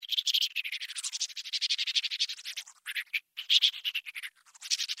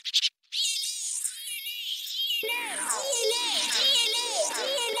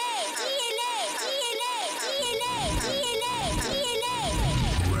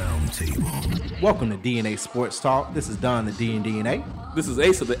table. Welcome to DNA Sports Talk. This is Don, the D and DNA. This is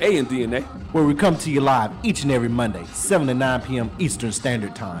Ace of the A in DNA. Where we come to you live each and every Monday, 7 to 9 p.m. Eastern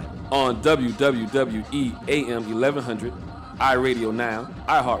Standard Time. On WWWE AM 1100, iRadio Now,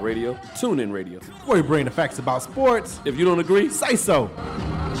 iHeartRadio, TuneIn Radio. Where we bring the facts about sports. If you don't agree, say so.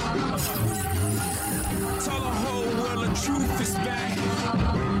 Tell the whole world the truth is back.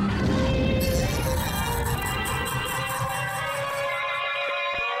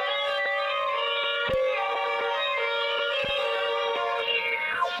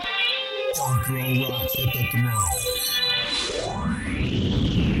 Throw rocks at the throne.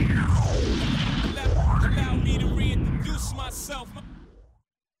 Allow me to reintroduce myself.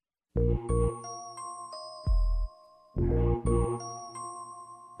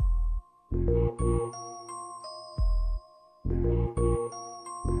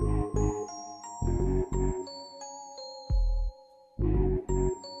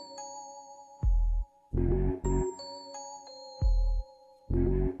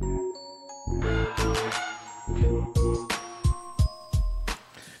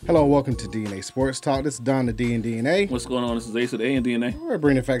 Hello, welcome to DNA Sports Talk. This is Don, the D and DNA. What's going on? This is Ace of the A in DNA. We're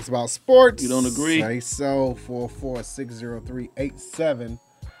bringing facts about sports. You don't agree? Say so. 446038770.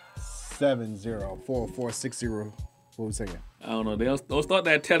 446. What was saying? I don't know. They don't start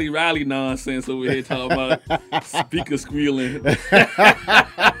that Telly Riley nonsense over here talking about speaker squealing.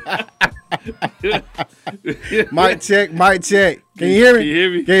 Mic check. Can you hear me? Can you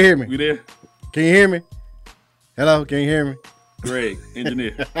hear me? Can you hear me? We there? Can you hear me? Hello, can you hear me? Greg,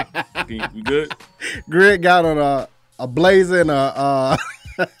 engineer. We good? Greg got on a blazer and a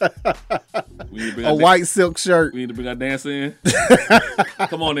white silk shirt. We need to bring our dancer in.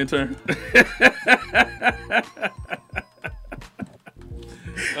 Come on, intern.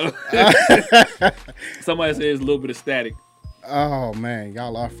 Somebody says a little bit of static. Oh man,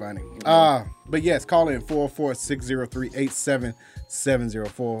 y'all are funny. But yes, call in 446038770.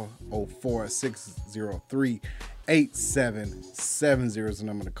 446038770 is the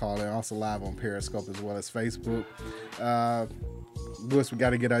number to call in. Also live on Periscope as well as Facebook. Louis, we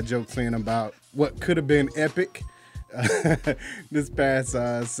got to get our jokes in about what could have been epic this past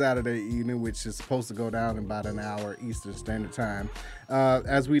Saturday evening, which is supposed to go down in about an hour Eastern Standard Time.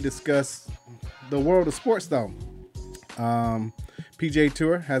 As we discuss the world of sports, though, PGA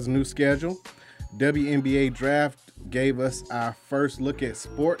Tour has a new schedule. WNBA Draft gave us our first look at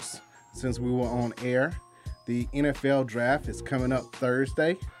sports since we were on air. The NFL Draft is coming up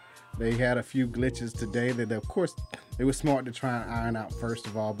Thursday. They had a few glitches today that, of course, they were smart to try and iron out first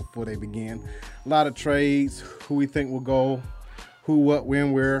of all before they begin. A lot of trades, who we think will go, who, what,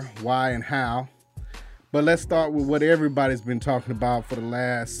 when, where, why, and how. But let's start with what everybody's been talking about for the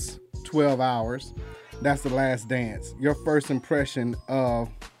last 12 hours. That's The Last Dance. Your first impression of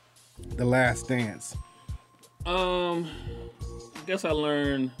The Last Dance? I guess I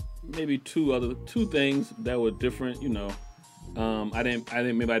learned maybe two things that were different. You know, I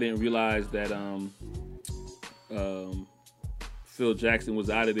didn't realize that Phil Jackson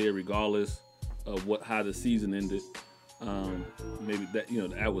was out of there regardless of how the season ended. Maybe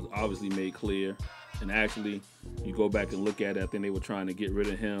that was obviously made clear. And actually, you go back and look at it, I think they were trying to get rid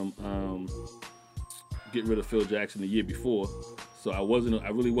of him, get rid of Phil Jackson the year before. So I really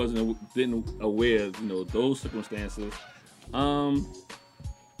didn't aware of, those circumstances.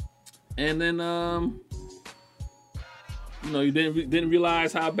 And then, you didn't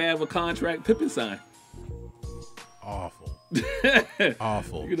realize how bad of a contract Pippen signed. Awful.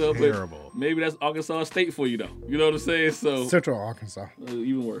 Awful. Terrible. Maybe that's Arkansas State for you, though. You know what I'm saying? So Central Arkansas.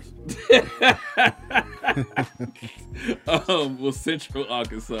 Even worse. Central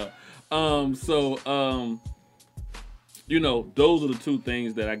Arkansas. Those are the two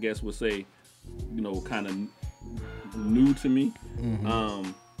things that I guess would say, kind of new to me.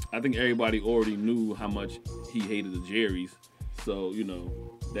 Mm-hmm. I think everybody already knew how much he hated the Jerrys. So,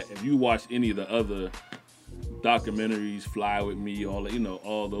 that if you watch any of the other documentaries, Fly With Me,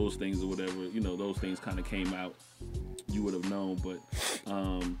 all those things or whatever, those things kind of came out, you would have known. But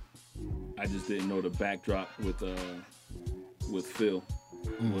I just didn't know the backdrop with Phil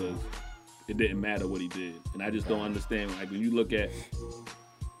was it didn't matter what he did. And I just don't understand. Like when you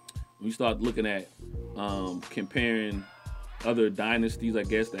start looking at comparing other dynasties, I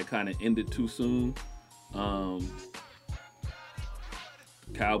guess, that kind of ended too soon.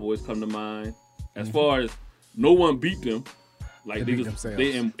 Cowboys come to mind. As far as no one beat them, like they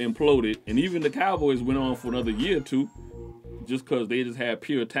imploded, and even the Cowboys went on for another year or two, just because they just had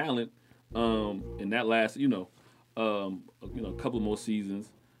pure talent. And that last, a couple more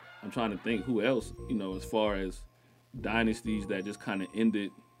seasons. I'm trying to think who else, as far as dynasties that just kind of ended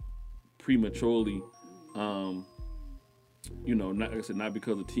prematurely. Not like I said, not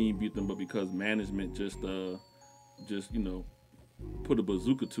because the team beat them, but because management just put a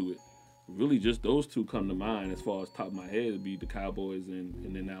bazooka to it. Really, just those two come to mind as far as top of my head would be the Cowboys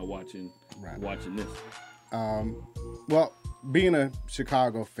and then now watching this. Well, being a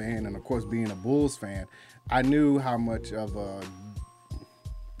Chicago fan and of course being a Bulls fan, I knew how much of a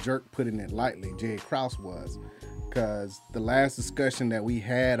jerk, putting it lightly, Jerry Krause was, because the last discussion that we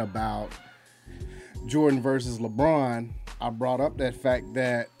had about Jordan versus LeBron, I brought up that fact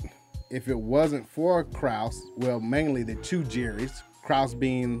that if it wasn't for Krause, well, mainly the two Jerrys, Krause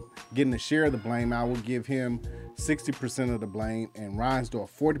getting a share of the blame, I would give him 60% of the blame and Reinsdorf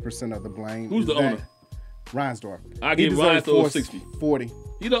 40% of the blame. Who's the owner? Reinsdorf. I give Reinsdorf 40.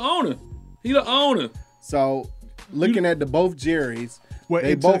 He the owner. So looking at the both Jerrys,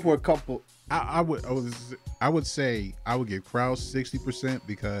 they both were a couple. I would say I would give Krause 60%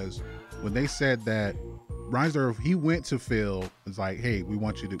 because when they said that Reinsdorf, he went to Phil, it's like, hey, we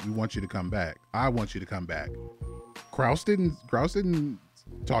want you to come back. I want you to come back. Krause didn't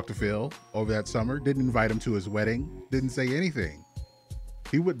talk to Phil over that summer, didn't invite him to his wedding, didn't say anything.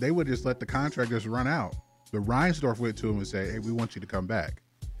 They would just let the contract just run out. But Reinsdorf went to him and said, hey, we want you to come back.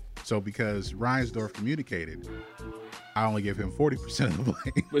 So because Reinsdorf communicated, I only give him 40% of the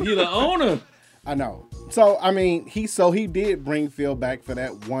blame. But he's the owner. I know. So, I mean, he did bring Phil back for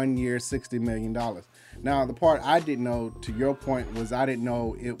that 1 year, $60 million. Now, the part I didn't know, to your point, was I didn't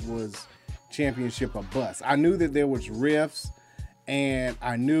know it was championship or bust. I knew that there was rifts, and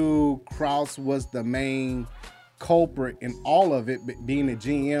I knew Krause was the main culprit in all of it, being the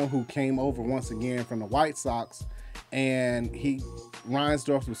GM who came over once again from the White Sox, and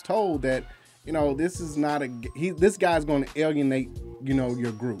Reinsdorf was told that, this is not this guy's going to alienate,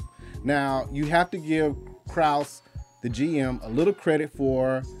 your group. Now, you have to give Krause, the GM, a little credit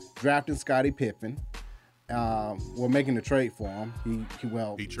for drafting Scottie Pippen. Making the trade for him. He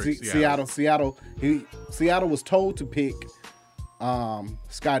traded Seattle. Seattle was told to pick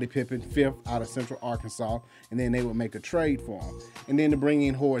Scottie Pippen, 5th out of Central Arkansas, and then they would make a trade for him, and then to bring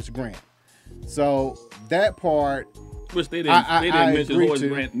in Horace Grant. So that part, which they didn't mention Horace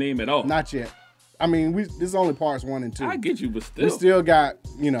Grant's name at all. Not yet. I mean, this is only parts 1 and 2. I get you, but still. We still got,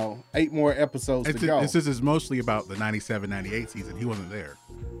 8 more episodes to go. This is mostly about the 97-98 season. He wasn't there.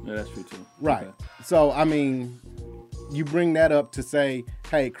 Yeah, that's true, too. Right. Okay. So, I mean, you bring that up to say,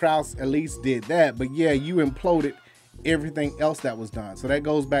 hey, Krause at least did that. But, yeah, you imploded everything else that was done. So that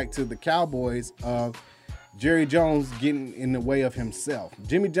goes back to the Cowboys of Jerry Jones getting in the way of himself.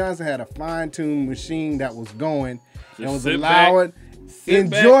 Jimmy Johnson had a fine-tuned machine that was going and was allowing...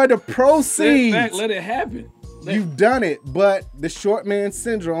 Enjoy the proceeds. Sit back, let it happen. You've done it, but the short man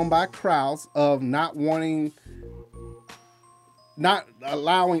syndrome by Krause of not allowing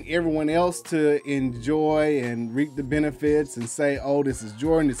everyone else to enjoy and reap the benefits and say, oh, this is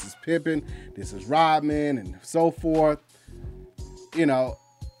Jordan, this is Pippen, this is Rodman, and so forth.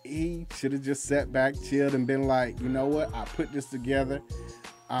 He should have just sat back, chilled, and been like, you know what? I put this together.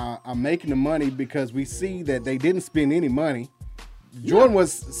 I'm making the money because we see that they didn't spend any money. Jordan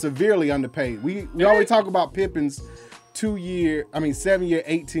was severely underpaid. We already talk about Pippen's 7-year,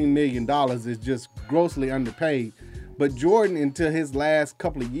 $18 million is just grossly underpaid. But Jordan, until his last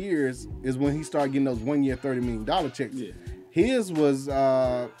couple of years, is when he started getting those 1 year, $30 million checks. Yeah. His was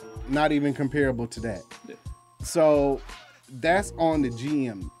not even comparable to that. Yeah. So that's on the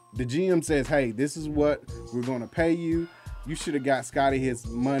GM. The GM says, hey, this is what we're going to pay you. You should have got Scottie his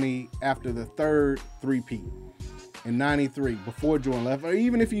money after the third three-peat. In 93, before Jordan left, or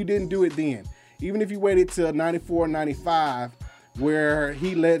even if you didn't do it then, even if you waited till 94, 95, where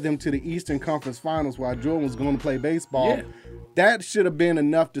he led them to the Eastern Conference Finals while Jordan was going to play baseball, that should have been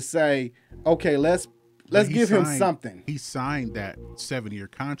enough to say, okay, let's give him something. He signed that 7-year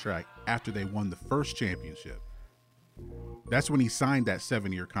contract after they won the first championship. That's when he signed that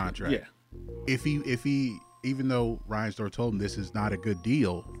 7-year contract. Yeah. If he, even though Reinsdorf told him this is not a good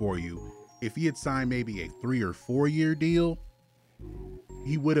deal for you, if he had signed maybe a 3 or 4 year deal,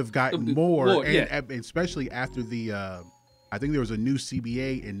 he would have gotten more. And especially after the, I think there was a new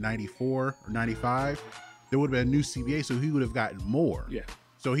CBA in 94 or 95. There would have been a new CBA, so he would have gotten more. Yeah.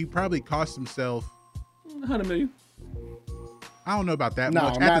 So he probably cost himself $100 million. I don't know about that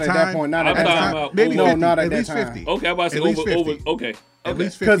much. At the time, that point. Not at that time. Maybe no, 50, not at at that least time. 50. Okay, I'm about to say over. Okay. At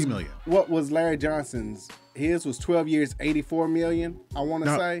least $50 million. What was Larry Johnson's? His was 12 years, $84 million. I want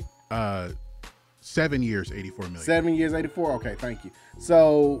to say. 7 years, $84 million. 7 years, 84. Okay, thank you.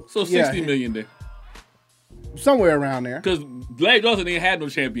 So $60 million then. Somewhere around there. Because Larry Johnson ain't had no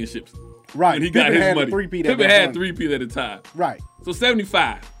championships. Right. When he got his money. Pippen had 3-peat at the time. Right. So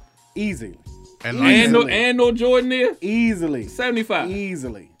 75. Easily. And no Jordan there. Easily. 75.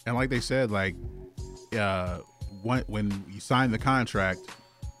 Easily. And like they said, like when you sign the contract,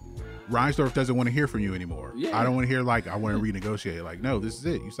 Reinsdorf doesn't want to hear from you anymore. Yeah. I don't want to hear like I want to renegotiate. Like, no, this is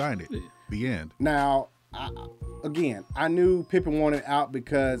it. You signed it. The end. Now, again, I knew Pippen wanted out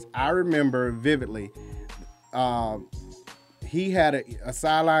because I remember vividly. He had a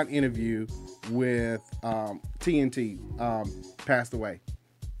sideline interview with TNT, passed away.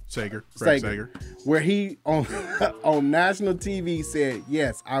 Fred Sager, Sager. where he on national TV said,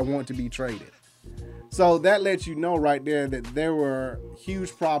 "Yes, I want to be traded." So that lets you know right there that there were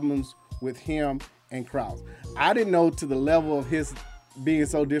huge problems with him and Krause. I didn't know to the level of his being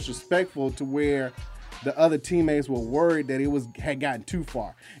so disrespectful to where the other teammates were worried that had gotten too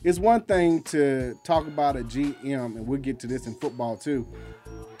far. It's one thing to talk about a GM, and we'll get to this in football too,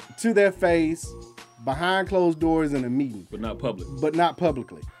 to their face, behind closed doors in a meeting. But not public. But not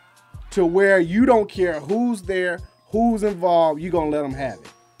publicly. To where you don't care who's there, who's involved, you're going to let them have it.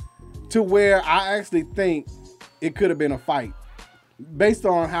 To where I actually think it could have been a fight. Based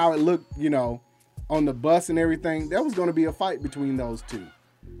on how it looked, on the bus and everything, there was going to be a fight between those two.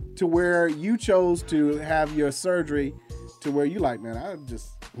 To where you chose to have your surgery to where you like, man,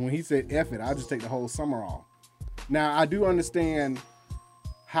 when he said F it, I'll just take the whole summer off. Now, I do understand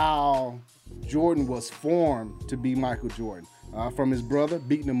how Jordan was formed to be Michael Jordan. From his brother,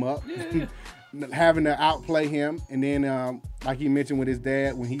 beating him up, having to outplay him. And then, like he mentioned with his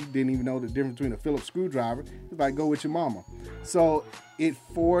dad, when he didn't even know the difference between a Phillips screwdriver, he's like, go with your mama. So it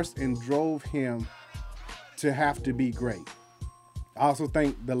forced and drove him to have to be great. I also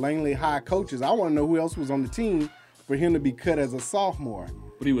think the Langley High coaches, I want to know who else was on the team for him to be cut as a sophomore.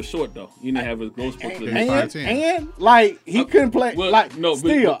 But he was short, though. He didn't have his growth spurt. And he couldn't play.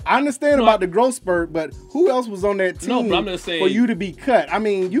 I understand about the growth spurt, but who else was on that team but I'm just saying, for you to be cut? I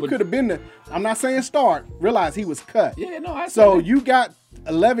mean, you could have been I'm not saying start. Realize he was cut. Yeah, no, So you got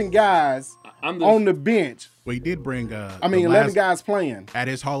 11 guys on the bench. Well, he did bring 11 guys playing. At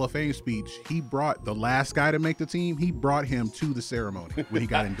his Hall of Fame speech, he brought the last guy to make the team. He brought him to the ceremony when he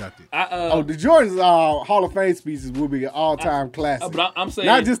got inducted. The Jordan's Hall of Fame speeches will be an all-time classic. But I'm saying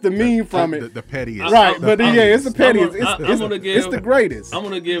not just the meme from it. The pettiest. Right, it's the pettiest. It's the greatest. I'm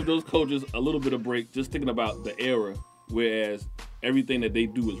going to give those coaches a little bit of break just thinking about the era, whereas everything that they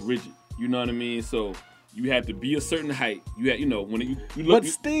do is rigid. You know what I mean? So you have to be a certain height. You had, when you look. But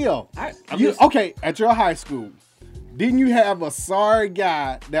still, at your high school, didn't you have a sorry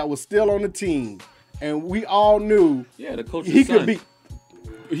guy that was still on the team, and we all knew? Yeah, the coach's he son. could be.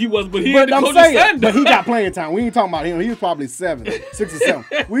 He was, but he. But I'm saying, but he got playing time. We ain't talking about him. He was probably 6 or 7.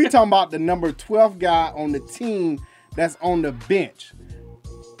 We talking about the number 12 guy on the team that's on the bench.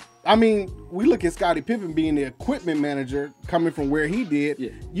 I mean, we look at Scottie Pippen being the equipment manager coming from where he did. Yeah.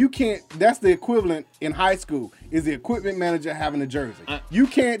 You can't, that's the equivalent in high school, is the equipment manager having a jersey. You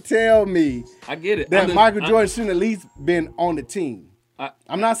can't tell me I get it. that Michael Jordan shouldn't at least been on the team.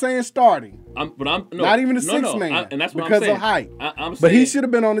 I'm not saying starting. Not even the sixth man. And that's what because I'm saying. of height. I'm saying, but he should have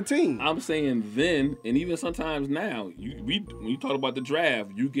been on the team. I'm saying then, and even sometimes now, when you talk about the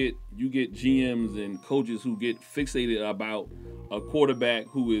draft, you get GMs and coaches who get fixated about a quarterback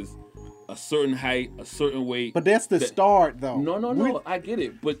who is a certain height, a certain weight. But that's the start, though. No, I get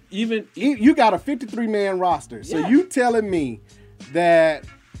it. But even you got a 53-man roster, so you telling me that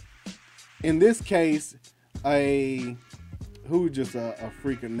in this case, who's just a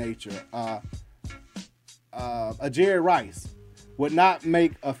freak of nature, a Jerry Rice would not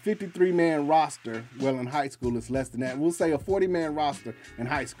make a 53-man roster. Well, in high school, it's less than that. We'll say a 40-man roster in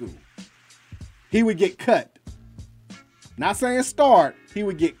high school. He would get cut. Not saying start, he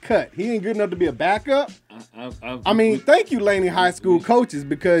would get cut. He ain't good enough to be a backup. Thank you, Laney High School coaches,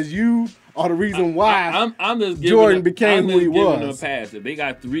 because you are the reason why I'm just Jordan became who he was. Them a pass. If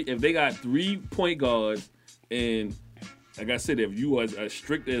they got 3 point guards, and like I said, if you are as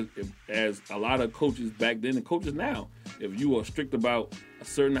strict as a lot of coaches back then and coaches now, if you are strict about a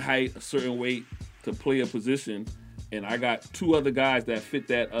certain height, a certain weight to play a position, and I got 2 other guys that fit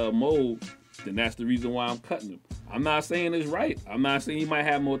that mold, then that's the reason why I'm cutting them. I'm not saying it's right. I'm not saying he might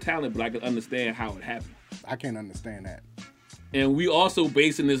have more talent, but I can understand how it happened. I can't understand that. And we also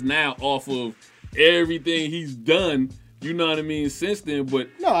basing this now off of everything he's done, you know what I mean, since then. But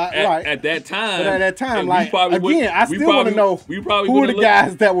at that time, I still want to know who are the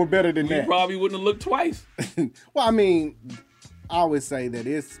guys that were better than that. We probably wouldn't have looked twice. Well, I mean, I always say that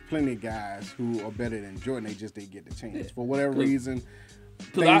there's plenty of guys who are better than Jordan. They just didn't get the chance. For whatever reason,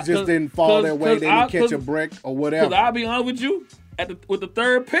 things just didn't fall their way. They didn't catch a break or whatever. Because I'll be honest with you, with the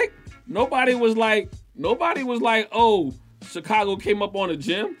 3rd pick, nobody was like, oh, Chicago came up on the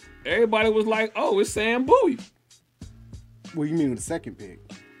gym, everybody was like, "Oh, it's Sam Bowie." What do you mean with the second pick?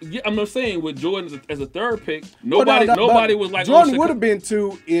 Yeah, I'm not saying with Jordan as a third pick, nobody was like, Jordan oh, would have been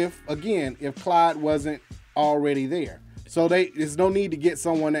two if Clyde wasn't already there. So there's no need to get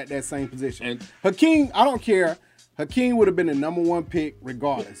someone at that same position. And Hakeem, I don't care. Hakeem would have been the number one pick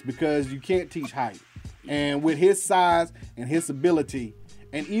regardless because you can't teach height. And with his size and his ability,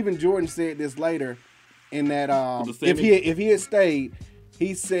 and even Jordan said this later in that if he had stayed,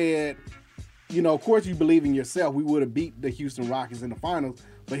 he said, you know, of course you believe in yourself. We would have beat the Houston Rockets in the finals,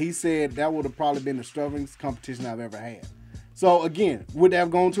 but he said that would have probably been the strongest competition I've ever had. So again, would they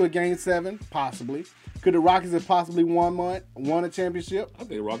have gone to a game 7? Possibly. Could the Rockets have possibly won a championship? I think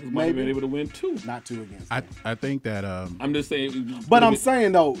the Rockets might have been able to win 2. Not 2 against. I think that I'm just saying. But I'm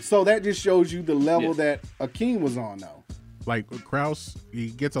saying though, so that just shows you the level that Hakeem was on though. like Krause, he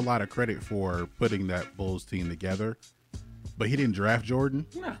gets a lot of credit for putting that Bulls team together, but he didn't draft Jordan.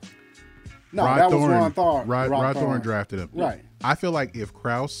 No, that was Ron Thorne. Rod Thorne drafted him. Right. I feel like if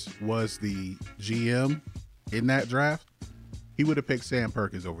Krause was the GM in that draft, he would have picked Sam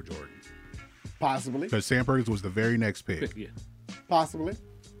Perkins over Jordan. Possibly. Because Sam Perkins was the very next pick. Yeah. Possibly.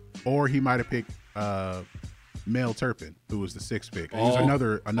 Or he might have picked Mel Turpin, who was the 6th pick. He's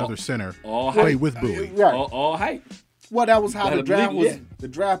another center. All played hype. with Bowie. Right. All hype. Well, that was how the draft was. Yeah. The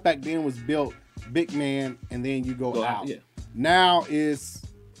draft back then was built big man, and then you go out. Yeah. Now is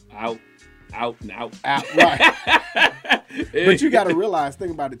Out. right. But you got to realize,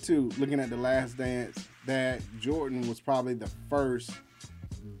 think about it too. Looking at the Last Dance, that Jordan was probably the first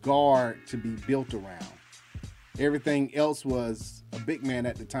guard to be built around. Everything else was a big man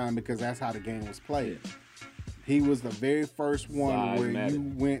at the time because that's how the game was played. Yeah. He was the very first one Size where mattered.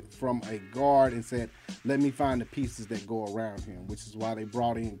 you went from a guard and said, let me find the pieces that go around him, which is why they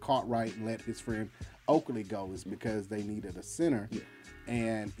brought in Cartwright and let his friend Oakley go, is because they needed a center. Yeah.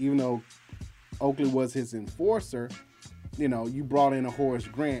 And even though Oakley was his enforcer, you know, you brought in a Horace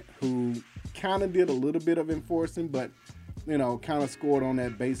Grant who kind of did a little bit of enforcing, but, you know, kind of scored on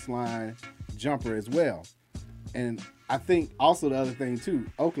that baseline jumper as well. And I think also the other thing too,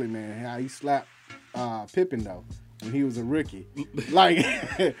 Oakley, man, how he slapped Pippen though when he was a rookie, like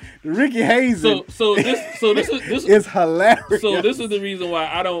the Ricky Hayes. So this is hilarious. So this is the reason why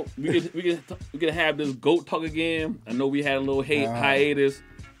I don't. We can have this GOAT talk again. I know we had a little hiatus,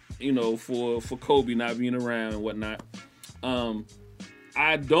 you know, for Kobe not being around and whatnot.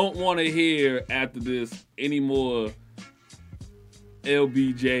 I don't want to hear after this any more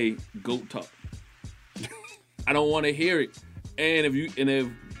LBJ GOAT talk. I don't want to hear it. And if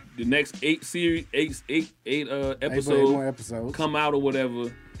the next 8 episodes come out or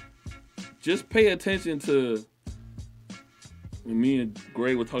whatever, just pay attention to. Me and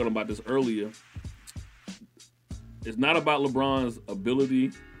Gray were talking about this earlier. It's not about LeBron's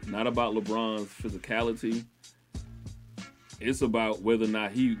ability, not about LeBron's physicality. It's about whether or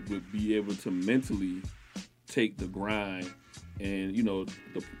not he would be able to mentally take the grind. And, you know,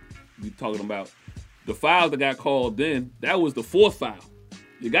 we talking about the fouls that got called then, that was the 4th foul.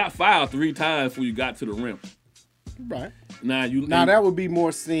 You got fouled 3 times before you got to the rim. Right. Now that would be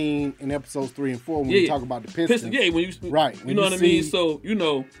more seen in episodes 3 and 4 when we talk about the Pistons. Yeah, when you right. You know what I mean? So, you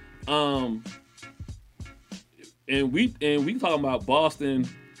know, and we talking about Boston,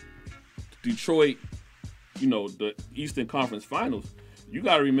 Detroit, you know, the Eastern Conference Finals. You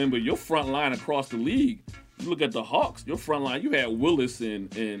got to remember your front line across the league. You look at the Hawks, your front line, you had Willis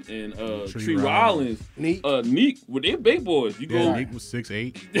and Tree Rollins, Neek with their big boys. You go, Neek was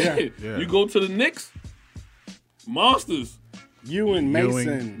 6'8". Yeah. You go to the Knicks, monsters. Ewing,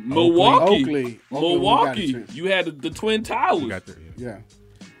 Mason, Milwaukee. You had the Twin Towers. Yeah.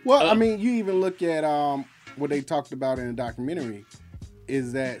 Well, I mean, you even look at what they talked about in the documentary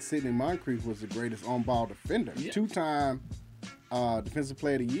is that Sidney Moncrief was the greatest on-ball defender, 2-time Defensive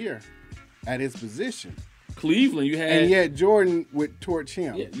Player of the Year at his position. Cleveland, you had... And yet Jordan would torch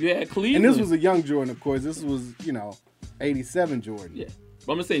him. Yeah, you had Cleveland. And this was a young Jordan, of course. This was, 87 Jordan. Yeah.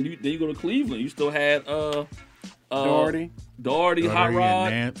 But I'm just saying, then you go to Cleveland. You still had Doherty, Hot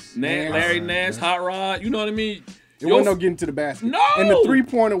Rod, Nance. Larry Nance, Hot Rod. You know what I mean? It wasn't no getting to the basket. No! And the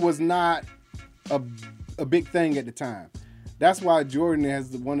three-pointer was not a big thing at the time. That's why Jordan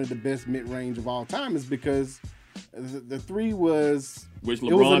has one of the best mid-range of all time, is because the three was... Which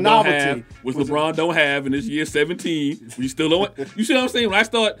LeBron don't have. Which LeBron don't have in this year 17. We still don't. You see what I'm saying?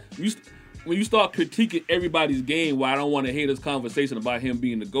 When you start critiquing everybody's game, why I don't want to hear this conversation about him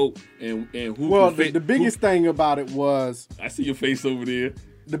being the GOAT and who. Well, the biggest thing about it was. I see your face over there.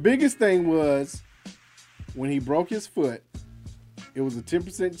 The biggest thing was when he broke his foot. It was a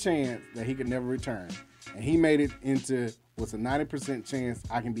 10% chance that he could never return, and he made it into what's a 90% chance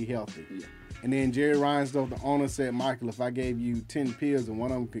I can be healthy? Yeah. And then Jerry Reinsdorf, the owner, said, Michael, if I gave you 10 pills and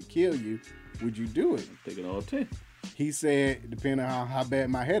one of them could kill you, would you do it? Take it all 10. He said, depending on how bad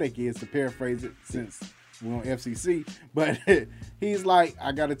my headache is, to paraphrase it since we're on FCC, but he's like,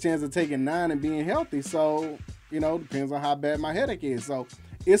 I got a chance of taking 9 and being healthy. So, depends on how bad my headache is. So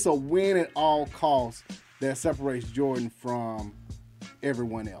it's a win at all costs that separates Jordan from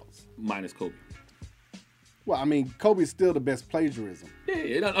everyone else. Minus Kobe. Well, I mean, Kobe's still the best plagiarism.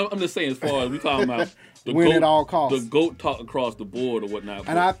 Yeah, I'm just saying, as far as we talking about the Win GOAT, at all costs. the GOAT talk across the board or whatnot.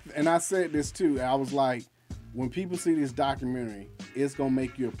 And I said this too. I was like, when people see this documentary, it's gonna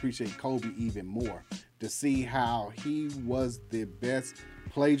make you appreciate Kobe even more to see how he was the best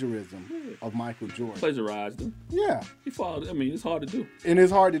plagiarism of Michael Jordan. Plagiarized him. Yeah, He followed. I mean, it's hard to do. and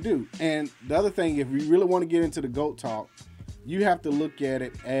it's hard to do. And the other thing, if we really want to get into the GOAT talk, you have to look at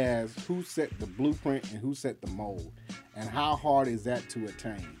it as who set the blueprint and who set the mold, and how hard is that to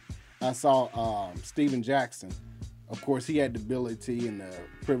attain. I saw Steven Jackson. Of course, he had the ability and the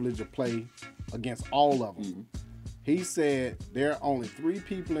privilege of play against all of them. Mm-hmm. He said there are only 3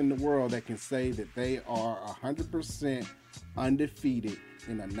 people in the world that can say that they are 100% undefeated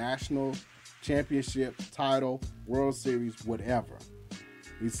in a national championship, title, World Series, whatever.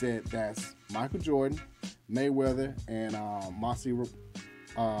 He said that's Michael Jordan, Mayweather, and the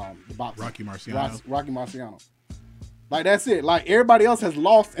boxer. Rocky Marciano. Rocky Marciano. Like, that's it. Like, everybody else has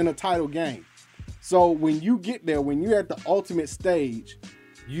lost in a title game. So when you get there, when you're at the ultimate stage,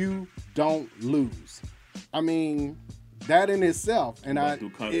 you don't lose. I mean, that in itself. And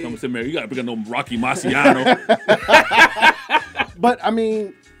Come to me. You got to pick up no Rocky Marciano. But I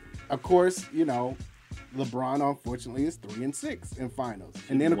mean, of course, LeBron unfortunately is 3-6 in finals.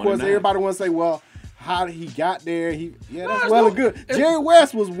 And then of course 1-9. everybody wants to say, well, how did he got there? That's well and good. Jerry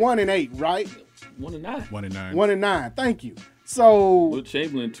West was 1-8, right? 1-9. 1-9. 1-9. Thank you. So Will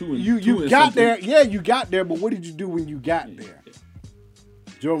Chamberlain 2 and you 2 and got something. there. Yeah, you got there, but what did you do when you got there? Yeah.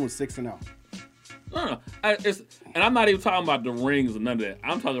 Jordan was 6-0. No. And I'm not even talking about the rings or none of that.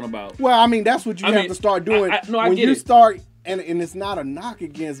 I'm talking about. Well, I mean, that's what you have to start doing. I when get you it. start, and it's not a knock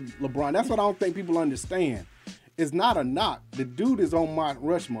against LeBron. That's what I don't think people understand. It's not a knock. The dude is on Mount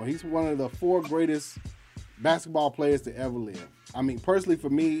Rushmore. He's one of the 4 greatest basketball players to ever live. I mean, personally for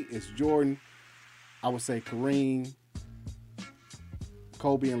me, it's Jordan. I would say Kareem,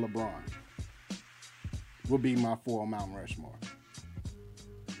 Kobe, and LeBron would be my 4 on Mount Rushmore.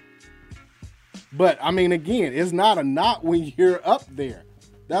 But, I mean, again, it's not a knock when you're up there.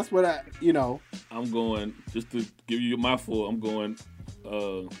 That's what I'm going, just to give you my 4, I'm going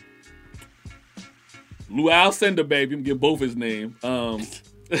Lou Alcindor, baby. I'm getting both his name.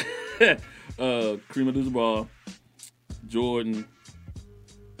 Kareem Abdul-Jabbar, Jordan,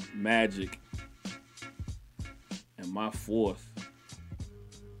 Magic, and my 4th.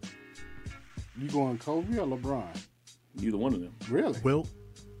 You going Kobe or LeBron? Neither one of them. Really?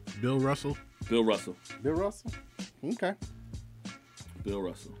 Bill Russell. Bill Russell. Bill Russell? Okay. Bill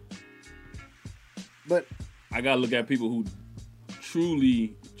Russell. But I gotta look at people who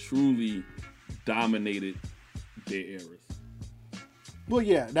truly, truly dominated their eras. well,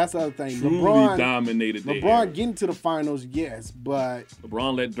 yeah, that's the other thing. Truly dominated their LeBron era. getting to the finals, yes, but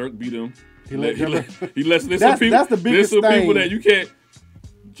LeBron let Dirk beat him. He let Dirk- there's some That's people, the biggest there's some thing. people that you can't.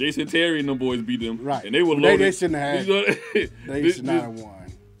 Jason Terry and them boys beat them. Right. And they were They loaded. shouldn't have had. they should not have won.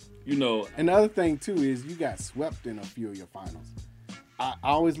 And the other thing too is you got swept in a few of your finals. I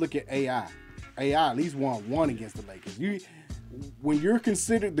always look at AI. AI at least won 1 against the Lakers. When you're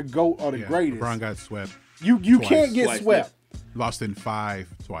considered the GOAT or the greatest, LeBron got swept. you twice. can't get Twice, swept. Lost in 5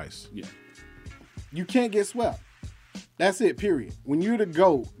 twice. Yeah. You can't get swept. That's it, period. When you're the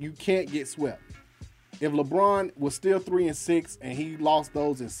GOAT, you can't get swept. If LeBron was still 3-6 and he lost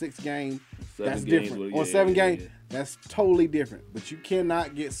those in 6 games, 7 that's games, different. well, Or yeah, 7 yeah, games, yeah. that's totally different. But you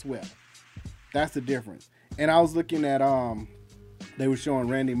cannot get swept. That's the difference. And I was looking at they were showing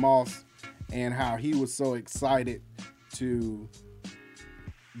Randy Moss and how he was so excited to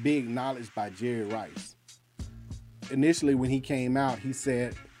be acknowledged by Jerry Rice. Initially, when he came out, he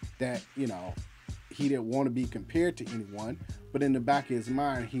said that, he didn't want to be compared to anyone, but in the back of his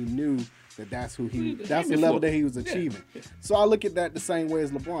mind, he knew that that's the level that he was achieving. Yeah. So I look at that the same way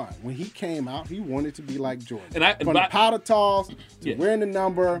as LeBron. When he came out, he wanted to be like Jordan. And From the powder toss to Yeah. wearing the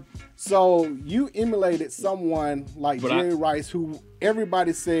number. So you emulated someone like Jerry Rice, who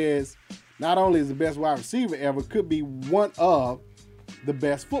everybody says not only is the best wide receiver ever, could be one of the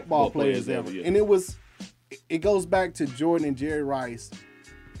best football players ever. Yeah. And it goes back to Jordan and Jerry Rice.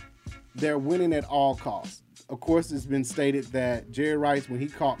 They're winning at all costs. Of course, it's been stated that Jerry Rice, when he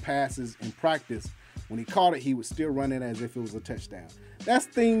caught passes in practice, When he caught it, he would still run it as if it was a touchdown. That's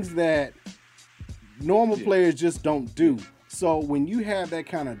things that normal players just don't do. So when you have that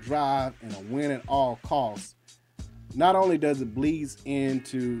kind of drive and a win at all costs, not only does it bleeds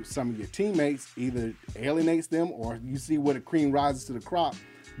into some of your teammates, either alienates them or you see where the cream rises to the crop,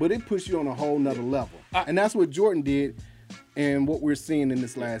 but it puts you on a whole nother level. And that's what Jordan did and what we're seeing in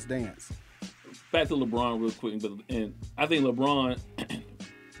this last dance. Back to LeBron real quick, and I think LeBron,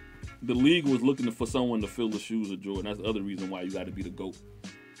 the league was looking for someone to fill the shoes of Jordan. That's the other reason why you got to be the GOAT.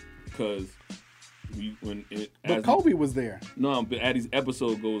 Because but Kobe was there. No, but as this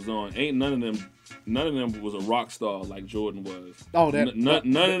episode goes on, ain't none of them was a rock star like Jordan was. Oh,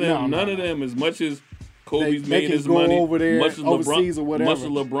 none of them as much as Kobe's they made can his go money, over there much as overseas or whatever. Much as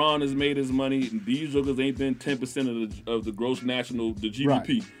LeBron has made his money, these jokers ain't been 10% of the gross national, the GDP.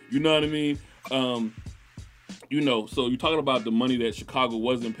 Right. You know what I mean? So you're talking about the money that Chicago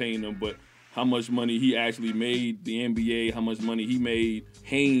wasn't paying them, but how much money he actually made the NBA, how much money he made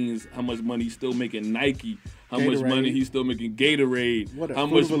Hanes, how much money he's still making Nike, how Gatorade. much money he's still making Gatorade, how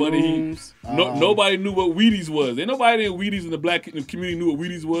Fruit much money Balloons, nobody knew what Wheaties was. Ain't nobody in Wheaties in the black community knew what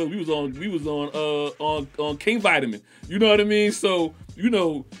Wheaties was. We was on King Vitamin. You know what I mean? So,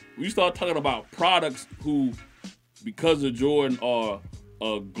 we start talking about products who, because of Jordan, are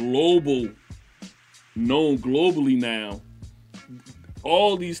known globally now.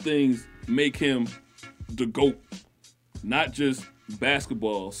 All these things make him the GOAT, not just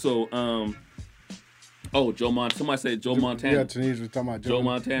basketball. So, somebody said Joe Montana. Yeah, Tanisha was talking about Joe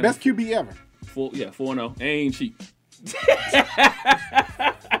Montana. Best QB ever. 4-0. Ain't cheap.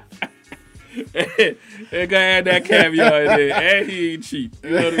 That guy had that caveat in there, and he ain't cheap. You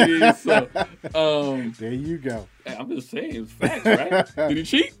know what I mean? So, there you go. I'm just saying, it's facts, right? Did he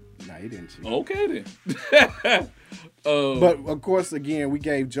cheat? No, he didn't cheat. Okay, then. But of course, again, we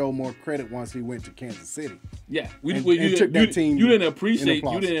gave Joe more credit once he went to Kansas City. Yeah, you took that team. You didn't appreciate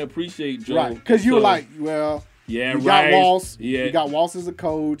Joe, right? Because you were like, well, yeah, you got Walsh. Yeah, you got Walsh as a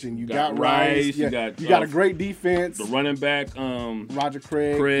coach, and you got Rice. You got a great defense. The running back, Roger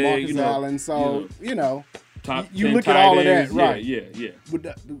Craig, Marcus Allen. So top you look at all of that, ends. right? Yeah.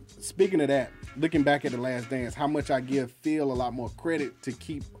 But speaking of that, looking back at The Last Dance, how much I give Phil a lot more credit to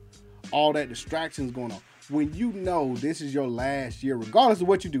keep all that distractions going on. When you know this is your last year, regardless of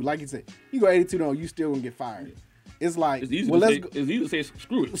what you do, like you said, you go 82-0, you still gonna get fired. Yeah. It's like, it's easy to say,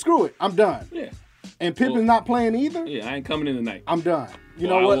 screw it. Screw it, I'm done. Yeah. And Pippen's not playing either? Yeah, I ain't coming in tonight. I'm done. You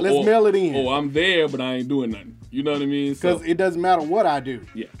know what? Let's mail it in. I'm there, but I ain't doing nothing. You know what I mean? Because it doesn't matter what I do.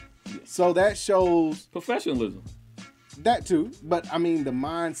 Yeah. So that shows professionalism. That too, but I mean the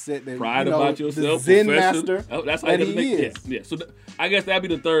mindset that pride about yourself, the Zen master. Oh, that's how that he is. Yeah. So I guess that'd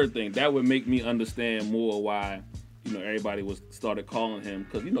be the third thing. That would make me understand more why everybody started calling him,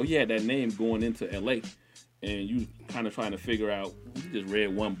 because he had that name going into LA, and you kind of trying to figure out. You just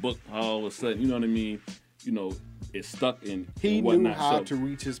read one book, all of a sudden, you know what I mean? It's stuck in. He knew how to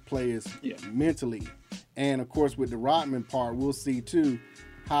reach his players mentally, and of course with the Rodman part, we'll see too.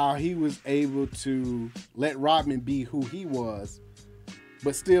 How he was able to let Rodman be who he was,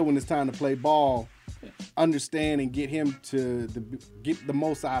 but still, when it's time to play ball, understand and get him to get the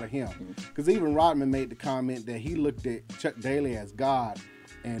most out of him. Because even Rodman made the comment that he looked at Chuck Daly as God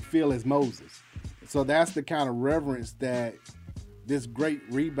and Phil as Moses. So that's the kind of reverence that this great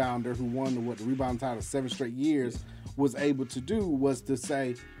rebounder who won the rebound title 7 straight years was able to do, was to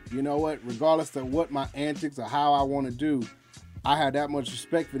say, you know what, regardless of what my antics or how I want to do, I have that much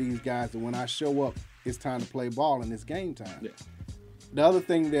respect for these guys that when I show up, it's time to play ball and it's game time. Yeah. The other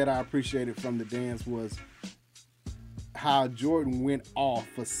thing that I appreciated from the dance was how Jordan went off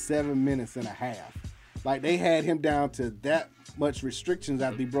for 7 minutes and a half. Like they had him down to that much restrictions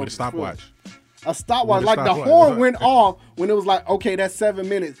after he broke the stopwatch. A stopwatch. Like the horn went off when it was like, okay, that's 7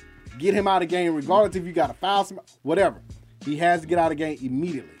 minutes. Get him out of the game, regardless if you got to foul somebody, whatever. He has to get out of the game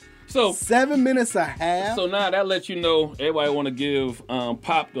immediately. So 7 minutes a half. So now that lets you know everybody want to give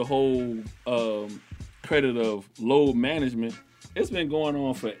Pop the whole credit of load management. It's been going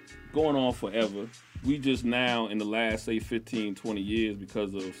on forever. We just now in the last, say, 15, 20 years,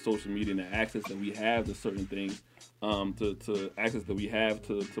 because of social media and the access that we have to certain things, to access that we have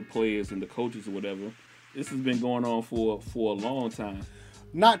to players and the coaches or whatever, this has been going on for a long time.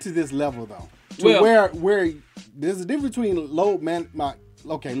 Not to this level though. Where there's a difference between load management.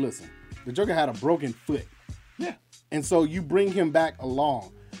 Okay, listen. The Joker had a broken foot. Yeah. And so you bring him back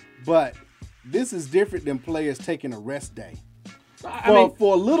along. But this is different than players taking a rest day.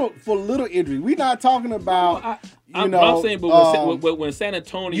 For little injury. We're not talking about, I'm saying, but when San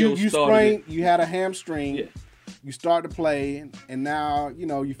Antonio you started, you had a hamstring. Yeah. you start to play, and now, you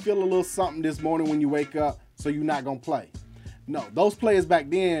know, you feel a little something this morning when you wake up, so you're not going to play. No, those players back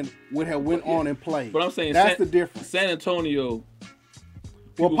then would have went on and played. But I'm saying that's the difference. San Antonio.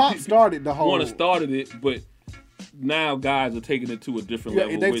 Well, Pop started the whole. Warner started it, but now guys are taking it to a different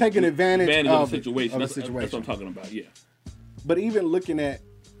level. They're taking advantage of the situation. That's what I'm talking about. Yeah. But even looking at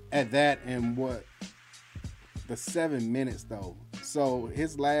that and what the 7 minutes though. So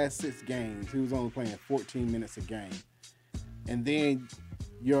his last 6 games, he was only playing 14 minutes a game, and then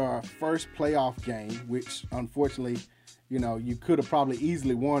your first playoff game, which unfortunately, you know, you could have probably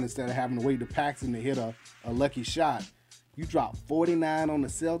easily won instead of having to wait to Paxson to hit a lucky shot. You dropped 49 on the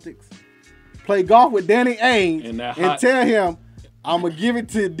Celtics. Play golf with Danny Ainge and tell him, I'm going to give it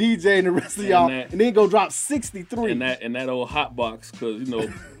to DJ and the rest of y'all, and then go drop 63. And that old hot box, because, you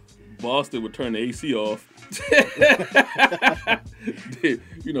know, Boston would turn the AC off.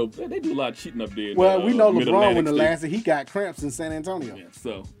 You know, they do a lot of cheating up there. Well, we know LeBron when the last he got cramps in San Antonio. Yeah,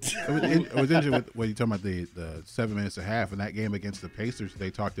 so it was interesting when you talking about the 7 minutes and a half in that game against the Pacers.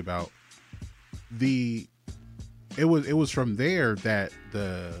 They talked about it was from there that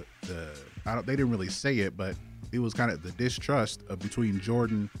they didn't really say it, but it was kind of the distrust between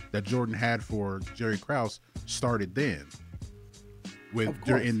Jordan had for Jerry Krause started then.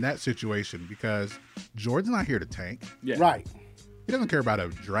 In that situation, because Jordan's not here to tank. Yeah. Right. He doesn't care about a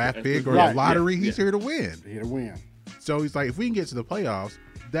draft pick or a lottery. He's here to win. Here to win. So he's like, if we can get to the playoffs,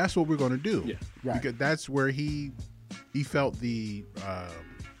 that's what we're going to do. Yeah. Right. Because that's where he felt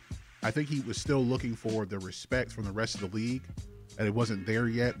I think he was still looking for the respect from the rest of the league, and it wasn't there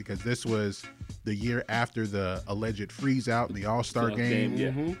yet because this was the year after the alleged freeze out in the All-Star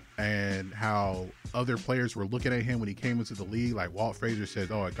game, and how other players were looking at him when he came into the league. Like Walt Frazier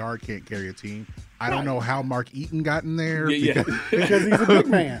said, "Oh, a guard can't carry a team." I don't know how Mark Eaton got in there because he's a big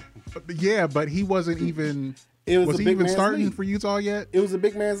man. Yeah, but he wasn't even. Was he even starting for Utah yet? It was a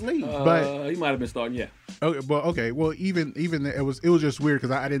big man's league, but he might have been starting. Yeah. Okay, well, even it was just weird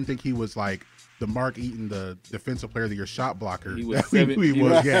because I didn't think he was like the Mark Eaton, the defensive player of the year shot blocker. He was in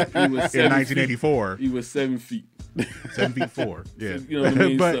 1984. He was 7 feet. 7'4". Yeah. So, you know what I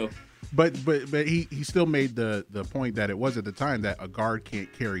mean? But he still made the point that it was at the time that a guard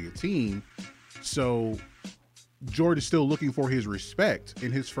can't carry a team. So Jordan's still looking for his respect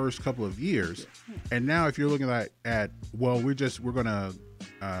in his first couple of years. And now if you're looking at well, we're gonna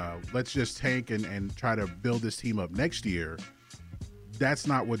let's just tank and try to build this team up next year. That's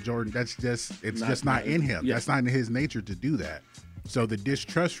not what Jordan. It's just not in him. Yeah. That's not in his nature to do that. So the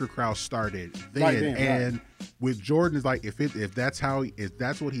distrust for Krause started then, and with Jordan is like if that's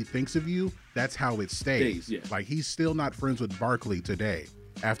what he thinks of you, that's how it stays. Yeah. Like he's still not friends with Barkley today.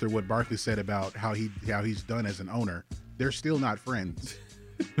 After what Barkley said about how he's done as an owner, they're still not friends.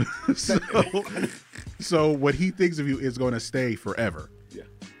 So what he thinks of you is going to stay forever.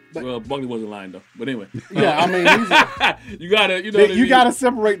 But, well, Barkley wasn't lying though. But anyway, yeah, I mean, you gotta, gotta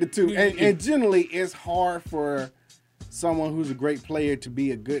separate the two, and generally, it's hard for someone who's a great player to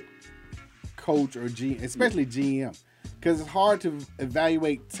be a good coach or GM, especially GM, because it's hard to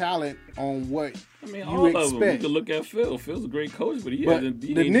evaluate talent on what you all expect. Of them. You can look at Phil. Phil's a great coach, but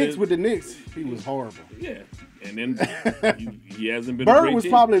the Knicks, he was horrible. Yeah, and then he hasn't been. Bird was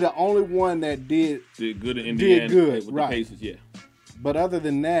probably the only one that did good in Indiana. Did good, with right? The Pacers, yeah. But other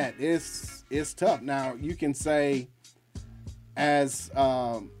than that, it's tough. Now you can say, as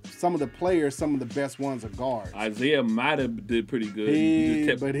some of the players, some of the best ones are guards. Isaiah might have did pretty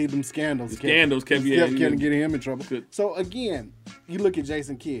good, but them scandals. Kept getting him in trouble. Good. So again, you look at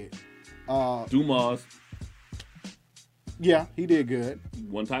Jason Kidd, Dumas. Yeah, he did good. He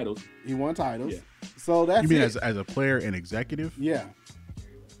won titles. Yeah. So that's you mean as a player and executive? Yeah.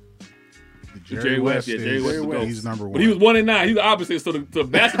 Jerry West he's number one. But he was 1-9. He's the opposite. So the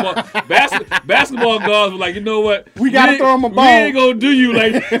basketball guards were like, you know what? We gotta throw him a ball. We ain't gonna do you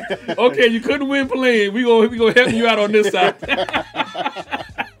like, okay, you couldn't win playing. We gonna help you out on this side.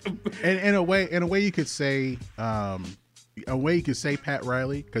 And in a way, you could say, Pat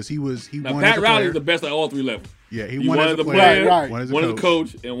Riley because he won. Pat Riley is the best at all three levels. Yeah, he won as a player, one as a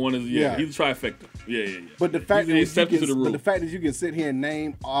coach, and one as he's a trifecta. Yeah. But the fact that you can sit here and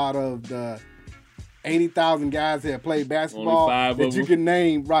name out of the 80,000 guys that have played basketball that you can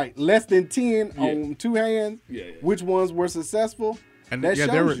name less than 10 on two hands. Yeah. Which ones were successful? And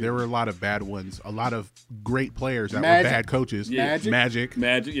there were a lot of bad ones. A lot of great players that were bad coaches. Yeah. Magic.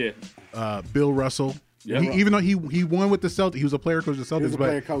 Yeah. Bill Russell. Yeah, even though he won with the Celtics, he was a player coach of the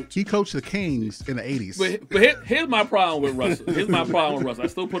Celtics, he coached the Kings in the 80s. But here's my problem with Russell. I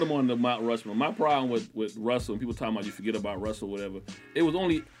still put him on the Mount Rushmore. My problem with Russell, and people talking about you forget about Russell, whatever. It was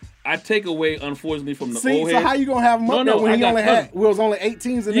only I take away, unfortunately, from the See, old so heads. how you gonna have him up there when he only had? Well, it was only 8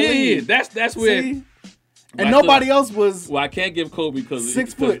 teams in the league. Yeah. That's where. See? And nobody else was. Well, I can't give Kobe because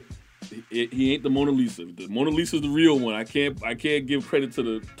 6 foot. He ain't the Mona Lisa. The Mona Lisa's the real one. I can't give credit to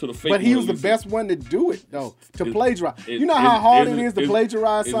the fake. But he was Mona the Lisa. best one to do it though, to plagiarize. You know how hard it is to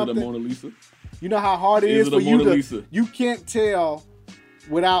plagiarize something. Is it a Mona Lisa? You know how hard it is it for a you Mona to. Lisa? You can't tell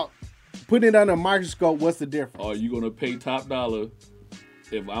without putting it under a microscope what's the difference. Are you gonna pay top dollar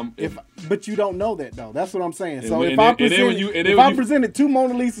if but you don't know that though. That's what I'm saying. So and if then I presented 2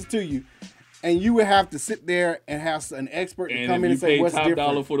 Mona Lisas to you, and you would have to sit there and have an expert to come in and say what's top different.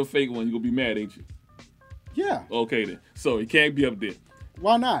 dollar for the fake one, you gonna be mad, ain't you? Yeah. Okay then. So he can't be up there.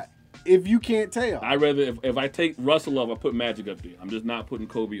 Why not? If you can't tell. I rather if I take Russell off, I put Magic up there. I'm just not putting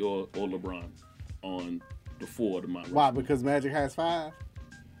Kobe or LeBron on the 4 of the Mount. Why? Because Magic has 5.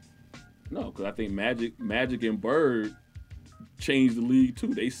 No, because I think Magic and Bird changed the league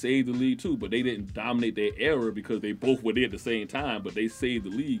too. They saved the league too, but they didn't dominate their era because they both were there at the same time. But they saved the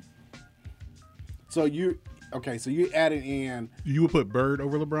league. So you added in. You would put Bird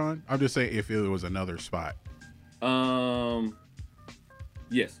over LeBron? I'm just saying if it was another spot.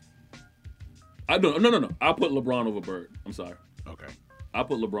 Yes. No. I'll put LeBron over Bird. I'm sorry. Okay. I'll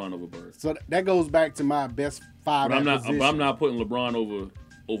put LeBron over Bird. So that goes back to my best 5 But at position. I'm not putting LeBron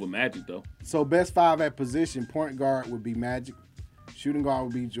over Magic though. So best 5 at position, point guard would be Magic, shooting guard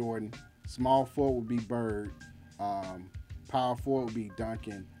would be Jordan, small forward would be Bird, power forward would be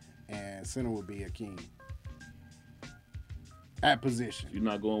Duncan, and center would be Hakeem. At position. You're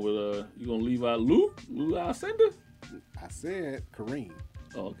not going with you gonna leave out Lou Alcindor? I said Kareem.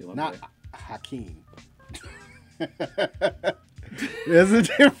 Oh, okay. Not Hakeem. There's a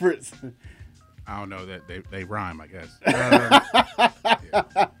difference. I don't know that they rhyme, I guess.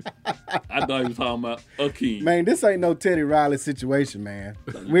 I thought he was talking about Hakeem. Man, this ain't no Teddy Riley situation, man.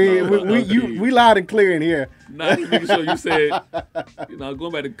 We loud and clear in here. Nah, making sure you said,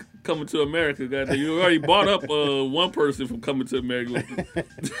 going back to Coming to America, goddamn, you already brought up one person from Coming to America.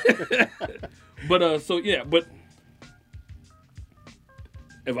 But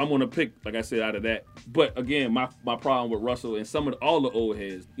if I'm gonna pick, like I said, out of that, but again, my problem with Russell and all the old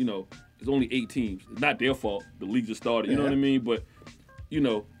heads, it's only 8 teams. It's not their fault. The league just started. You know what I mean? But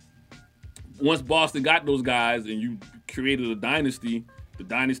once Boston got those guys and you created a dynasty, the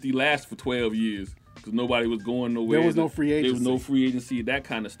dynasty lasts for 12 years because nobody was going nowhere. There was no free agency. There was no free agency, that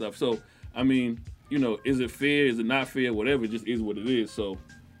kind of stuff. So, I mean, is it fair? Is it not fair? Whatever, it just is what it is. So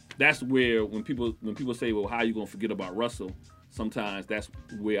that's where when people say, well, how are you going to forget about Russell? Sometimes that's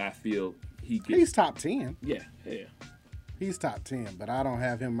where I feel he's top 10. Yeah. He's top 10, but I don't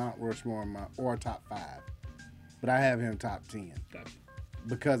have him Mount Rushmore or top 5. But I have him top 10. Gotcha.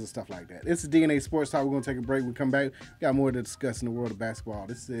 Because of stuff like that. It's DNA Sports Talk. We're going to take a break. We come back. Got more to discuss in the world of basketball.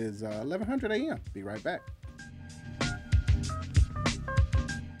 This is 1100 a.m. Be right back.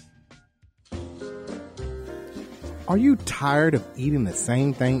 Are you tired of eating the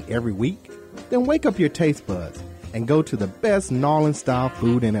same thing every week? Then wake up your taste buds and go to the best New Orleans-style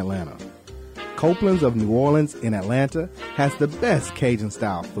food in Atlanta. Copeland's of New Orleans in Atlanta has the best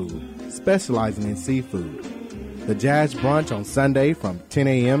Cajun-style food, specializing in seafood. The Jazz Brunch on Sunday from 10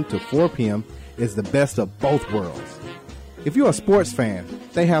 a.m. to 4 p.m. is the best of both worlds. If you're a sports fan,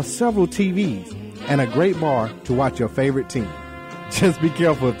 they have several TVs and a great bar to watch your favorite team. Just be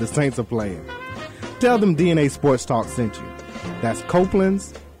careful if the Saints are playing. Tell them DNA Sports Talk sent you. That's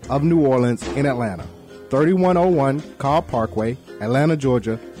Copeland's of New Orleans in Atlanta. 3101 Carl Parkway, Atlanta,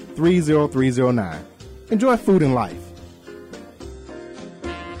 Georgia, 30309. Enjoy food and life.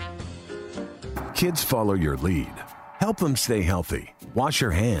 Kids follow your lead. Help them stay healthy. Wash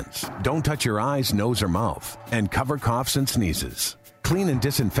your hands. Don't touch your eyes, nose, or mouth. And cover coughs and sneezes. Clean and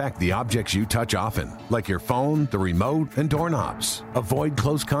disinfect the objects you touch often, like your phone, the remote, and doorknobs. Avoid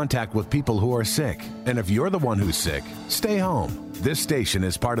close contact with people who are sick. And if you're the one who's sick, stay home. This station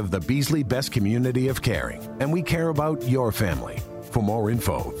is part of the Beasley Best Community of Caring, and we care about your family. For more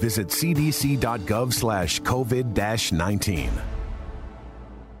info, visit cdc.gov/COVID-19.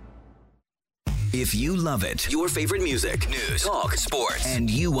 If you love it, your favorite music, news, talk, sports, and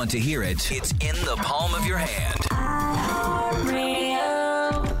you want to hear it, it's in the palm of your hand.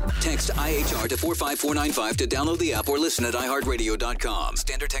 Text IHR to 45495 to download the app or listen at iHeartRadio.com.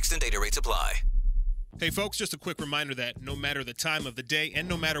 Standard text and data rates apply. Hey folks, just a quick reminder that no matter the time of the day and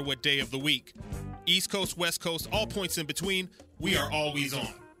no matter what day of the week, East Coast, West Coast, all points in between, we are always on.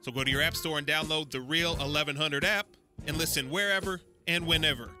 So go to your app store and download the Real 1100 app and listen wherever and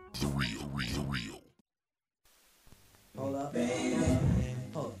whenever. The Real. Hold up.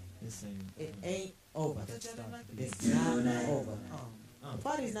 Hold up. It ain't over. It's not over.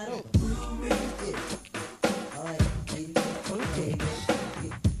 Party's not over. Yeah. All right. Okay.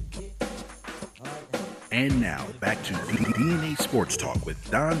 And now, back to DNA Sports Talk with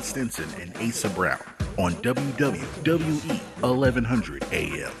Don Stinson and Asa Brown on WWE 1100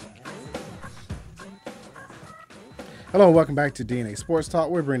 AM. Hello and welcome back to DNA Sports Talk.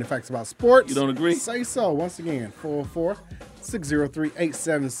 We're bringing the facts about sports. You don't agree? Say so. Once again,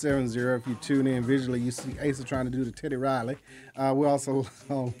 404-603-8770. If you tune in visually, you see Asa trying to do the Teddy Riley. We're also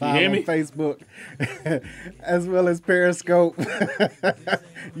on Facebook as well as Periscope.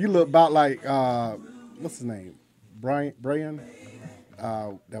 You look about like, what's his name? Brian?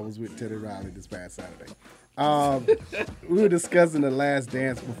 That was with Teddy Riley this past Saturday. We were discussing The Last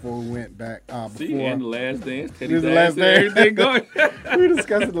Dance before we went back. And The Last Dance, Teddy The Last Dance. everything going. We were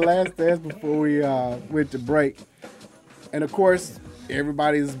discussing The Last Dance before we went to break. And, of course,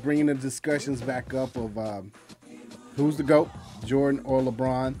 everybody's bringing the discussions back up of who's the GOAT, Jordan or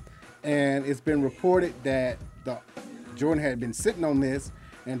LeBron. And it's been reported that Jordan had been sitting on this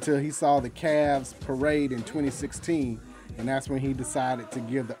until he saw the Cavs parade in 2016. And that's when he decided to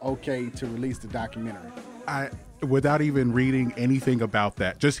give the okay to release the documentary. Without even reading anything about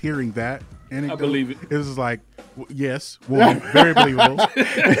that, just hearing that anecdote, I believe it. It was like, yes, one, very believable.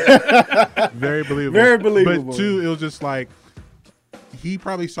 Very believable. Very believable. But two, it was just like, he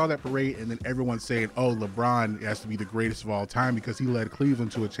probably saw that parade and then everyone's saying, oh, LeBron has to be the greatest of all time because he led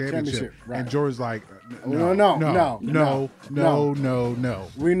Cleveland to a championship. Right. And Jordan's like, No.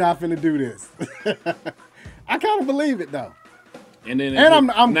 We're not finna do this. I kind of believe it, though. And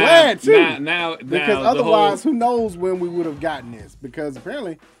I'm glad too. Now, because otherwise, who knows when we would have gotten this? Because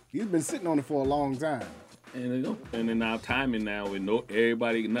apparently he's been sitting on it for a long time. And then now timing now with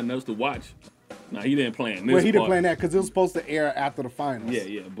everybody nothing else to watch. Now he didn't plan this. Well, he didn't plan that because it was supposed to air after the finals.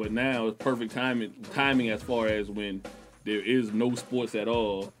 Yeah. But now it's perfect timing as far as when there is no sports at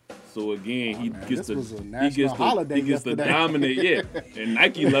all. So again, he gets to dominate. Yeah, and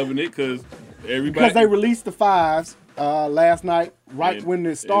Nike loving it because they released the fives last night, when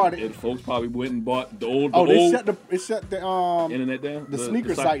it started. And folks probably went and bought the old. They shut the internet down, the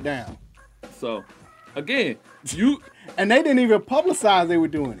sneaker site down. So again, and they didn't even publicize they were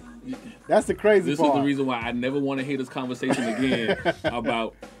doing it. That's the crazy part. This is the reason why I never want to hear this conversation again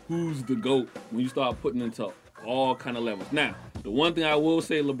about who's the GOAT when you start putting into all kind of levels. Now, the one thing I will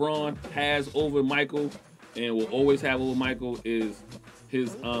say LeBron has over Michael and will always have over Michael is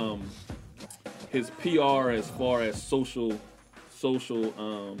his PR as far as social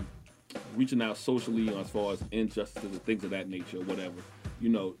reaching out socially as far as injustices and things of that nature or whatever. You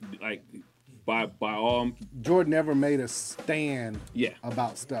know, like by all Jordan never made a stand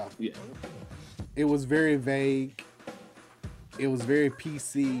about stuff. Yeah. It was very vague. It was very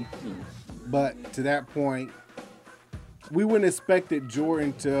PC. But to that point, we wouldn't expected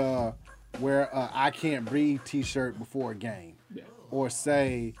Jordan to wear a I Can't Breathe t-shirt before a game. Yeah. Or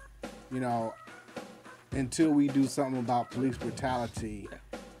say, until we do something about police brutality,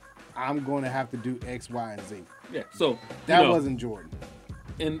 I'm going to have to do X, Y, and Z. Yeah. So that wasn't Jordan.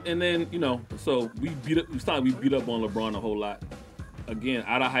 And then, so we beat up on LeBron a whole lot. Again,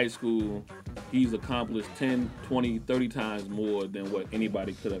 out of high school, he's accomplished 10, 20, 30 times more than what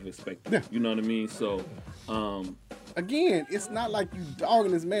anybody could have expected. Yeah. You know what I mean? So again, it's not like you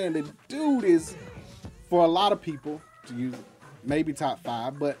dogging this man. The dude is, for a lot of people, to use maybe top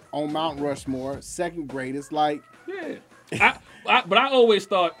 5, but on Mount Rushmore, second greatest. Like, yeah. But I always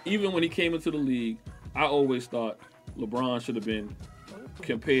thought, even when he came into the league, I always thought LeBron should have been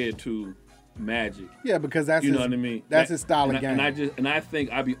compared to Magic. Yeah, because that's know what I mean. That's his style of game. And I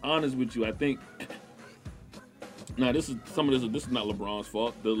think I'll be honest with you. I think now this is not LeBron's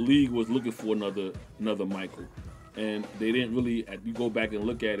fault. The league was looking for another Michael, and they didn't really. You go back and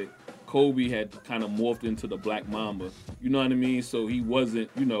look at it. Kobe had kind of morphed into the Black Mamba. You know what I mean? So he wasn't,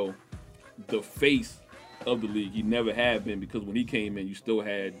 the face of the league. He never had been, because when he came in, you still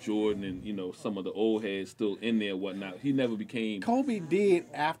had Jordan and, some of the old heads still in there and whatnot. He never became... Kobe did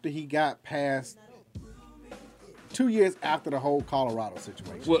after he got past 2 years after the whole Colorado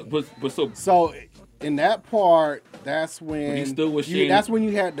situation. Well, so in that part, that's when he still was that's when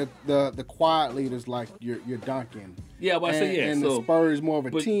you had the quiet leaders like your Duncan. Yeah, but I say and the Spurs more of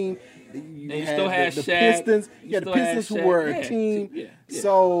a team. You still had the Shaq. Pistons. You had the Pistons who were a team. Yeah.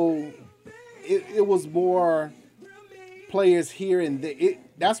 So it was more players here and there.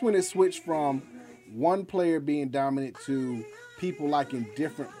 That's when it switched from one player being dominant to people liking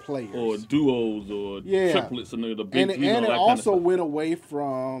different players. Or duos or triplets and the big, and it also went away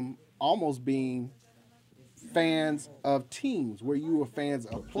from almost being fans of teams, where you were fans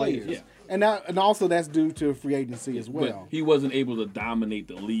of players. Yeah. And also that's due to free agency as well. But he wasn't able to dominate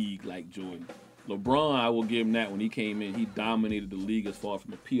the league like Jordan. LeBron, I will give him that. When he came in, he dominated the league as far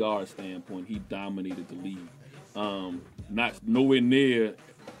from a PR standpoint. He dominated the league. Not nowhere near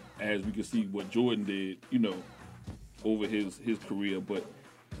as we can see what Jordan did, over his career. But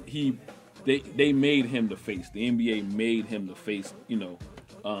they made him the face. The NBA made him the face.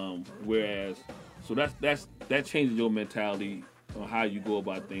 Whereas, so that changes your mentality on how you go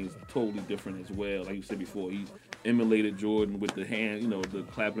about things. Totally different as well. Like you said before, he emulated Jordan with the hand, the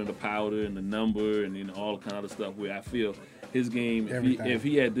clapping of the powder and the number and all the kind of stuff. Where I feel his game, if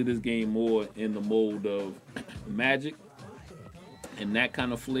he had did his game more in the mold of Magic and that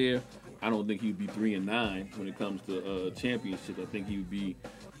kind of flair, I don't think he'd be 3-9 when it comes to championships. I think he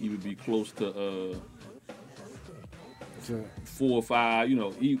would be close to 4 or 5.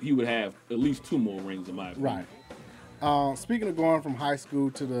 He would have at least 2 more rings in my opinion. Right. Speaking of going from high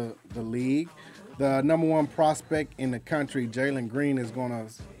school to the league, the number 1 prospect in the country, Jalen Green, is going to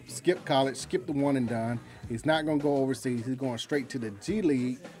skip college, skip the one and done. He's not going to go overseas. He's going straight to the G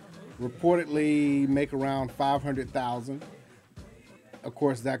League. Reportedly make around $500,000. Of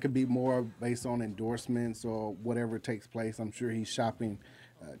course, that could be more based on endorsements or whatever takes place. I'm sure he's shopping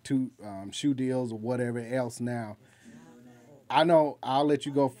shoe deals or whatever else now. I know, I'll let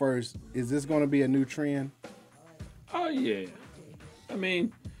you go first. Is this going to be a new trend? Oh, yeah. I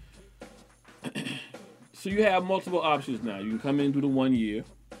mean, so you have multiple options now. You can come in, do the 1 year,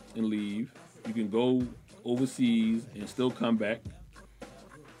 and leave. You can go overseas and still come back.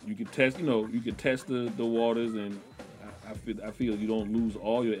 You can test, the waters, and I feel you don't lose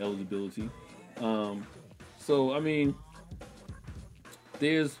all your eligibility. So I mean,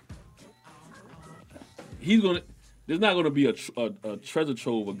 there's not going to be a treasure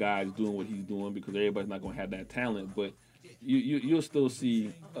trove of guys doing what he's doing because everybody's not going to have that talent. But you'll still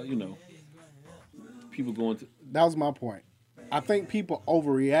see, people going to. That was my point. I think people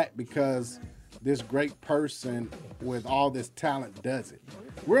overreact because this great person with all this talent does it.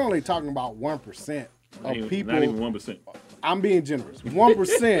 We're only talking about 1% of people. Not even 1%. I'm being generous.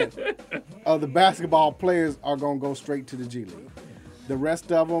 1% of the basketball players are going to go straight to the G League. The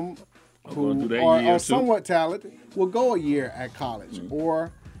rest of them who are somewhat talented will go a year at college.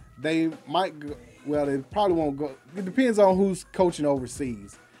 Or they might go, well, they probably won't go. It depends on who's coaching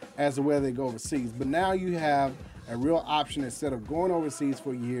overseas as to whether they go overseas. But now you have a real option instead of going overseas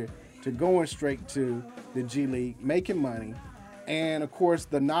for a year to going straight to the G League, making money. And, of course,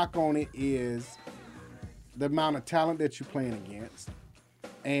 the knock on it is the amount of talent that you're playing against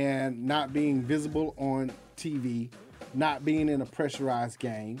and not being visible on TV, not being in a pressurized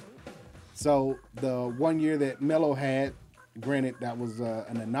game. So the 1 year that Melo had, granted that was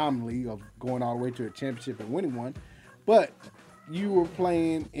an anomaly of going all the way to a championship and winning one, but you were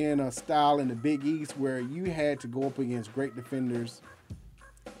playing in a style in the Big East where you had to go up against great defenders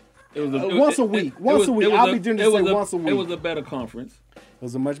once a week. I'll be generous to say once a week. It was a better conference. It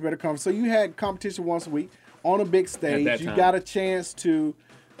was a much better conference. So you had competition once a week on a big stage. You got a chance to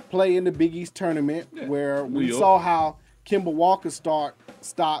play in the Big East tournament where we saw how Kemba Walker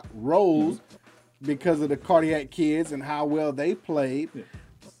stock rose because of the Cardiac Kids and how well they played. Yeah.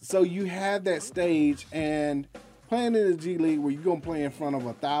 So you have that stage, and playing in the G League where you're going to play in front of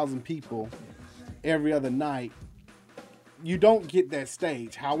 1,000 people every other night, you don't get that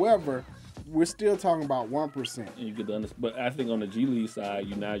stage. However, we're still talking about 1%. And you get the but I think on the G League side,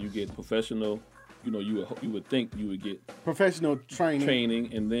 you get professional. You would think you would get professional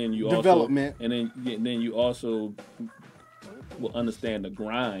training, and then you development, also, and then you also will understand the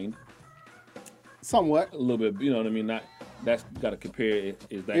grind somewhat, a little bit. You know what I mean? That's got to compare.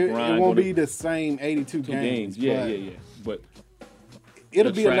 Is that grind? It won't be the same 82 games. Yeah. But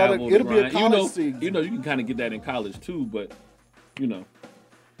it'll be another. It'll be a college season. You can kind of get that in college too, but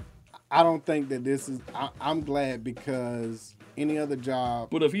I don't think that this is. I'm glad because any other job.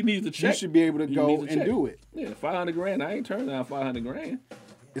 But if he needs to check, you should be able to go and do it. Yeah, $500,000. I ain't turning down $500,000.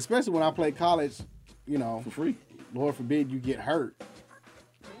 Especially when I play college, for free. Lord forbid you get hurt.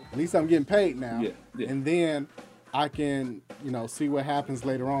 At least I'm getting paid now. Yeah. And then I can, see what happens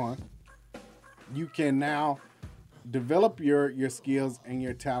later on. You can now develop your skills and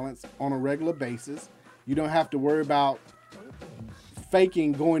your talents on a regular basis. You don't have to worry about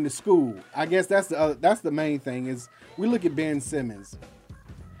faking going to school. I guess that's the main thing is we look at Ben Simmons.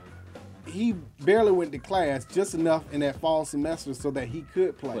 He barely went to class, just enough in that fall semester so that he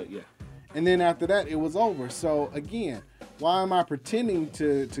could play. Yeah. And then after that, it was over. So again, why am I pretending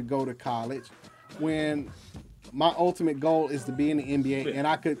to go to college when my ultimate goal is to be in the NBA and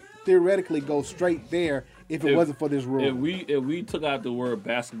I could theoretically go straight there if it wasn't for this rule. If we took out the word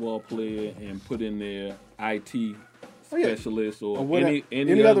basketball player and put in there IT specialist or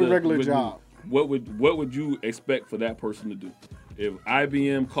any other regular job, what would you expect for that person to do? If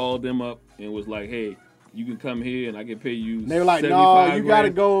IBM called them up and was like, "Hey, you can come here and I can pay you," they were like, "No, you got to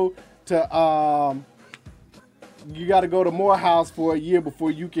go to Morehouse for a year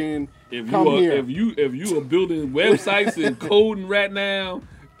before you can come here." If you are building websites and coding right now,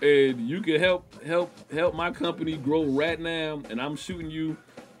 and you can help my company grow right now, and I'm shooting you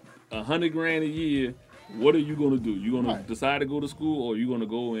 $100,000 a year, what are you gonna do? You gonna decide to go to school, or you gonna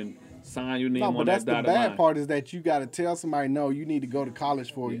go and sign your name on that dotted line? No, but that's the bad part is that you got to tell somebody, no, you need to go to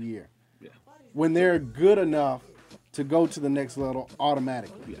college for a year. Yeah. When they're good enough to go to the next level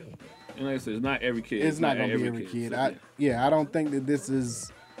automatically. Yeah. And like I said, it's not every kid. It's not gonna be every kid. So, I don't think that this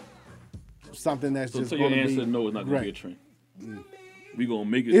is something that's just going to be. So your answer, no, it's not gonna be a trend. We gonna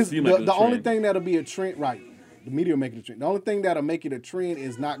make it seem like the only thing that'll be a trend, right? The media will make it a trend. The only thing that'll make it a trend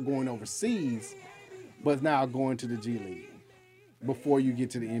is not going overseas, but now going to the G League before you get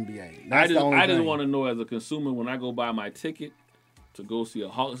to the NBA. I just want to know, as a consumer, when I go buy my ticket to go see a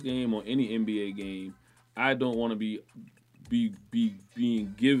Hawks game or any NBA game, I don't want to be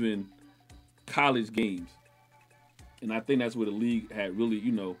being given college games, and I think that's where the league had really,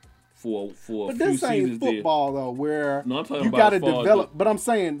 for a few seasons there. But this ain't football though, where no, I'm talking you about got to develop. But I'm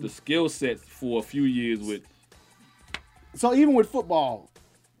saying the skill sets for a few years with. So even with football,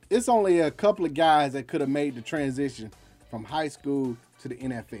 it's only a couple of guys that could have made the transition from high school to the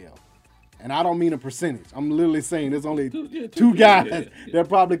NFL. And I don't mean a percentage. I'm literally saying there's only two guys that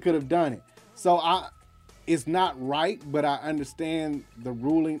probably could have done it. So it's not right, but I understand the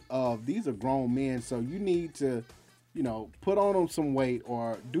ruling of these are grown men, so you need to, put on them some weight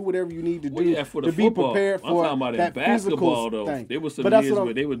or do whatever you need to do to be prepared for I'm talking about that in basketball, physical though. thing. There was some years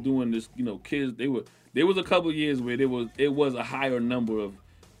where they were doing this, kids. There was a couple of years where it was a higher number of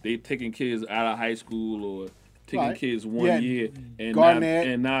they taking kids out of high school or taking kids one year, and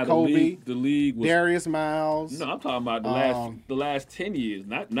Garnett, now Kobe, the league was Darius Miles. No, I'm talking about the last 10 years.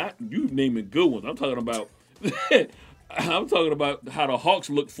 Not you naming good ones. I'm talking about how the Hawks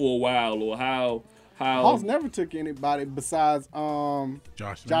looked for a while, or how Hawks never took anybody besides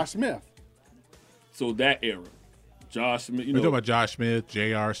Josh Smith. So that era, Josh Smith. We're talking about Josh Smith,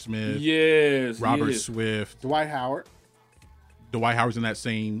 J.R. Smith, yes, Robert Swift, Dwight Howard. Dwight Howard's in that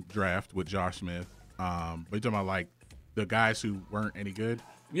same draft with Josh Smith. But you're talking about like the guys who weren't any good.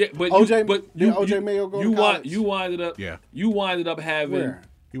 Yeah, but OJ Mayo go to college? You winded up having. Where?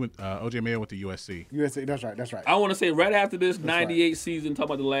 He went. OJ Mayo went to USC. USC, that's right. I want to say right after this '98 season,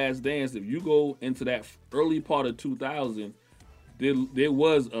 talking about the Last Dance. If you go into that early part of 2000, there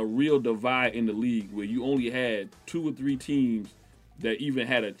was a real divide in the league where you only had 2 or 3 teams that even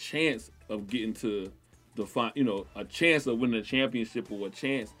had a chance of getting to a chance of winning a championship or a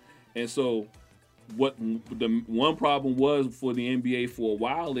chance. And so, what the one problem was for the NBA for a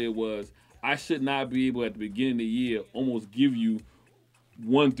while there was I should not be able at the beginning of the year almost give you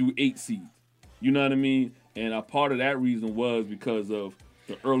 1 through 8 seeds. You know what I mean? And a part of that reason was because of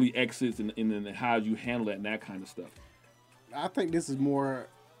the early exits and then how you handle that and that kind of stuff. I think this is more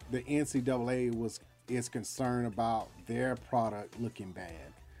the NCAA is concerned about their product looking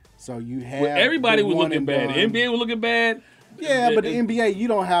bad. So you have everybody was looking bad. The NBA was looking bad. Yeah, but the NBA, you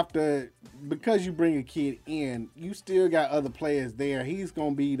don't have to, because you bring a kid in, you still got other players there. He's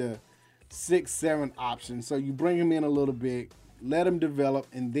going to be the 6, 7 option. So you bring him in a little bit, let him develop,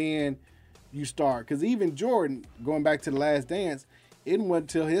 and then you start. Because even Jordan, going back to the Last Dance, it wasn't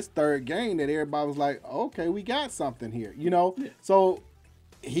until his 3rd game that everybody was like, okay, we got something here. Yeah. So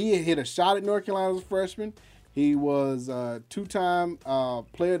he hit a shot at North Carolina as a freshman. He was a 2-time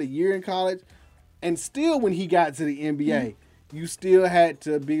player of the year in college. And still when he got to the NBA, you still had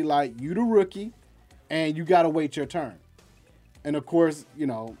to be like, you the rookie, and you got to wait your turn. And, of course,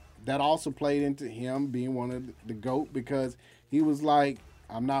 that also played into him being one of the GOAT because he was like,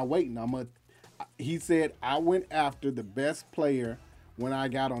 I'm not waiting. He said, I went after the best player when I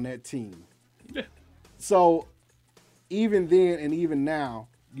got on that team. Yeah. So even then and even now,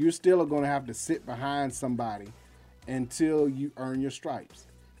 you're still going to have to sit behind somebody until you earn your stripes.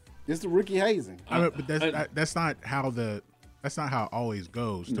 This is rookie hazing. But that's not how it always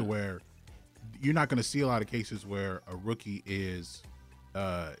goes. To where you're not going to see a lot of cases where a rookie is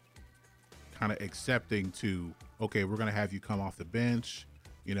kind of accepting to, okay, we're going to have you come off the bench,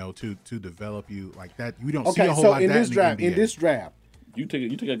 to develop you like that. You don't see a whole lot of that in this draft. You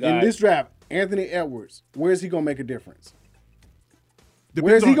take a guy in this draft. Anthony Edwards, where is he going to make a difference?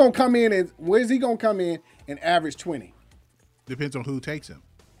 Where's he going to come in and average 20? Depends on who takes him.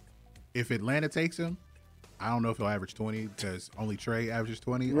 If Atlanta takes him, I don't know if he'll average 20 because only Trey averages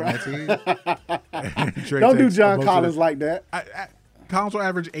 20 Right. on that team. Trey Don't do takes John most of Collins the- like that. Collins will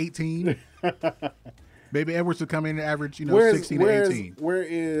average 18. Maybe Edwards will come in and average, 16 to 18. Where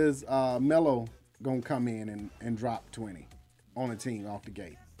is Melo gonna come in and drop 20 on a team off the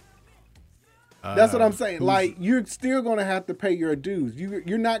gate? That's what I'm saying. Like, you're still gonna have to pay your dues.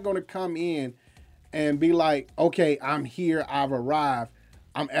 You're not gonna come in and be like, okay, I'm here, I've arrived,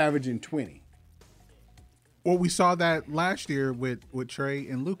 I'm averaging 20. Well, we saw that last year with Trey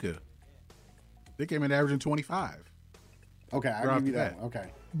and Luka. They came in averaging 25. Okay, Right I'll off give you the that bat. one. Okay.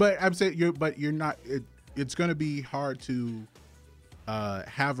 But I'm saying you're not. It's going to be hard to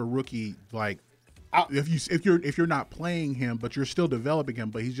have a rookie like if you're not playing him, but you're still developing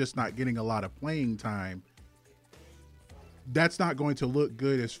him, but he's just not getting a lot of playing time. That's not going to look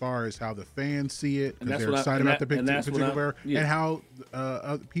good as far as how the fans see it because they're excited about the particular player, and how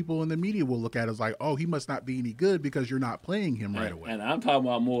people in the media will look at it as like, oh, he must not be any good because you're not playing him right away. And I'm talking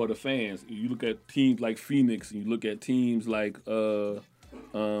about more of the fans. You look at teams like Phoenix, and you look at teams like the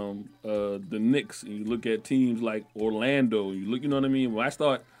Knicks, and you look at teams like Orlando. You know what I mean? When I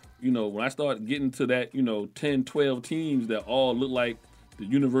start getting to that, 10, 12 teams that all look like the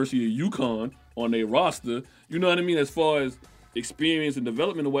University of UConn on their roster, you know what I mean? As far as experience and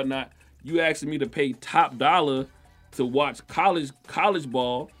development and whatnot, you asking me to pay top dollar to watch college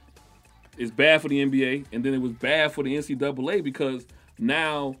ball is bad for the NBA, and then it was bad for the NCAA because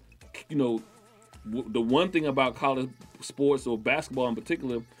now, the one thing about college sports or basketball in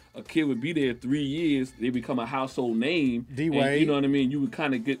particular, a kid would be there 3 years, they become a household name. D-Wade. You know what I mean? You would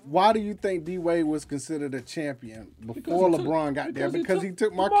kind of get. Why do you think D-Wade was considered a champion before LeBron got there? Because he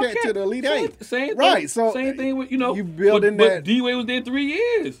took Marquette to the Elite Eight. Same right. thing, So same thing with you building but that. D-Wade was there 3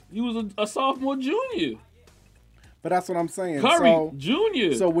 years. He was a sophomore, junior. But that's what I'm saying. Curry,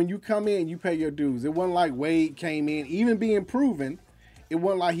 junior. So when you come in, you pay your dues. It wasn't like Wade came in, even being proven. It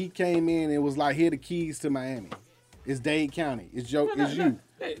wasn't like he came in and it was like, here are the keys to Miami. It's Dade County. It's you.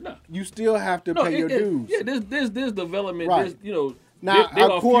 Hey, no. You still have to pay your dues. Yeah, there's development. Right. There's, Now, there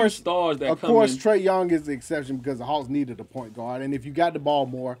are of a few course, stars that of come course, in. Trae Young is the exception because the Hawks needed a point guard, and if you got the ball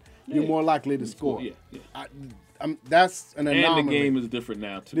more, you're more likely to score. Yeah. That's an anomaly. And the game is different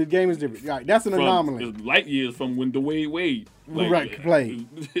now too. The game is different. Right, that's an anomaly. It's light years from when Dwayne Wade played,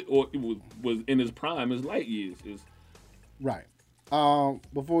 or it was in his prime. It's light years. Right.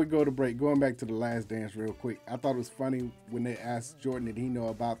 Before we go to break, going back to The Last Dance real quick, I thought it was funny when they asked Jordan did he know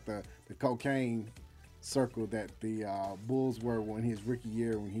about the cocaine circle that the Bulls were when his rookie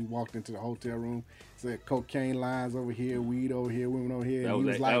year when he walked into the hotel room. Said cocaine lines over here, weed over here, women over here. That and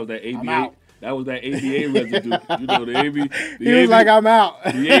was he that was like, ABA. I'm out. That was that ABA residue. The ABA. He was like, I'm out.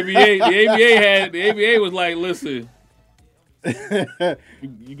 The ABA was like, listen,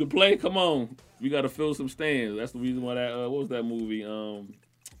 you can play. Come on, we got to fill some stands. That's the reason why that. What was that movie?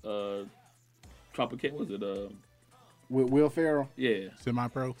 Tropicana. Was it? With Will Ferrell? Yeah.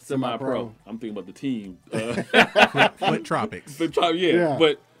 Semi-pro. I'm thinking about the team. Flint Tropics. Yeah.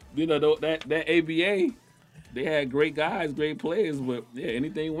 But that ABA, they had great guys, great players, but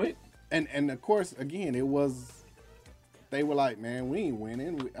anything went. And of course, again, they were like, man, we ain't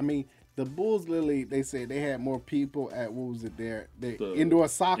winning. I mean, the Bulls literally, they said they had more people at, what was it there? The indoor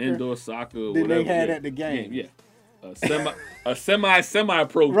soccer. Indoor soccer. Than they had at the game. Yeah. A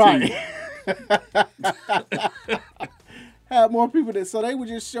semi-pro right. team. Had more people so they were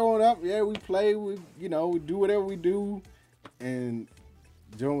just showing up. Yeah, we play. We do whatever we do. And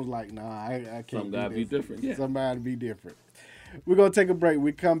Joe was like, nah, I can't. Something gotta be different. Yeah. Somebody be different. We're going to take a break.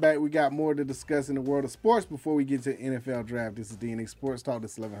 We come back. We got more to discuss in the world of sports before we get to the NFL draft. This is DNA Sports Talk.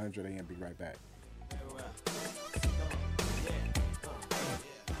 This is 1100 AM. Be right back.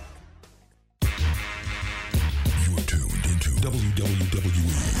 You are tuned into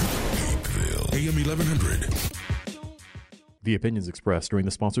WWE Peakville, AM 1100. The opinions expressed during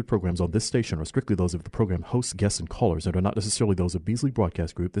the sponsored programs on this station are strictly those of the program hosts, guests, and callers and are not necessarily those of Beasley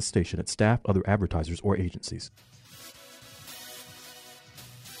Broadcast Group, this station, its staff, other advertisers, or agencies.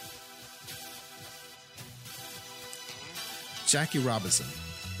 Jackie Robinson.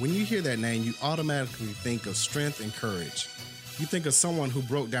 When you hear that name, you automatically think of strength and courage. You think of someone who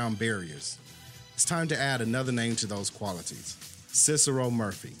broke down barriers. It's time to add another name to those qualities. Cicero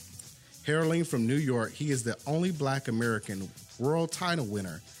Murphy. Hailing from New York, he is the only Black American world title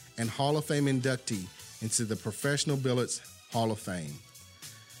winner and Hall of Fame inductee into the Professional Billiards Hall of Fame.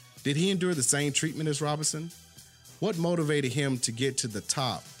 Did he endure the same treatment as Robinson? What motivated him to get to the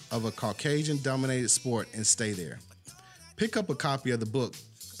top of a Caucasian-dominated sport and stay there? Pick up a copy of the book,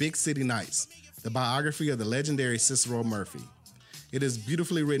 Big City Nights, the biography of the legendary Cicero Murphy. It is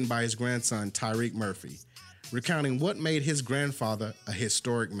beautifully written by his grandson, Tyreek Murphy. recounting what made his grandfather a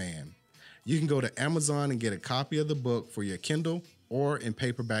historic man. You can go to Amazon and get a copy of the book for your Kindle or in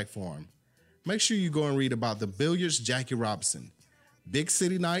paperback form. Make sure you go and read about the billiards Jackie Robinson, Big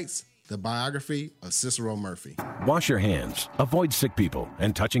City Nights, the biography of Cicero Murphy. Wash your hands, avoid sick people,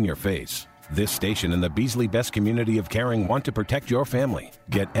 and touching your face. This station and the Beasley Best community of caring want to protect your family.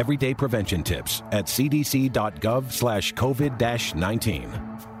 Get everyday prevention tips at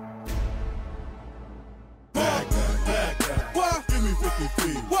cdc.gov/COVID-19.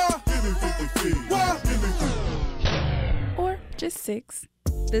 Or just 6.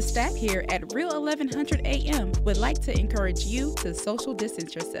 The staff here at Real 1100 AM would like to encourage you to social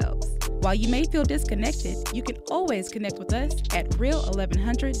distance yourselves. While you may feel disconnected, you can always connect with us at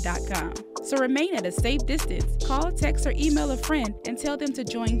real1100.com. So remain at a safe distance. Call, text, or email a friend and tell them to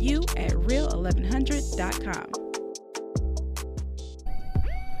join you at real1100.com.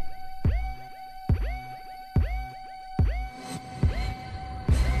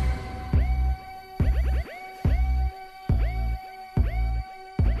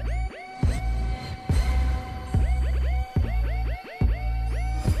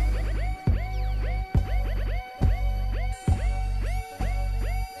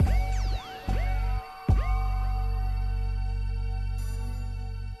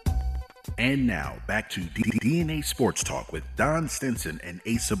 And now, back to DNA Sports Talk with Don Stinson and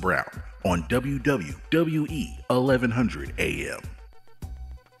Asa Brown on WWE 1100 AM.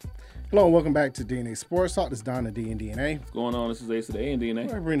 Hello and welcome back to DNA Sports Talk. This is Don, the D and DNA. What's going on? This is Ace of the A and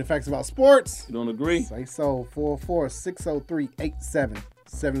DNA. We're bringing the facts about sports. You don't agree? Say so.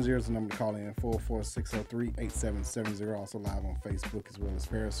 446038770 is the number to call in. 446038770. Also live on Facebook as well as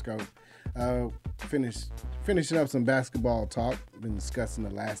Periscope. Finishing up some basketball talk. Been discussing The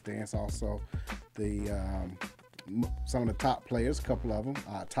Last Dance. Also, some of the top players. A couple of them.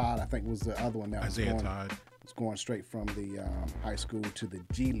 Todd, I think, was the other one that Isaiah Todd. was going straight from the high school to the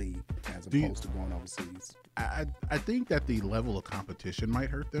G League as opposed to going overseas. I think that the level of competition might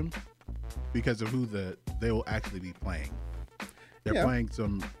hurt them because of who they will actually be playing. They're playing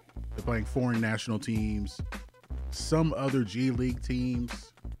foreign national teams, some other G League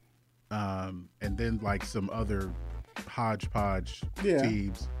teams, and then like some other hodgepodge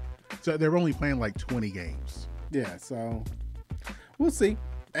teams. So they're only playing like 20 games. Yeah, so we'll see.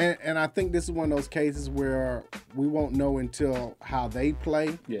 And I think this is one of those cases where we won't know until how they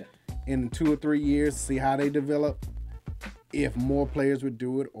play in 2 or 3 years, see how they develop, if more players would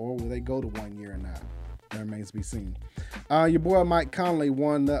do it or will they go to 1 year or not. That remains to be seen. Your boy Mike Conley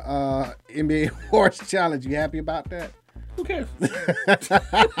won the NBA Horse Challenge. You happy about that? Who cares?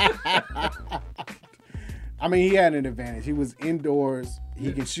 I mean, he had an advantage. He was indoors.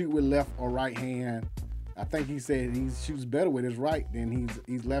 He can shoot with left or right hand. I think he said he shoots better with his right than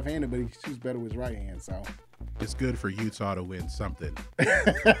he's left-handed, but he shoots better with his right hand. So it's good for Utah to win something.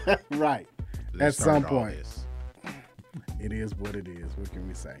 Right. At some point. It is what it is. What can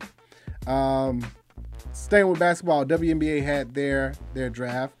we say? Staying with basketball, WNBA had their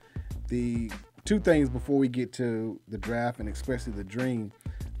draft. The two things before we get to the draft and especially the dream,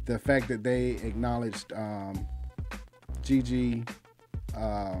 the fact that they acknowledged Gigi,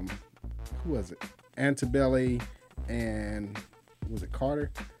 who was it? Antebelli and was it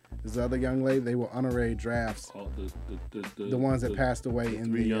Carter? This other young lady. They were honorary drafts. Oh, the ones that passed away in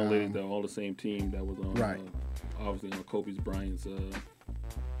three the young ladies that were all the same team that was on obviously on Kobe Bryant's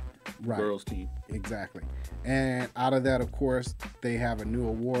girls team. Exactly. And out of that, of course, they have a new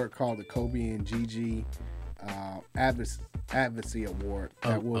award called the Kobe and Gigi Advocacy Award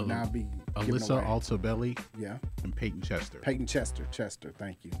that will now be given Alyssa away. Altobelli, and Peyton Chester. Chester,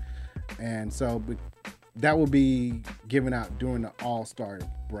 thank you. And so, but that will be given out during the All-Star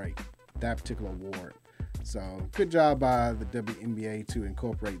break, that particular award. So, good job by the WNBA to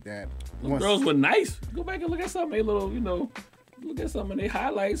incorporate that. The girls were nice. Go back and look at some of their little, look at some of their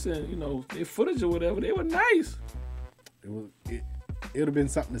highlights and, their footage or whatever. They were nice. It would have been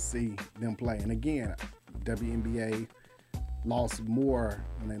something to see them play. And again, WNBA lost more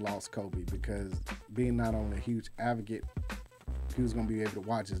when they lost Kobe because being not only a huge advocate, he was going to be able to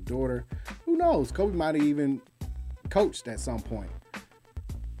watch his daughter. Who knows? Kobe might have even coached at some point.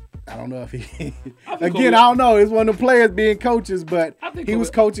 I don't know if he... Again, I don't know. It's one of the players being coaches, but he was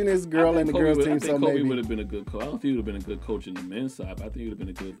coaching his girl and the girls team, so maybe... Kobe would have been a good coach. I don't think he would have been a good coach in the men's side, but I think he would have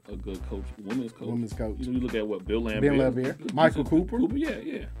been a good coach, women's coach. You look at what Bill Laimbeer. Michael Cooper. Yeah.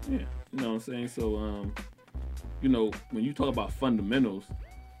 You know what I'm saying? So, when you talk about fundamentals,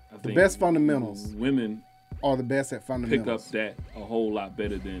 I think the best fundamentals, women are the best at fundamentals. Pick up that a whole lot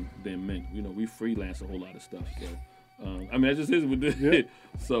better than men. We freelance a whole lot of stuff. So, that just is what it is.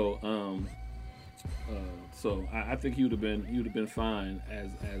 So, So I think he would have been fine as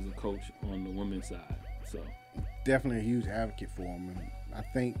a coach on the women's side. So definitely a huge advocate for him, and I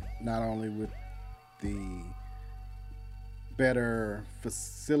think not only with the better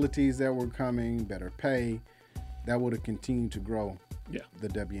facilities that were coming, better pay, that would have continued to grow the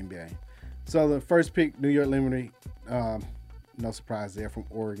WNBA. So the first pick, New York Liberty, no surprise there, from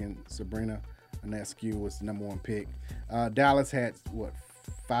Oregon. Sabrina Ionescu was the number 1 pick. Dallas had,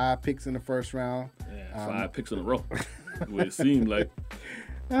 5 picks in the first round? Yeah, 5 picks in a row. What it seemed like.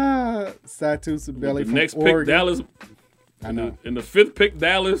 Satou Sabelli from next Oregon. pick, Dallas. I know. In the 5th pick,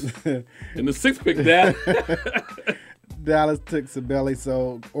 Dallas. In the 6th pick, Dallas. Dallas took Sabelli,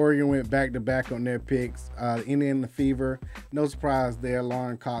 so Oregon went back-to-back on their picks. Indiana Fever, no surprise there,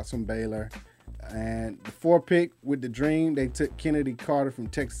 Lauren Cox from Baylor. And the 4th pick with the Dream, they took Kennedy Carter from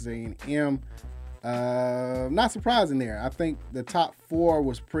Texas A&M. Not surprising there. I think the top 4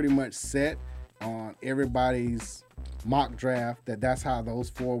 was pretty much set on everybody's mock draft, that's how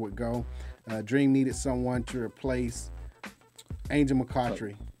those 4 would go. Dream needed someone to replace Angel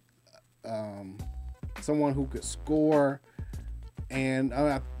McCoughtry. Someone who could score, and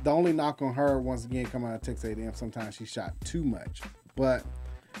the only knock on her, once again, coming out of Texas A&M, sometimes she shot too much. But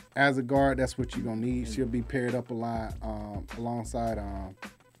as a guard, that's what you're gonna need. She'll be paired up a lot alongside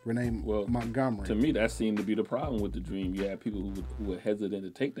Renee Montgomery. To me, that seemed to be the problem with the Dream. You had people who were hesitant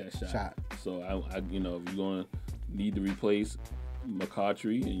to take that shot. So I if you're gonna need to replace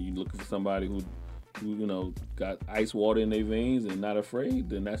McCoughtry and you're looking for somebody who got ice water in their veins and not afraid,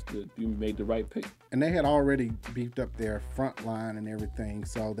 then you made the right pick. And they had already beefed up their front line and everything,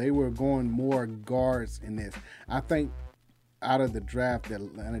 so they were going more guards in this. I think out of the draft, the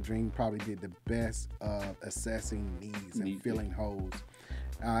Atlanta Dream probably did the best of assessing needs and filling holes.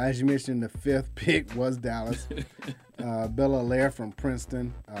 As you mentioned, the 5th pick was Dallas. Bella Allaire from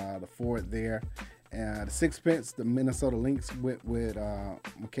Princeton, the forward there. The 6th pick, the Minnesota Lynx went with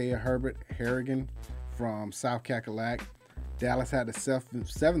Micaiah Herbert Harrigan from South Cackalack. Dallas had the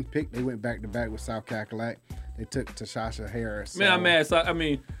 7th pick. They went back-to-back with South Cackalack. They took Tashasha Harris. Man, I'm mad.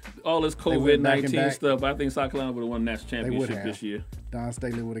 All this COVID-19 stuff, I think South Carolina would have won the national championship this year. Don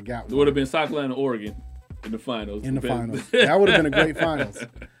Staley would have got one. It would have been South Carolina and Oregon in the finals. That would have been a great finals.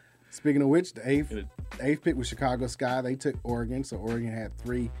 Speaking of which, the 8th pick was Chicago Sky. They took Oregon, so Oregon had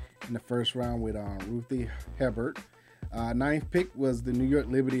 3 in the first round with Ruthie Hebert. 9th pick was the New York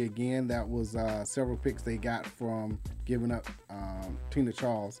Liberty again. That was several picks they got from giving up Tina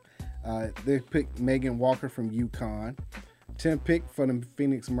Charles. They picked Megan Walker from UConn. 10th pick for the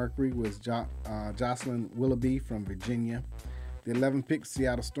Phoenix Mercury was Jocelyn Willoughby from Virginia. The 11th pick,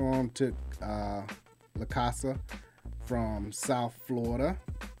 Seattle Storm, took LaCasa from South Florida.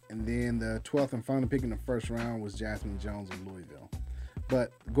 And then the 12th and final pick in the first round was Jasmine Jones of Louisville.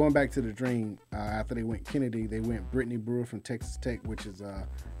 But going back to the Dream, after they went Kennedy, they went Brittany Brewer from Texas Tech, which is a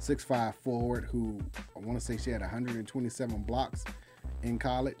 6'5" forward who, I want to say she had 127 blocks in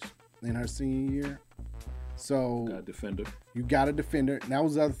college in her senior year. So got a defender. You got a defender. And that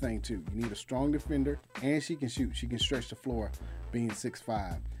was the other thing, too. You need a strong defender, and she can shoot. She can stretch the floor being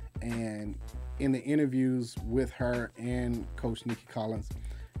 6'5". And in the interviews with her and Coach Nikki Collins,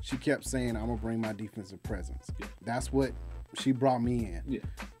 she kept saying, I'm going to bring my defensive presence. Yeah. That's what she brought me in. Yeah.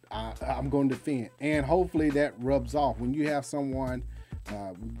 I'm going to defend. And hopefully that rubs off. When you have someone, we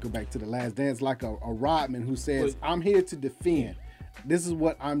go back to the Last Dance, like a Rodman who says, I'm here to defend. This is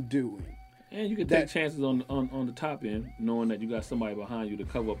what I'm doing. And you can take chances on the top end, knowing that you got somebody behind you to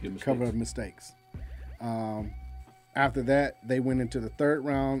cover up your mistakes. After that, they went into the 3rd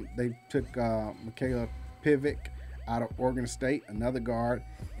round. They took Michaela Pivick out of Oregon State, another guard.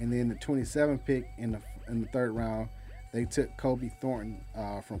 And then the 27th pick in the 3rd round, they took Kobe Thornton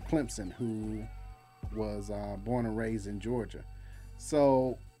from Clemson, who was born and raised in Georgia.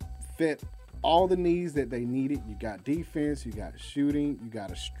 So fit all the needs that they needed. You got defense, you got shooting, you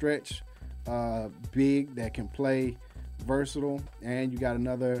got a stretch big that can play versatile, and you got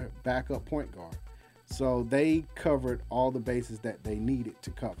another backup point guard. So they covered all the bases that they needed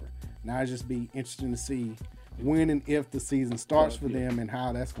to cover. Now it's just be interesting to see when and if the season starts for them and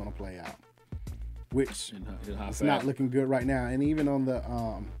how that's going to play out, which it's not looking good right now. And even on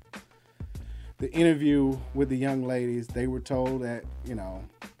the interview with the young ladies, they were told that,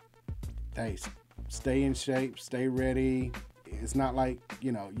 hey, stay in shape, stay ready. It's not like,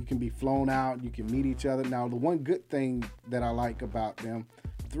 you can be flown out, you can meet each other. Now, the one good thing that I like about them,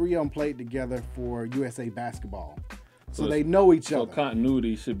 3 of them played together for USA Basketball. So they know each other. So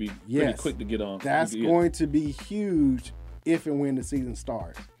continuity should be pretty quick to get on. That's going to be huge if and when the season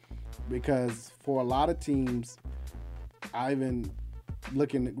starts. Because for a lot of teams, I've been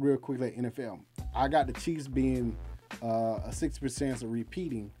looking real quickly at NFL. I got the Chiefs being a 60% chance of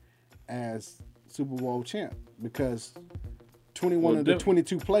repeating as Super Bowl champ because 21 of the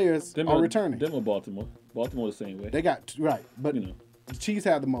 22 players are returning. Them or Baltimore. Baltimore the same way. They got right, but the Chiefs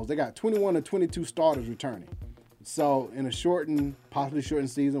have the most. They got 21 of 22 starters returning. So in a possibly shortened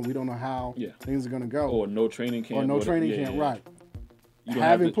season, we don't know how things are going to go. Or no training camp. Right.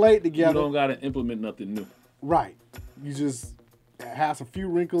 Having played together. You don't got to implement nothing new. Right. You just have a few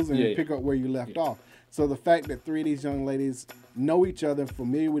wrinkles and pick up where you left off. So the fact that 3 of these young ladies know each other,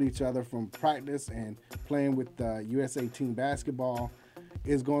 familiar with each other from practice and playing with USA team basketball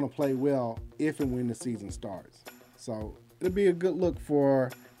is going to play well if and when the season starts. So it'll be a good look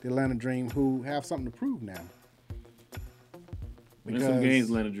for the Atlanta Dream, who have something to prove now. Win some games,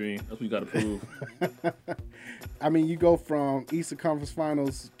 Atlanta Dream. That's what you got to prove. I mean, you go from Eastern Conference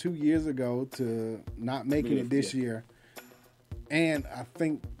Finals 2 years ago to not making it this year. And I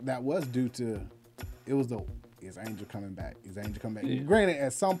think that was due to, is Angel coming back? Is Angel coming back? Yeah. Granted,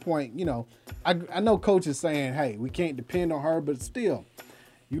 at some point, I know coach is saying, hey, we can't depend on her, but still,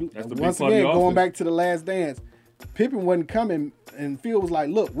 once again, going back to the Last Dance, Pippen wasn't coming, and Phil was like,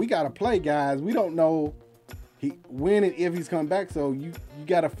 look, we got to play, guys. We don't know when and if he's coming back, so you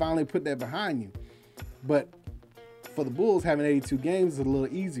got to finally put that behind you. But for the Bulls, having 82 games is a little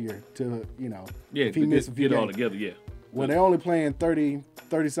easier to, if he missed a few games. All together, When they're only playing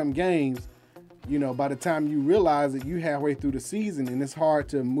 30-something games, by the time you realize that you're halfway through the season and it's hard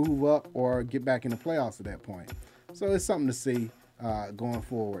to move up or get back in the playoffs at that point. So it's something to see going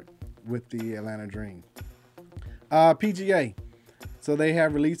forward with the Atlanta Dream. PGA. So they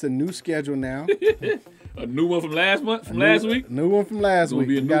have released a new schedule now. A new one from last week? New one from last week.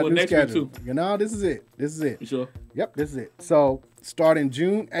 Be a new one next week too. This is it. You sure? Yep, this is it. So starting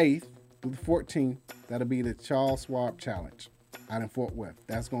June 8th through the 14th, that'll be the Charles Schwab Challenge out in Fort Worth.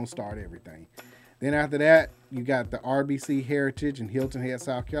 That's going to start everything. Then after that, you got the RBC Heritage in Hilton Head,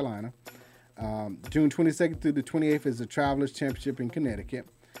 South Carolina. June 22nd through the 28th is the Travelers Championship in Connecticut.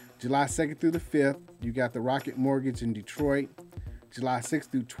 July 2nd through the 5th, you got the Rocket Mortgage in Detroit. July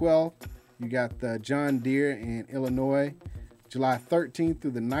 6th through 12th, you got the John Deere in Illinois. July 13th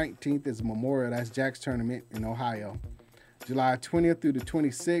through the 19th is Memorial. That's Jack's Tournament in Ohio. July 20th through the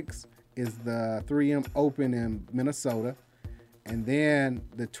 26th is the 3M Open in Minnesota. And then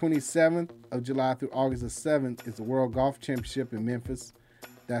the 27th of July through August the 7th is the World Golf Championship in Memphis.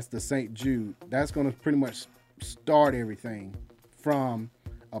 That's the St. Jude. That's going to pretty much start everything from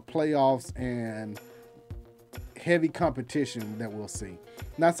a playoffs and heavy competition that we'll see.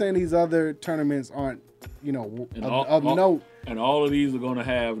 Not saying these other tournaments aren't, of note. And all of these are going to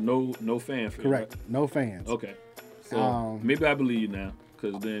have no fanfare. Correct. Right? No fans. Okay. So maybe I believe you now,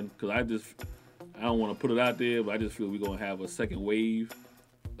 because I don't want to put it out there, but I just feel we're going to have a second wave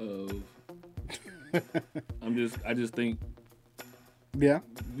of. I just think. Yeah.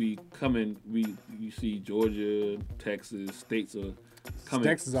 You see Georgia, Texas, states are coming.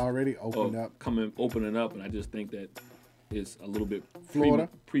 Texas already opening up, and I just think that it's a little bit Florida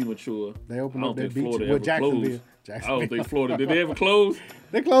premature. They opened up their beaches. Well, Jacksonville. I don't think Florida. Did they ever close?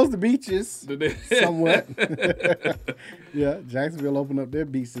 They closed the beaches somewhat. Yeah, Jacksonville opened up their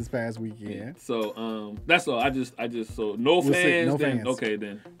beach this past weekend. Yeah. So that's all. I just so no fans. No then, fans. Okay,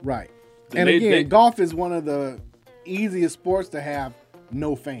 then. Right. Then and golf is one of the easiest sports to have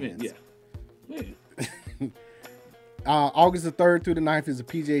no fans. Yeah. August the 3rd through the 9th is the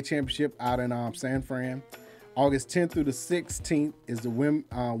PGA Championship out in San Fran. August 10th through the 16th is the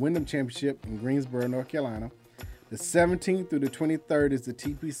Wyndham Championship in Greensboro, North Carolina. The 17th through the 23rd is the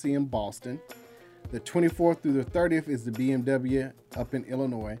TPC in Boston. The 24th through the 30th is the BMW up in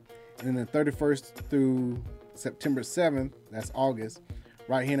Illinois. And then the 31st through September 7th, that's August,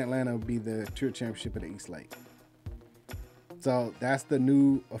 right here in Atlanta will be the Tour Championship at the East Lake. So that's the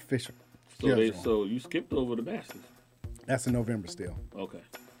new official schedule. So you skipped over the Masters. That's in November still. Okay.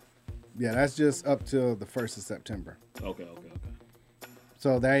 Yeah, that's just up till the 1st of September. Okay.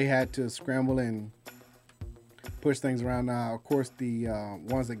 So they had to scramble and push things around. Now, of course, the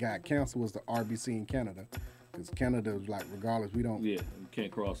ones that got canceled was the RBC in Canada, because Canada was like, regardless, we don't. Yeah, you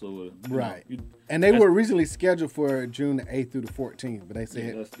can't cross over. Right. And they were originally scheduled for June the 8th through the 14th, but they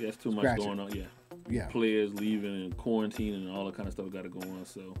said that's too much going on. Yeah. Players leaving and quarantine and all that kind of stuff got to go on.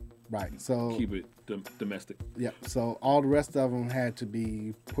 So. Right. So keep it domestic. Yeah. So all the rest of them had to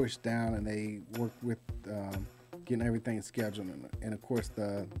be pushed down, and they worked with getting everything scheduled. And of course,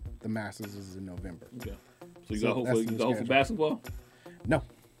 the Masters is in November. Okay. So you got hope for basketball? No.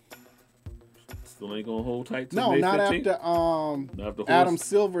 Still ain't gonna hold tight. No, May not 15th? after Adam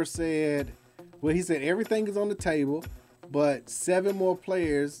Silver said. Well, he said everything is on the table, but 7 more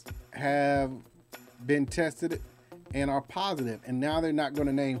players have been tested and are positive, and now they're not going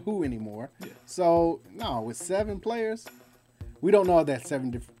to name who anymore. Yeah. So no, with 7 players, we don't know if that's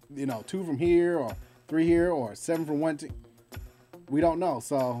 7, 2 from here or 3 here or 7 from one team. We don't know.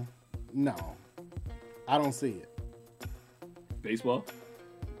 So no, I don't see it. Baseball?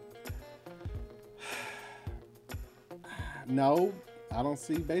 No, I don't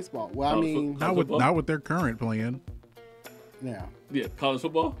see baseball. Well, I mean, not with their current plan. Yeah. Yeah, college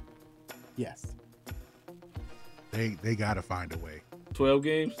football? Yes. They got to find a way. 12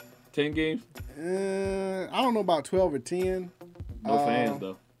 games? 10 games? I don't know about 12 or 10. No fans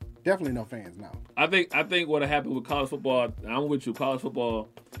though. Definitely no fans. No. I think what happened with college football. I'm with you. College football.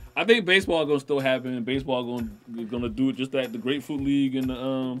 I think baseball gonna still happen. And baseball gonna do it just like the Grapefruit League and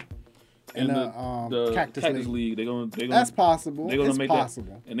the Cactus League. They're gonna. That's possible. They're gonna it's make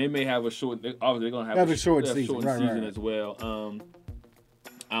possible. that, and they may have a short. Obviously, they're gonna have a short season, right. as well.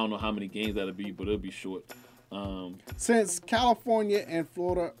 I don't know how many games that'll be, but it'll be short. Since California and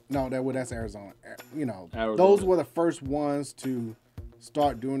Florida, that's Arizona. Arizona. Those were the first ones to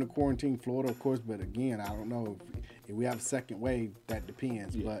start doing the quarantine. Florida, of course, but again, I don't know if we have a second wave. That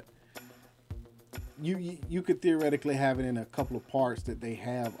depends, but you could theoretically have it in a couple of parks that they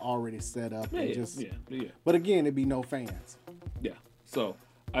have already set up. But again, it'd be no fans. Yeah. So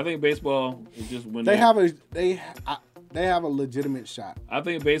I think baseball is just when they have a legitimate shot. I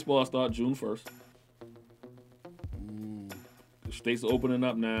think baseball start June 1st. The states are opening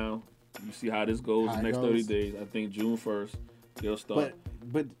up now. You see how this goes the next 30 days. I think June 1st they'll start.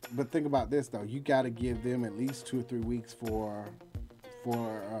 But think about this though. You got to give them at least 2 or 3 weeks for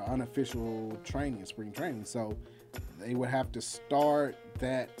unofficial training, spring training. So they would have to start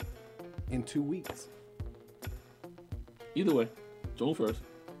that in 2 weeks. Either way, June 1st.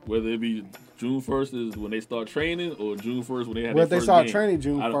 Whether it be June 1st is when they start training or June 1st when they have their first game. Well, if they start training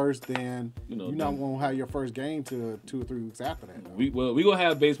June 1st, then you're not then, going to have your first game till 2 or 3 weeks after that. We're going to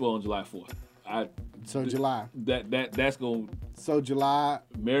have baseball on July 4th. July. That's going to... So July...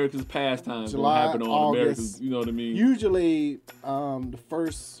 America's pastime is going July, to happen on August, America's... You know what I mean? Usually, the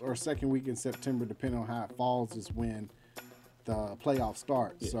first or second week in September, depending on how it falls, is when the playoffs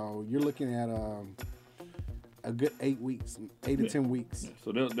start. Yeah. So you're looking at... a good 8 weeks, 8 to 10 weeks. Yeah.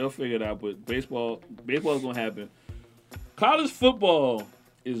 So they'll figure it out. But baseball's gonna happen. College football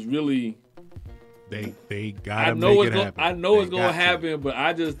is really. They gotta make it happen. I know it's gonna happen, but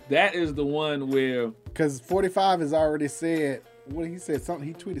that is the one where because 45 has already said what he said something.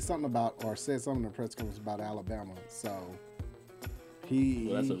 He tweeted something about or said something in the press conference about Alabama. So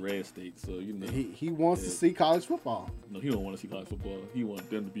that's a red state, so he wants to see college football. No, he don't want to see college football. He wants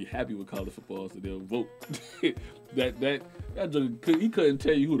them to be happy with college football, so they'll vote. that he couldn't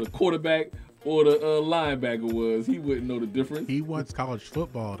tell you who the quarterback or the linebacker was. He wouldn't know the difference. He wants college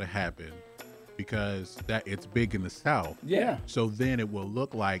football to happen because it's big in the South. Yeah. So then it will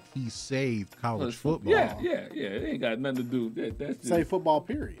look like he saved college football. Yeah. It ain't got nothing to do. That's just save football.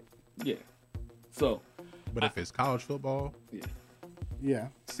 Period. Yeah. So, but if it's college football, yeah.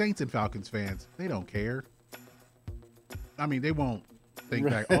 Saints and Falcons fans, they don't care. I mean, they won't think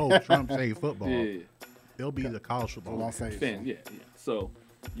that, oh, Trump saved football. Yeah. They'll be the college football fan. Yeah. So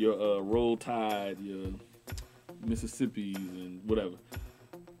your Roll Tide, your Mississippi's and whatever.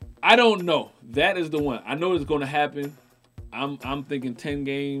 I don't know. That is the one. I know it's going to happen. I'm thinking 10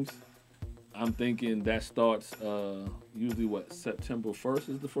 games. I'm thinking that starts usually September 1st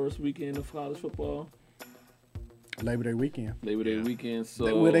is the first weekend of college football. Labor Day weekend.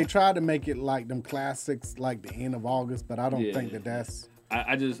 So they tried to make it like them classics, like the end of August, but I don't think that's.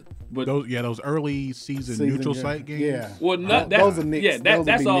 Those early season neutral site games. Yeah. Well, those are Knicks. Yeah,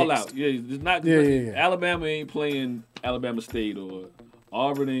 that's all mixed. Out. Yeah, it's not. Yeah. Alabama ain't playing Alabama State or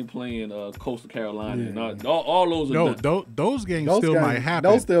Auburn ain't playing Coastal Carolina. Yeah. All those are done. Those games might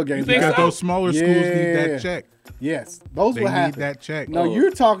happen. Those still games because those smaller schools need that check. Yes, those will happen. Need that check. No,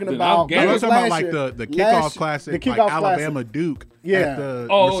 you're talking about. You're talking about like the kickoff classic, like Alabama Duke. Yeah. At the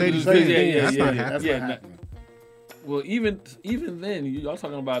Mercedes-Benz. That's not happening. Well, even then, y'all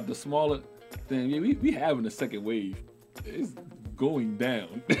talking about the smaller thing. Yeah, we having a second wave. It's going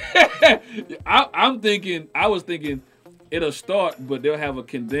down. I was thinking it'll start, but they'll have a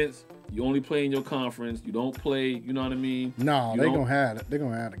condensed. You only play in your conference. You don't play. You know what I mean? No, they're gonna have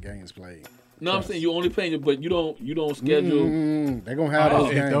the games played. No, I'm saying you only playing, but you don't schedule. They're gonna have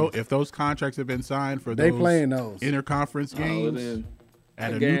those games. If those contracts have been signed for they playing those interconference games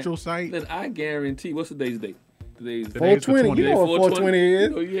at a neutral site, then I guarantee. What's today's date? Today's 420. You know what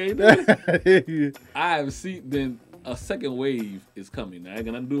 420 is? I have seen. Then a second wave is coming. I ain't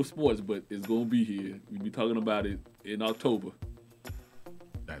gonna do sports, but it's gonna be here. We'll be talking about it in October.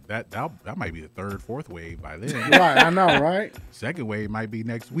 That might be the third, fourth wave by then. Right, I know, right? Second wave might be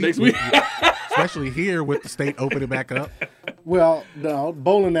next week. Next week. Especially here with the state opening back up. Well, no,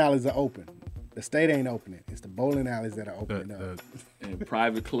 bowling alleys are open. The state ain't opening. It's the bowling alleys that are opening up. And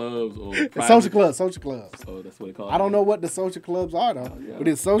private clubs or Social clubs. Oh, that's what they call it. I don't know what the social clubs are though, yeah. but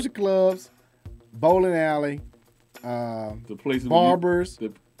it's social clubs, bowling alley, The places barbers,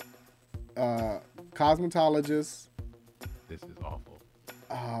 where cosmetologists. This is awful.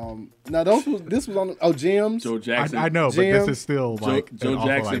 No, this was on gyms. Joe Jackson. I know, but this is still like Joe an awful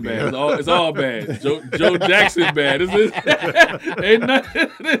Jackson idea. bad. It's all bad. Joe Jackson bad. This ain't nothing.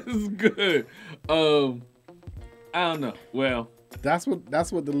 This is good. I don't know. Well, that's what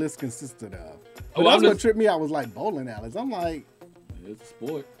the list consisted of. But Oh, that's I'm what just- tripped me out was like bowling alleys. I'm like, it's a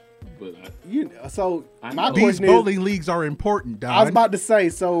sport, but so I my know. These question is, bowling leagues are important, Don. I was about to say,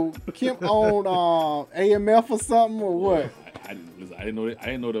 so Kim on AMF or something or what? I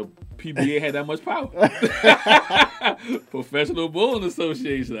didn't know the PBA had that much power. Professional Bowling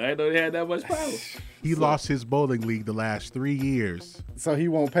Association. I didn't know they had that much power. He lost his bowling league the last 3 years. So he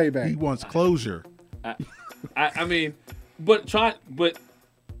won't pay back. He wants closure. I mean, but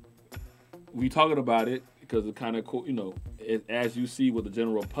we talking about it because it kind of, as you see what the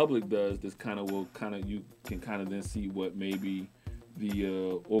general public does, this kind of you can kind of then see what maybe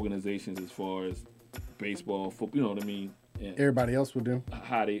the organizations as far as baseball, football, you know what I mean? And Everybody else would do.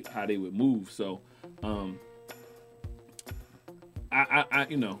 how they would move. So, I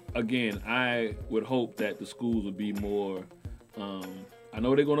again, I would hope that the schools would be more. I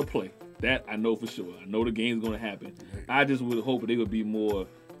know they're gonna play. That I know for sure. I know the game's gonna happen. I just would hope they would be more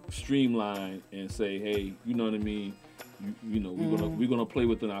streamlined and say, hey, you know what I mean? We're gonna play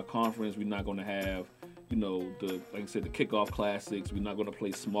within our conference. We're not gonna have, like I said, the kickoff classics. We're not gonna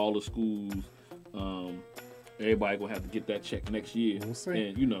play smaller schools. Everybody gonna have to get that check next year. We'll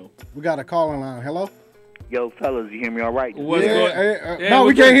see. And We got a call line. Hello? Yo, fellas, you hear me all right? What's Yeah, going- no,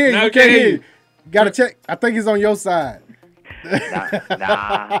 we can't hear you. Now We we can't hear you. you. Gotta check. I think he's on your side. Nah,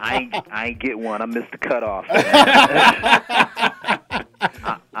 I ain't get one. I missed the cutoff.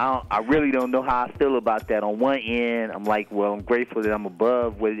 I really don't know how I feel about that. On one end, I'm like, well, I'm grateful that I'm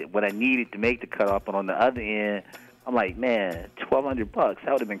above what I needed to make the cutoff, but on the other end, I'm like, man, $1,200.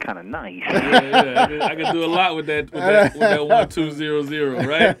 That would have been kind of nice. Yeah, I can do a lot with that 1200,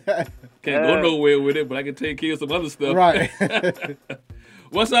 right? Can't go nowhere with it, but I can take care of some other stuff. Right.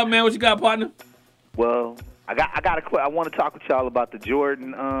 What's up, man? What you got, partner? Well, I want to talk with y'all about the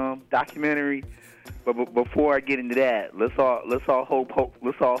Jordan documentary, but before I get into that, let's all hope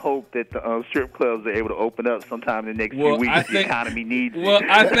that the strip clubs are able to open up sometime in the next few weeks. The economy needs it. Well,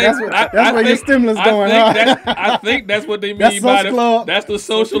 I think that's where your stimulus going. I think that's what they mean by that's the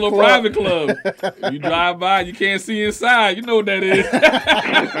social or private club. You drive by, you can't see inside. You know what that is.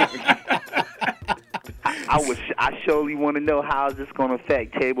 I surely want to know how is this going to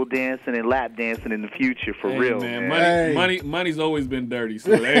affect table dancing and lap dancing in the future for real, man. Money's always been dirty,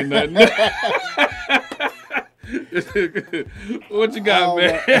 so there ain't nothing. What you got,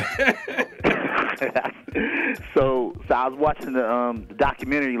 man? So I was watching the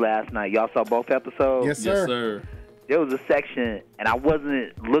documentary last night. Y'all saw both episodes? Yes, sir. Yes, sir. There was a section, and I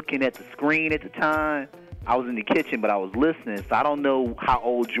wasn't looking at the screen at the time. I was in the kitchen, but I was listening. So I don't know how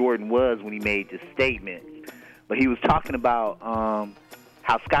old Jordan was when he made this statement. But he was talking about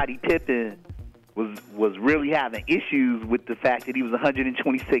how Scottie Pippen was really having issues with the fact that he was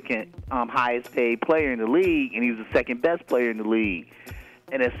 122nd highest paid player in the league, and he was the second best player in the league.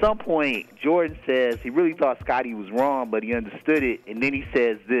 And at some point, Jordan says he really thought Scottie was wrong, but he understood it. And then he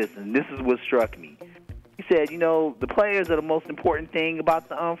says this, and this is what struck me. He said, the players are the most important thing about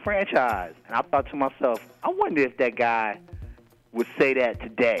the franchise. And I thought to myself, I wonder if that guy would say that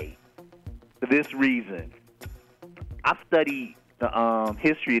today for this reason. I studied the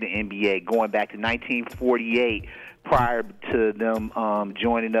history of the NBA going back to 1948 prior to them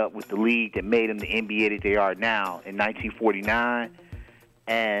joining up with the league that made them the NBA that they are now in 1949.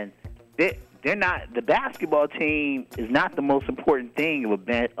 And they're not, the basketball team is not the most important thing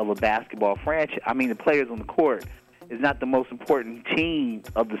of a basketball franchise. I mean, the players on the court is not the most important team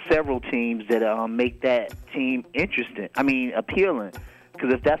of the several teams that make that team appealing.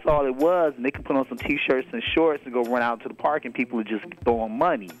 Because if that's all it was, and they could put on some T-shirts and shorts and go run out to the park and people would just throw them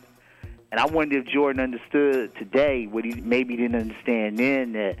money. And I wonder if Jordan understood today what he maybe didn't understand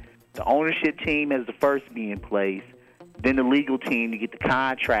then, that the ownership team has the first to be in place, then the legal team to get the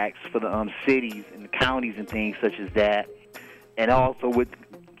contracts for the cities and the counties and things such as that, and also with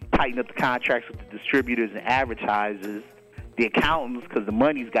tighten up the contracts with the distributors and advertisers, the accountants because the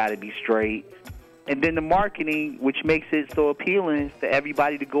money's got to be straight, And then the marketing, which makes it so appealing for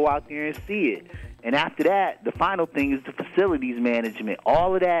everybody to go out there and see it. And after that, the final thing is the facilities management.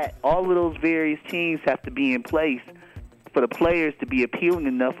 All of that, all of those various teams have to be in place for the players to be appealing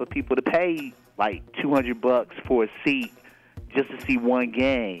enough for people to pay like $200 for a seat just to see one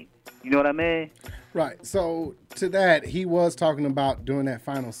game. You know what I mean? Right. So to that, he was talking about during that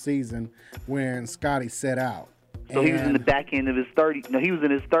final season when Scotty set out. So he was in the back end of his 30s. No, he was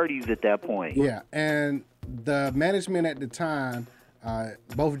in his 30s at that point. Yeah, and the management at the time,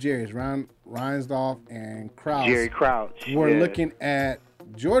 both Jerry's, Reinsdorf and Crouch, Jerry Crouch, were looking at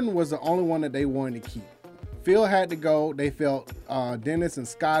Jordan was the only one that they wanted to keep. Phil had to go. They felt Dennis and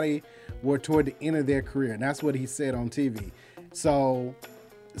Scotty were toward the end of their career, and that's what he said on TV. So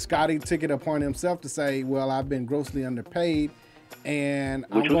Scotty took it upon himself to say, well, I've been grossly underpaid, and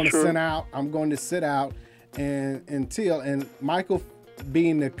I'm going to sit out until Michael,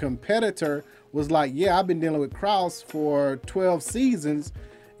 being the competitor, was like, yeah, I've been dealing with Krause for 12 seasons,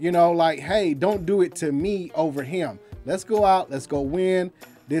 you know, like, hey, don't do it to me over him. Let's go out, let's go win.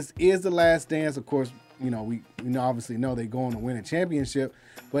 This is the last dance. Of course, you know, we obviously know they're going to win a championship,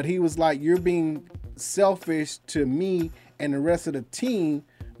 but he was like, you're being selfish to me and the rest of the team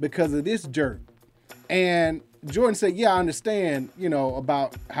because of this jerk. And Jordan said, yeah, I understand, you know,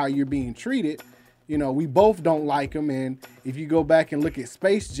 about how you're being treated. You know, we both don't like him. And if you go back and look at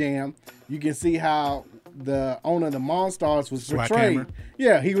Space Jam, you can see how the owner of the Monstars was portrayed.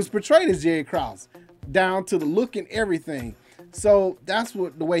 Yeah, he was portrayed as Jerry Krause, down to the look and everything. So that's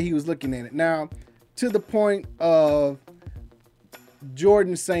the way he was looking at it. Now, to the point of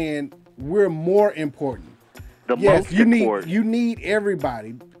Jordan saying we're more important. Most important. You need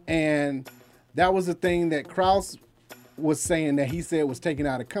everybody. And that was the thing that Krause was saying that he said was taken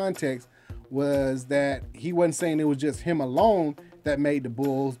out of context, was that he wasn't saying it was just him alone that made the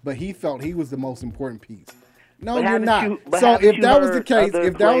Bulls, but he felt he was the most important piece. No, you're not. So if that was the case,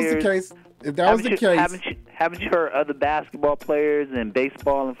 haven't you heard other basketball players and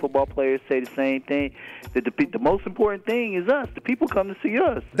baseball and football players say the same thing? That the most important thing is us. The people come to see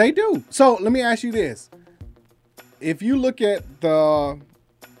us. They do. So let me ask you this. If you look at the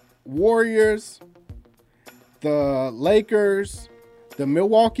Warriors, the Lakers, the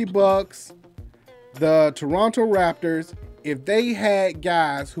Milwaukee Bucks, the Toronto Raptors, if they had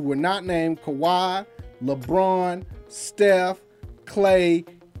guys who were not named Kawhi, LeBron, Steph, Clay,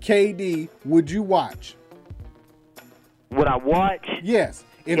 KD, would you watch? Would I watch? Yes.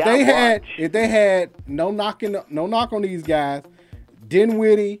 If they had no knock on these guys,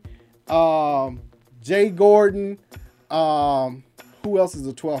 Dinwiddie, Jay Gordon, who else is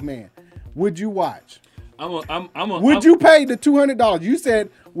a 12th man? Would you watch? Would you pay the $200? You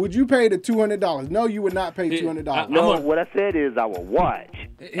said, would you pay the $200? No, you would not pay $200. No, what I said is I would watch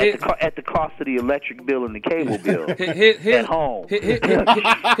at the cost of the electric bill and the cable bill at home.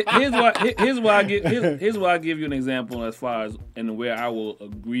 Here's why I give you an example as far as and where I will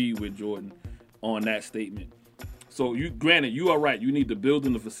agree with Jordan on that statement. So granted, you are right. You need the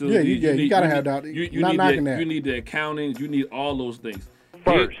building, the facility. Yeah, you gotta have that. You need the accounting. You need all those things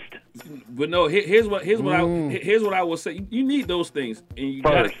first. But no, here's what I will say. You need those things, and you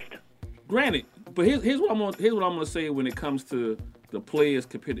first. Granted, but here's what I'm gonna say when it comes to the players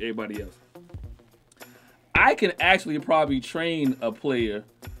compared to everybody else. I can actually probably train a player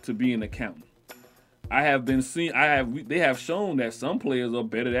to be an accountant. They have shown that some players are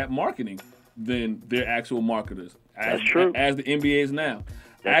better at marketing than their actual marketers. That's true. As the NBA is now.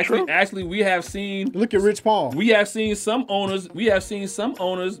 Actually, we have seen. Look at Rich Paul. We have seen some owners. Some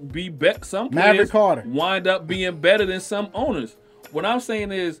Maverick players Carter wind up being better than some owners. What I'm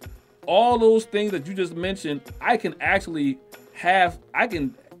saying is, all those things that you just mentioned, I can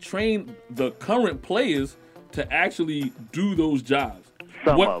train the current players to actually do those jobs.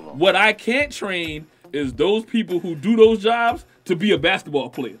 Some of them. What I can't train is those people who do those jobs to be a basketball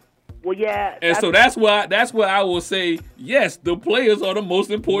player. Well, yeah, and so that's why I will say yes. The players are the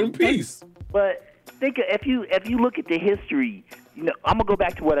most important piece. But think if you look at the history, you know, I'm gonna go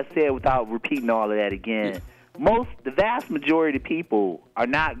back to what I said without repeating all of that again. The vast majority of people are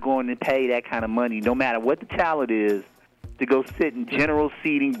not going to pay that kind of money, no matter what the talent is, to go sit in general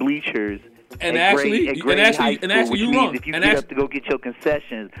seating bleachers. And actually, you're wrong. If you get up to go get your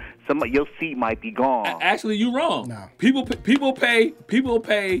concessions, your seat might be gone. Actually, you're wrong. No. People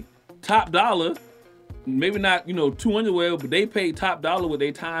pay top dollar, maybe not $200 well, but they pay top dollar with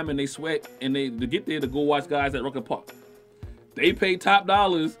their time and they sweat and they to get there to go watch guys at Rucker Park. They pay top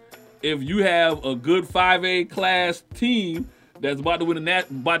dollars if you have a good 5A class team that's about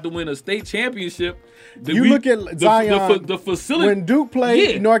to win a state championship. You look at Zion. The facility when Duke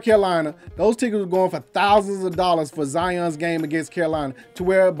played North Carolina, those tickets were going for thousands of dollars for Zion's game against Carolina, to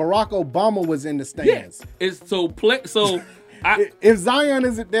where Barack Obama was in the stands. Yeah. It's so if Zion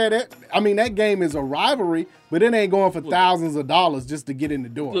isn't there, that game is a rivalry, but it ain't going for thousands of dollars just to get in the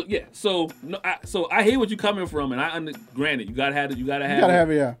door. Look, yeah. So I hear what you're coming from, and granted, you gotta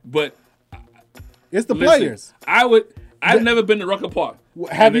have it. Yeah. But it's the players. I've never been to Rucker Park.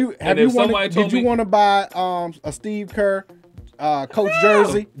 Did you want to buy a Steve Kerr coach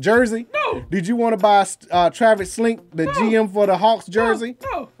jersey? No. Did you want to buy Travis Slink, the GM for the Hawks jersey?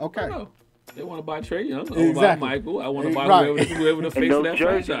 No. Okay. No. They want to buy Trae Young. I want Exactly. to buy Michael. I want to buy whoever the face and of those that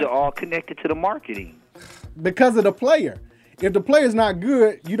jerseys franchise. are all connected to the marketing. Because of the player. If the player's not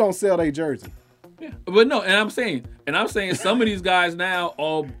good, you don't sell their jersey. Yeah. But no, and I'm saying some of these guys now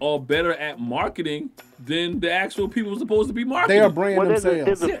are better at marketing than the actual people supposed to be marketing. They are branding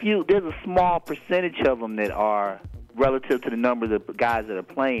themselves. There's a small percentage of them that are relative to the number of the guys that are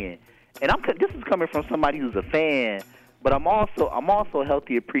playing. And this is coming from somebody who's a fan, but I'm also a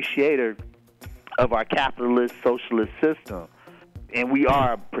healthy appreciator of our capitalist socialist system. And we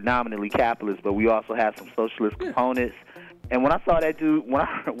are predominantly capitalist, but we also have some socialist components. And when I saw that dude, when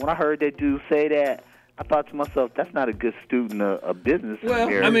I heard that dude say that, I thought to myself, that's not a good student of business.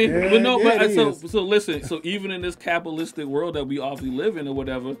 Well, I mean, so listen. So even in this capitalistic world that we obviously live in, or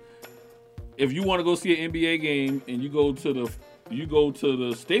whatever, if you want to go see an NBA game and you go to the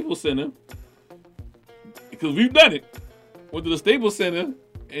Staples Center, because we've done it, went to the Staples Center,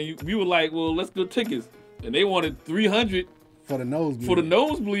 and we were like, well, let's go tickets, and they wanted $300 for the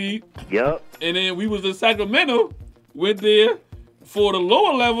nosebleed. Yep. And then we was in Sacramento, went there for the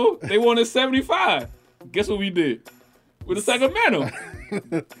lower level. They wanted $75. Guess what we did? With the Sacramento.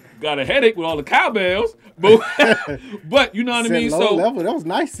 Got a headache with all the cowbells, but you know what I mean. Low level, that was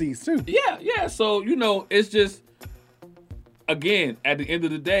nice seats too. Yeah. So it's just, again, at the end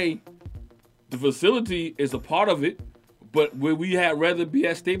of the day, the facility is a part of it. But would we had rather be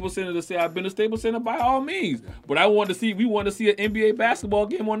at Staples Center to say I've been to Staples Center? By all means. But we wanted to see an NBA basketball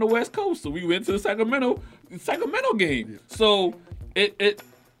game on the West Coast, so we went to the Sacramento game. Yeah. So if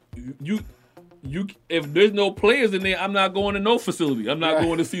there's no players in there, I'm not going to no facility. I'm not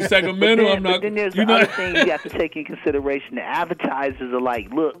going to see Sacramento. But then there's other thing you have to take in consideration. The advertisers are like,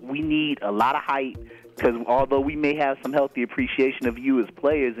 look, we need a lot of hype, because although we may have some healthy appreciation of you as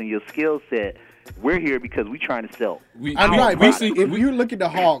players and your skill set, we're here because we're trying to sell. If you look at the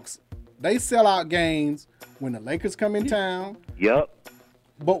Hawks, they sell out games when the Lakers come in town. Yep.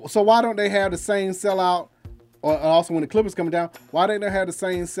 But so why don't they have the same sellout, or also when the Clippers come down? Why don't they have the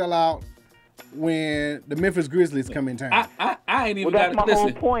same sellout when the Memphis Grizzlies come in town? I ain't even that's got my to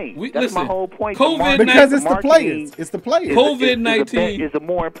whole point. That's my whole point. Because it's the players. It's the players. COVID-19 is a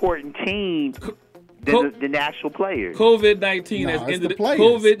more important team than the actual players. COVID-19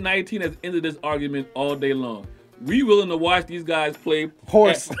 has ended this argument all day long. We willing to watch these guys play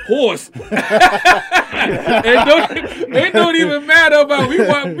horse. It don't even matter about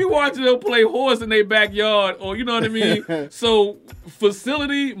we watching them play horse in their backyard, or you know what I mean. So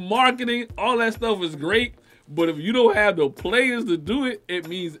facility, marketing, all that stuff is great. But if you don't have the players to do it, it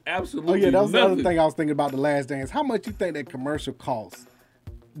means absolutely nothing. That was the other thing I was thinking about The Last Dance. How much you think that commercial costs?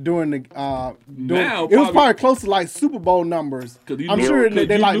 During the it was probably close to like Super Bowl numbers. I'm sure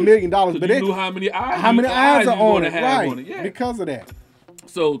they're like $1 million, but you knew how many eyes are on it, right? On it. Yeah. Because of that.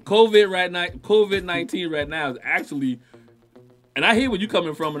 So COVID-19 right now is actually, and I hear where you're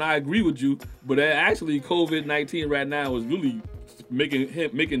coming from, and I agree with you, but actually COVID-19 right now is really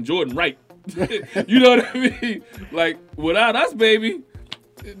making Jordan right. You know what I mean? Like without us, baby,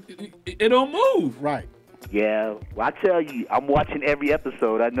 it don't move. Right. Yeah, well, I tell you, I'm watching every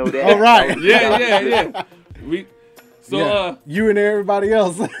episode. I know that. All right. Yeah. You and everybody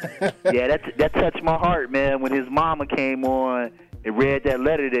else. Yeah, that touched my heart, man. When his mama came on and read that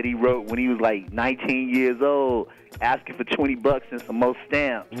letter that he wrote when he was like 19 years old, asking for $20 and some more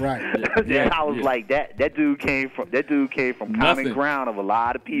stamps. Right. And I was like, that dude came from common ground of a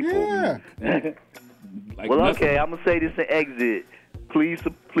lot of people. Yeah. Okay, I'm gonna say this in exit. Please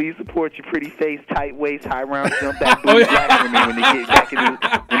support your pretty face, tight waist, high round jump back booty black women when they get back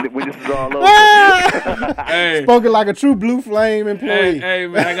when this is all over. Hey. Spoken like a true Blue Flame employee. Hey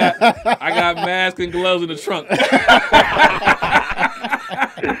man, I got masks and gloves in the trunk.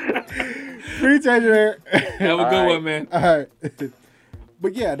 Appreciate you, Eric. Have a good one, man. All right.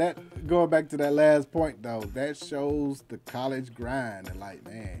 But yeah, that going back to that last point though, that shows the college grind. And like,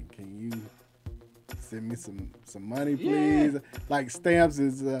 man, can you send me some money, please. Like stamps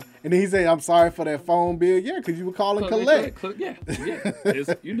is, and then he said, I'm sorry for that phone bill. Yeah, because you were calling collect. Yeah. It's,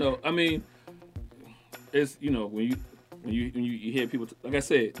 I mean, it's, when you hear people, like I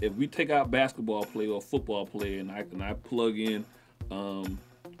said, if we take out basketball player or football player and I plug in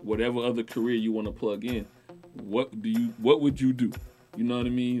whatever other career you want to plug in, what would you do? You know what I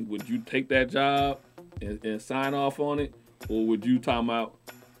mean? Would you take that job and sign off on it? Or would you talk about,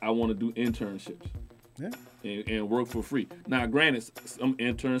 I want to do internships? Yeah. And work for free. Now, granted, some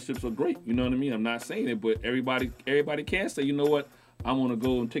internships are great. You know what I mean? I'm not saying it, but everybody can say, you know what? I want to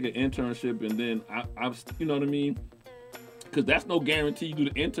go and take an internship, and then I'm, you know what I mean? Because that's no guarantee. You do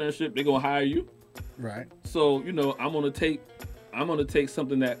the internship, they're gonna hire you. Right. So I'm gonna take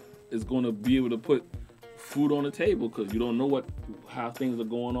something that is gonna be able to put food on the table, because you don't know how things are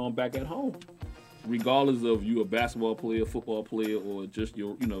going on back at home. Regardless of you a basketball player, football player, or just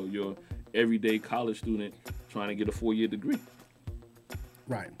your everyday college student trying to get a 4-year degree.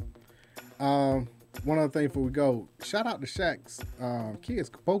 Right. One other thing before we go, shout out to Shaq's kids,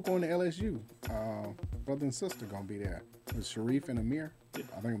 both going to LSU. Brother and sister gonna be there. It's Sharif and Amir. Yeah.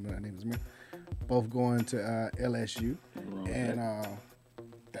 I think their name is Amir. Both going to LSU, and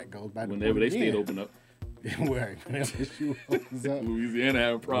that goes by. Whenever they stayed open up. Right. LSU opens up. Louisiana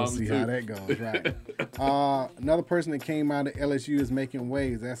having problems. We'll see how that goes. Right. Another person that came out of LSU is making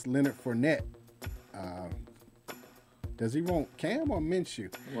waves. That's Leonard Fournette. Does he want Cam or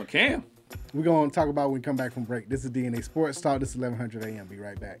Minshew? He want Cam. We're going to talk about when we come back from break. This is DNA Sports Talk. This is 1100 AM. Be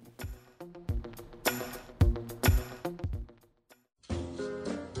right back.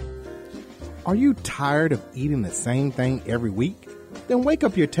 Are you tired of eating the same thing every week? Then wake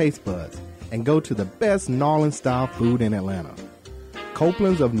up your taste buds and go to the best New Orleans-style food in Atlanta.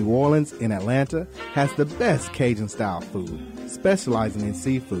 Copeland's of New Orleans in Atlanta has the best Cajun-style food, specializing in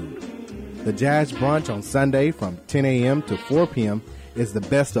seafood. The Jazz Brunch on Sunday from 10 a.m. to 4 p.m. is the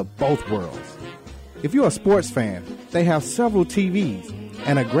best of both worlds. If you're a sports fan, they have several TVs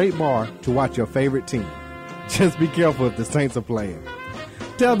and a great bar to watch your favorite team. Just be careful if the Saints are playing.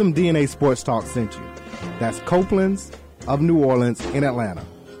 Tell them DNA Sports Talk sent you. That's Copeland's of New Orleans in Atlanta.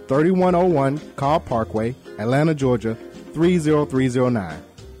 3101 Carl Parkway, Atlanta, Georgia, 30309.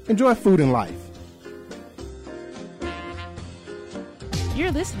 Enjoy food and life.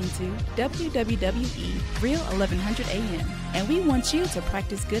 You're listening to WWWE Real 1100 AM, and we want you to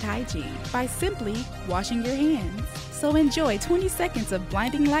practice good hygiene by simply washing your hands. So enjoy 20 seconds of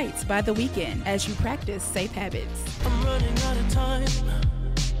blinding lights by The Weeknd as you practice safe habits. I'm running out of time,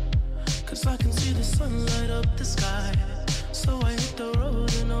 'cause I can see the sun light up the sky. So I hit the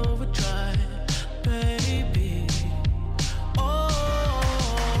road and overdrive, baby.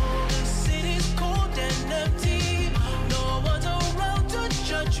 Oh, the city's cold and empty. No one's around to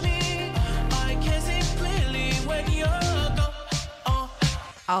judge me. I can see clearly when you're gone.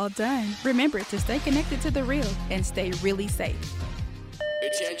 All done. Remember to stay connected to the real and stay really safe.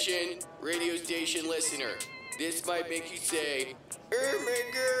 Attention, radio station listener. This might make you say, oh my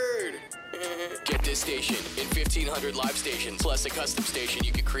God. Get this station in 1,500 live stations, plus a custom station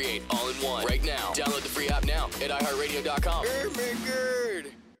you can create all in one. Right now. Download the free app now at iHeartRadio.com. Oh my God.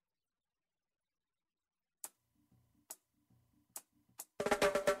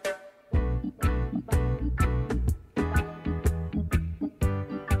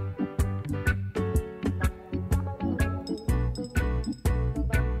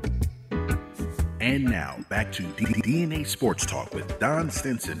 And now, back to DNA Sports Talk with Don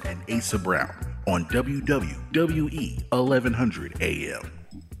Stinson and Asa Brown on WWWE 1100 AM.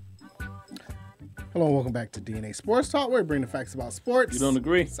 Hello and welcome back to DNA Sports Talk, where we bring the facts about sports. You don't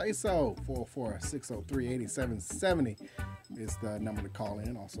agree? Say so. 446038770 is the number to call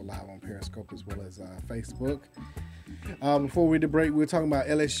in. Also live on Periscope as well as Facebook. Before we did break, we were talking about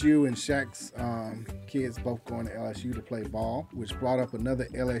LSU and Shaq's kids both going to LSU to play ball, which brought up another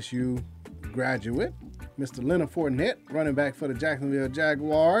LSU graduate, Mr. Leonard Fournette, running back for the Jacksonville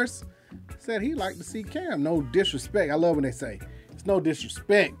Jaguars, said he'd like to see Cam. No disrespect. I love when they say it's no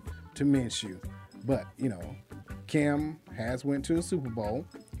disrespect to Minshew. But, Cam has went to a Super Bowl.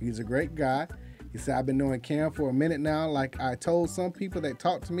 He's a great guy. He said, I've been knowing Cam for a minute now. Like I told some people that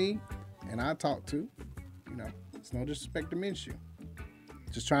talked to me and I talked to, it's no disrespect to Minshew.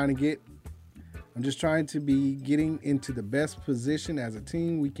 I'm just trying to be getting into the best position as a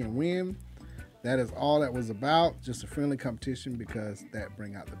team we can win. That is all that was about. Just a friendly competition because that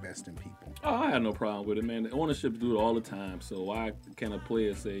bring out the best in people. Oh, I had no problem with it, man. The ownerships do it all the time. So why can't a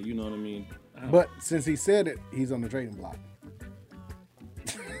player say, you know what I mean? But since he said it, he's on the trading block.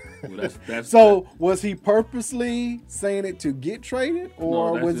 Well, that's So was he purposely saying it to get traded,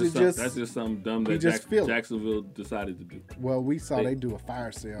 or no, was it just? That's just something dumb he that just feel it? Jacksonville decided to do. Well, we saw they do a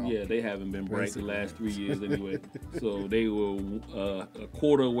fire sale. Yeah, they haven't been bright the Basically. last 3 years anyway. So they were a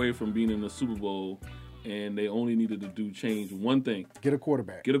quarter away from being in the Super Bowl, and they only needed to change one thing: Get a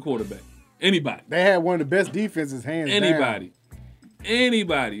quarterback. get a quarterback. Anybody. They had one of the best defenses, hands down.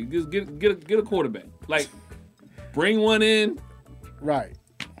 Anybody. Just get a quarterback. Like, bring one in. Right.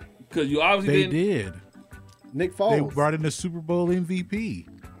 Because you obviously They did. Nick They Foles. brought in the Super Bowl MVP.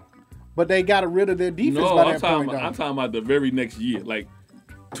 But they got rid of their defense No, by I'm that talking, point. about, I'm talking about the very next year. Like,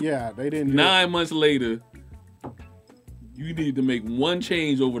 Yeah, they didn't. do 9 months later, you need to make one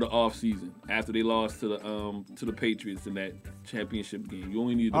change over the offseason after they lost to the Patriots in that championship game. You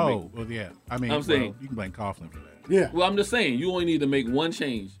only need to make. Oh, well, yeah. I mean, I'm saying you can blame Coughlin for that. Yeah. Well, I'm just saying you only need to make one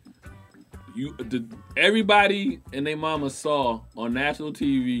change. Everybody and their mama saw on national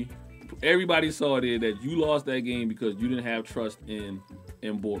TV. Everybody saw there that you lost that game because you didn't have trust in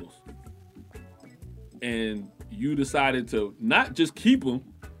Bortles, and you decided to not just keep him,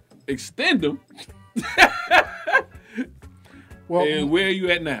 extend him. Well, and where are you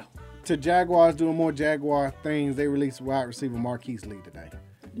at now? To Jaguars doing more Jaguar things, they released wide receiver Marquise Lee today.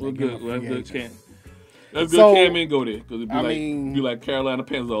 Well, They give good. him a Well, free that's good. agent. That's So, good. Cam ain't go there because it'd be I like mean- be like Carolina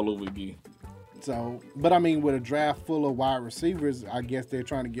Panthers all over again. So, but I mean, with a draft full of wide receivers, I guess they're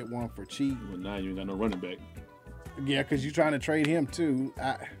trying to get one for cheap. Well, now you ain't got no running back. Yeah, because you're trying to trade him too.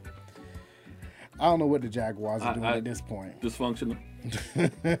 I don't know what the Jaguars are doing at this point. Dysfunctional.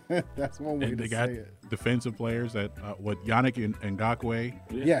 That's one way And to they got say it. defensive players that what Yannick Ngakoue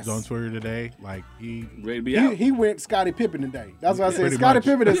Yes. is on Twitter today. Like he ready to be out. He went Scottie Pippen today. That's why I said Pretty Scottie much.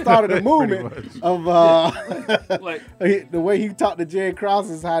 Pippen has started a Pretty movement much. of Like the way he talked to Jerry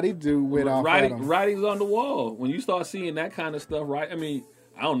Krause is how they do with off at him. Writing's on the wall. When you start seeing that kind of stuff, right? I mean,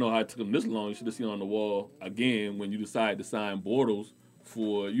 I don't know how it took him this long. You should have seen it on the wall again when you decide to sign Bortles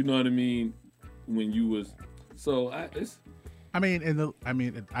for, you know what I mean? When you was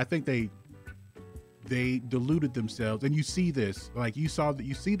I think they deluded themselves, and you see this. Like you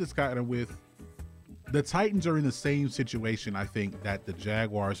see this kind of with the Titans are in the same situation. I think that the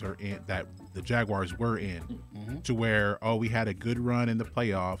Jaguars are in, that the Jaguars were in, to where we had a good run in the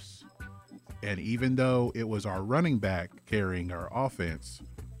playoffs, and even though it was our running back carrying our offense,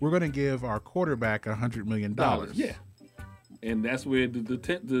 we're going to give our quarterback $100 million. Yeah. And that's where the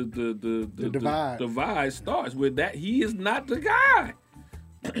divide starts with that. He is not the guy.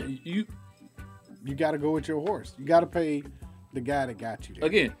 You got to go with your horse. You got to pay the guy that got you there.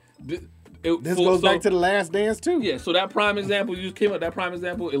 Again, this goes back to the Last Dance too. Yeah, so that prime example you just came up. That prime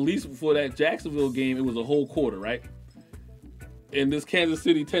example, at least for that Jacksonville game, it was a whole quarter, right? In this Kansas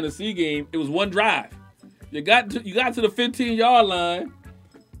City Tennessee game, it was one drive. You got to the 15-yard line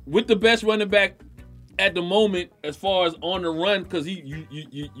with the best running back at the moment as far as on the run, because you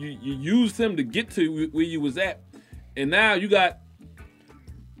used him to get to where you was at, and now you got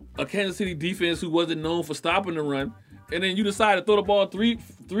a Kansas City defense who wasn't known for stopping the run, and then you decide to throw the ball three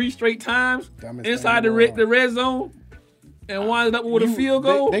straight times inside the red zone and wind up with a field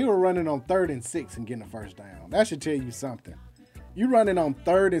goal. They were running on 3rd and 6 and getting a first down. That should tell you something. You're running on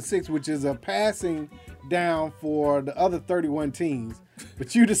 3rd and 6, which is a passing down for the other 31 teams,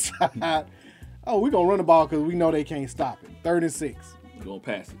 but you decide, we're going to run the ball because we know they can't stop it. 3rd and 6. You're going to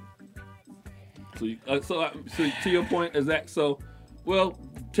pass it. So to your point, is that so? Well,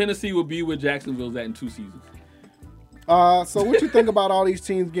 Tennessee will be where Jacksonville's at in 2 seasons. So what you think about all these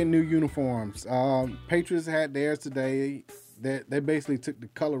teams getting new uniforms? Patriots had theirs today. They basically took the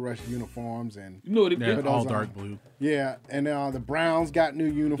Color Rush uniforms and they're all dark blue. Yeah, and the Browns got new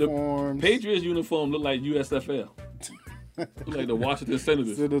uniforms. The Patriots uniform look like USFL. Look like the Washington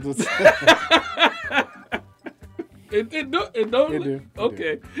Senators. It do.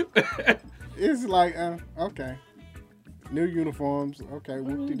 Okay. It's like okay. New uniforms. Okay,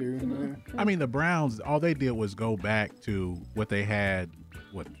 whoop-de-doo. I mean, the Browns, all they did was go back to what they had,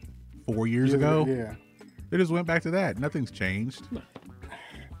 4 years ago? Yeah. They just went back to that. Nothing's changed.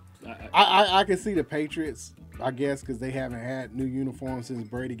 I can see the Patriots, I guess, because they haven't had new uniforms since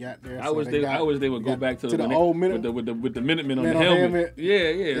Brady got there. I wish they would go back to the old with the Minutemen on the helmet.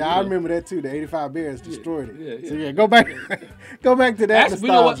 Yeah. I remember that too. The '85 Bears destroyed it. So yeah, go back to that. Actually, you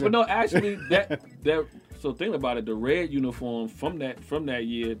know what? But no, actually, that. So think about it. The red uniform from that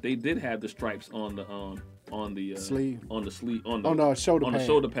year, they did have the stripes on the sleeve, on the shoulder pad. The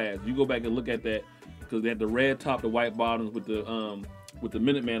shoulder pads. You go back and look at that because they had the red top, the white bottoms with the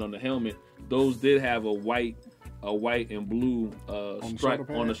Minuteman on the helmet. Those did have a white and blue stripe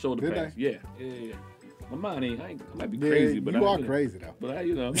on the shoulder pads. Yeah. My mind ain't. I might be crazy, but you are know, crazy though. But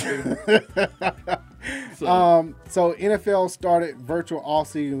So NFL started virtual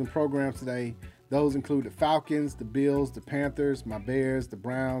all-season programs today. Those include the Falcons, the Bills, the Panthers, my Bears, the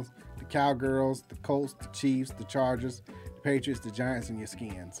Browns, the Cowgirls, the Colts, the Chiefs, the Chargers, the Patriots, the Giants, and your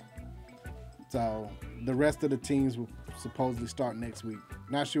Skins. So the rest of the teams will supposedly start next week.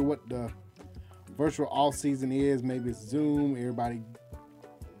 Not sure what the virtual all-season is. Maybe it's Zoom. Everybody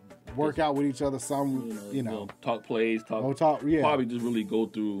work out with each other. Some, talk plays, yeah. Probably just really go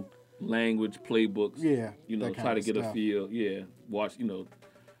through language playbooks. Yeah, try to get a feel. Yeah, watch.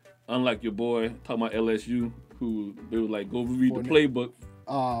 Unlike your boy talking about LSU, who they were like, go read the playbook.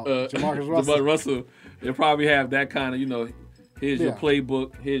 Jamarcus Russell. They probably have that kind of, here's your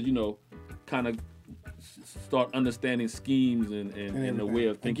playbook. Here's, kind of start understanding schemes and the way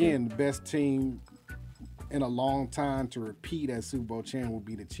of thinking. Again, the best team in a long time to repeat as Super Bowl champ will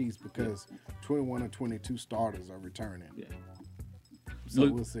be the Chiefs because 21 or 22 starters are returning. Yeah. So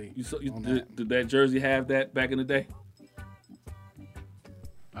we'll see. Did that jersey have that back in the day?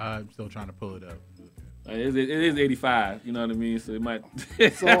 I'm still trying to pull it up. It is 85, you know what I mean? So it might.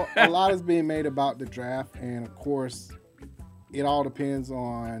 So a lot is being made about the draft, and of course, it all depends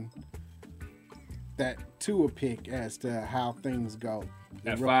on that Tua pick as to how things go.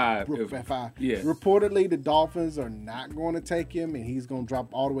 At 5. At 5. Yeah. Reportedly, the Dolphins are not going to take him, and he's going to drop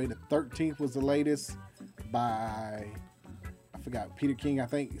all the way to 13th was the latest by, I forgot, Peter King, I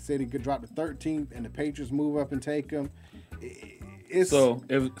think, said he could drop to 13th, and the Patriots move up and take him. If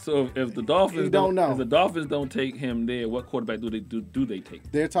the Dolphins if the Dolphins don't take him there, what quarterback do they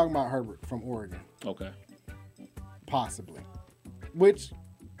take? They're talking about Herbert from Oregon. Okay. Possibly. Which,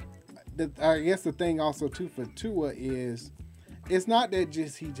 I guess the thing also too for Tua is, it's not that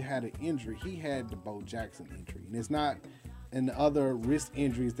just he had an injury. He had the Bo Jackson injury, and it's not and the other wrist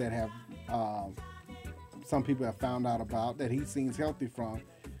injuries that have some people have found out about that he seems healthy from.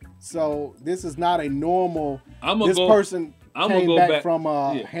 So this is not a normal. Person came back from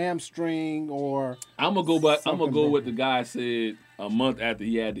a hamstring or. I'm gonna go back. I'm gonna go with the guy said a month after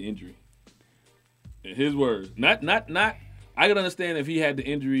he had the injury. In his words, not. I can understand if he had the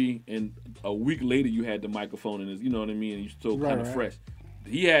injury and a week later you had the microphone in his, you know what I mean, and you're still kind of fresh.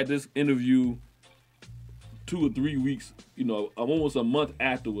 He had this interview 2 or 3 weeks, almost a month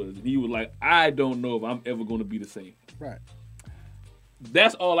afterwards, and he was like, "I don't know if I'm ever going to be the same." Right.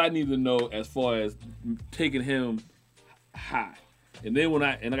 That's all I need to know as far as taking him high. And then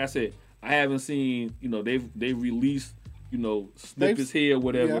like I said, I haven't seen, they've released, snippets here or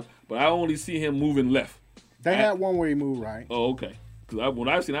whatever, but I only see him moving left. They had one where he moved right. Oh, okay. Because when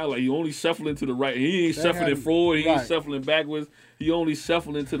I've seen, I was like, he only shuffling to the right. He ain't shuffling forward. He ain't shuffling backwards. He only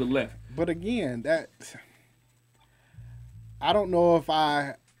shuffling to the left. But again, I don't know if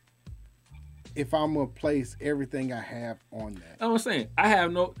I'm gonna place everything I have on that. I'm saying I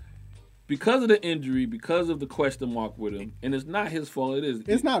have because of the injury, because of the question mark with him, and it's not his fault. It is.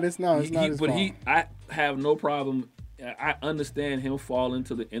 It's not his fault. I have no problem. I understand him falling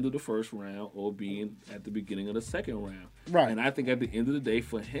to the end of the first round or being at the beginning of the second round. Right. And I think at the end of the day,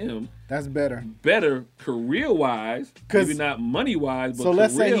 for him, that's better. Better career-wise, maybe not money-wise, but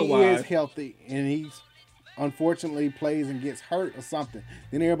career-wise. So let's say he is healthy and he's unfortunately plays and gets hurt or something.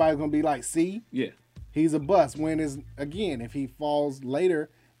 Then everybody's going to be like, see? Yeah. He's a bust. Again, if he falls later,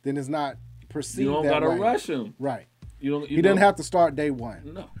 then it's not perceived that way. You don't got to rush him. Right. He doesn't have to start day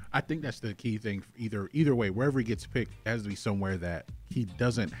one. No. I think that's the key thing. Either way, wherever he gets picked, has to be somewhere that he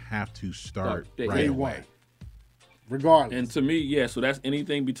doesn't have to start right away. Regardless. And to me, so that's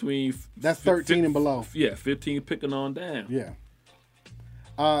anything between... That's 13 and below. Yeah, 15 picking on down. Yeah.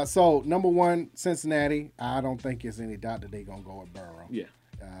 So, number 1, Cincinnati. I don't think there's any doubt that they're going to go with Burrow. Yeah.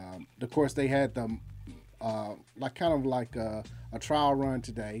 Of course, they had the... a trial run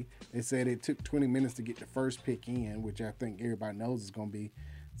today. They said it took 20 minutes to get the first pick in, which I think everybody knows is going to be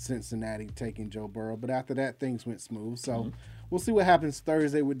Cincinnati taking Joe Burrow. But after that, things went smooth. So we'll see what happens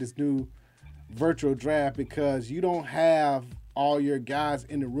Thursday with this new virtual draft, because you don't have all your guys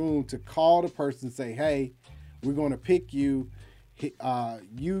in the room to call the person and say, hey, we're going to pick you.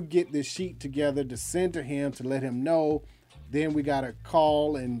 You get this sheet together to send to him to let him know. Then we got to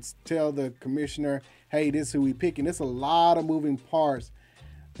call and tell the commissioner, hey, this is who we picking. There's a lot of moving parts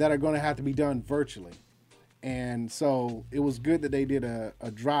that are going to have to be done virtually. And so it was good that they did a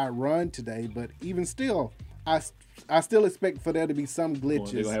dry run today. But even still, I still expect for there to be some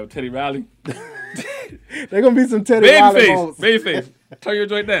glitches. They're going to have Teddy Riley. They're going to be some Teddy Riley votes. Babyface. Turn your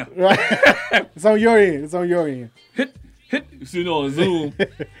joint down. Right. It's on your end. It's on your end. Hit. On Zoom.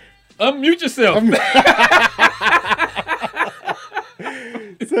 Unmute yourself.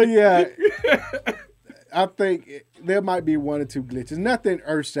 So, yeah. I think there might be one or two glitches. Nothing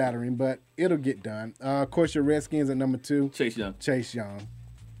earth shattering, but it'll get done. Of course, your Redskins at number 2. Chase Young.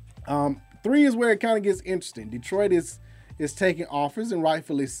 3 is where it kind of gets interesting. Detroit is taking offers, and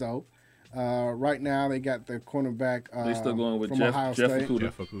rightfully so. Right now, they got the cornerback. They still going with from Jeff Ohio State.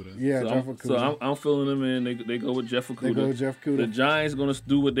 Okudah. Yeah, so Jeff Okudah. So I'm filling them in. They go with Jeff Okudah. They go with Jeff Okudah. The Giants going to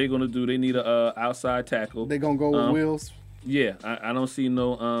do what they're going to do. They need a outside tackle. They're going to go with Wills. Yeah, I don't see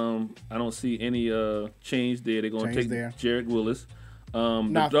I don't see any change there. They're going to take Jarek Willis.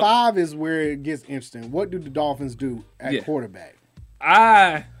 Now 5 is where it gets interesting. What do the Dolphins do at quarterback?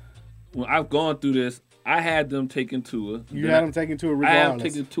 When I've gone through this, I had them taking Tua. You had them taking Tua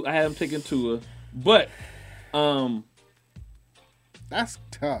regardless. I had them taking Tua, but that's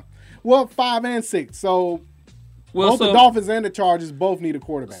tough. Well, 5 and 6. So both the Dolphins and the Chargers both need a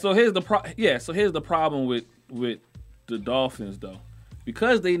quarterback. So here's the problem with the Dolphins though,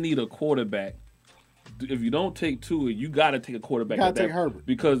 because they need a quarterback. If you don't take Tua, you got to take a quarterback. You got to take Herbert,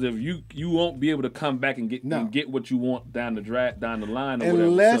 because if you won't be able to come back and get what you want down the line, or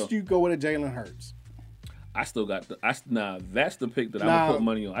unless whatever. you go with a Jalen Hurts. I still got that's the pick that I'm gonna put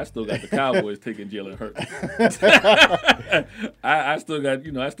money on. I still got the Cowboys taking Jalen Hurts. I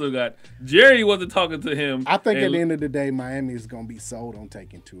still got Jerry wasn't talking to him. I think at the end of the day, Miami is gonna be sold on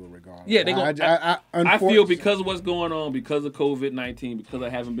taking Tua regardless. Yeah, they gonna. I feel because of what's going on, because of COVID-19, because I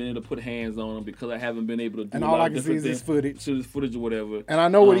haven't been able to put hands on him, because I haven't been able to do and a all lot I of can see is his footage, or whatever. And I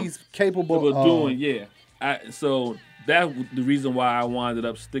know what he's capable of doing. Yeah, so that's the reason why I winded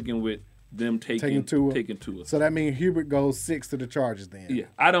up sticking with them taking Tua. So that means Hubert goes 6 to the Chargers then. Yeah,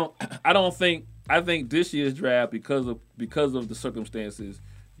 I think this year's draft, because of the circumstances,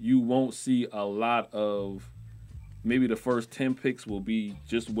 you won't see a lot of, maybe the first 10 picks will be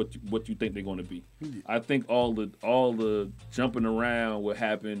just what you think they're going to be. Yeah. I think all the jumping around will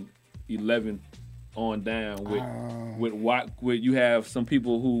happen 11 on down with you have some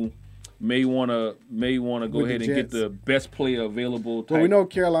people who may want to go ahead and get the best player available. Well, we know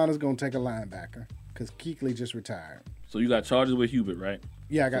Carolina's going to take a linebacker because Kuechly just retired. So you got Chargers with Hubert, right?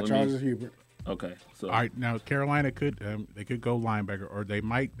 Yeah, I got Chargers with Hubert. Okay, so all right, now Carolina could go linebacker, or they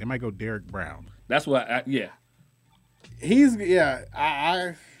might go Derek Brown. That's what I think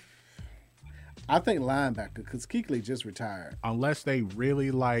linebacker because Kuechly just retired. Unless they really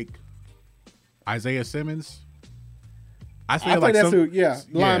like Isaiah Simmons. I think that's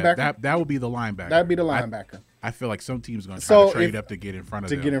linebacker. That would be the linebacker. That'd be the linebacker. I feel like some team's going to try to trade up to get in front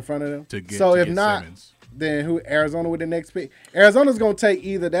of them. If not, Simmons. Then who? Arizona with the next pick. Arizona's going to take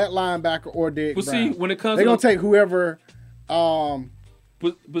either that linebacker or Derek Brown. See, when it comes, they're going to take whoever. But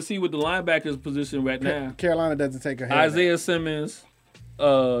see, with the linebackers position right now, Carolina doesn't take a head. Isaiah Simmons,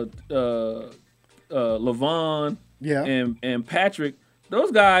 Levon, and Patrick.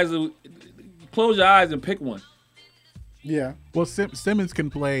 Those guys, close your eyes and pick one. Yeah. Well, Simmons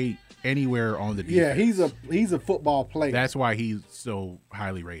can play anywhere on the defense. Yeah, he's a football player. That's why he's so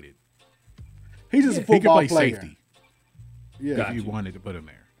highly rated. He's just a football player. He can play safety. Yeah, if you wanted to put him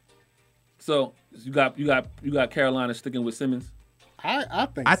there. So you got Carolina sticking with Simmons. I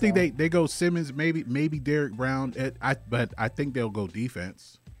think they go Simmons, maybe Derek Brown. But I think they'll go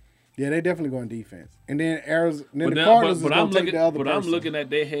defense. Yeah, they definitely go on defense. And then Arizona, the Cardinals is going to take the other person. I'm looking at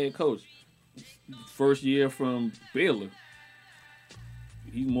their head coach. First year from Baylor.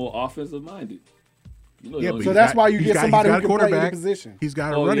 He's more offensive minded. So that's why you get somebody who can play the position. He's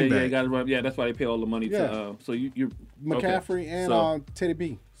got a running back. Yeah, that's why they pay all the money to. So you're McCaffrey and Teddy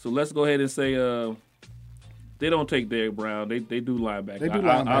B. So let's go ahead and say they don't take Derek Brown. They do linebacker. They do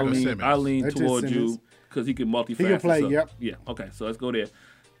linebacker. I lean towards you because he can multifaceted. He can play. Yep. Yeah. Okay. So let's go there.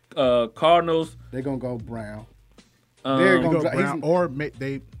 Cardinals. They're gonna go Brown. They're gonna go Brown, or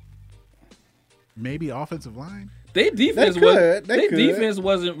maybe offensive line. Their defense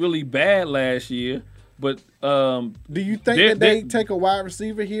wasn't really bad last year, but do you think they take a wide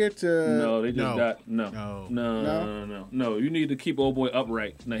receiver here to? No, they just got no. You need to keep old boy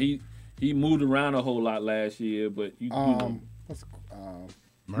upright. Now he moved around a whole lot last year, but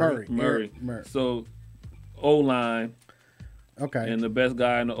Murray. So O line. Okay. And the best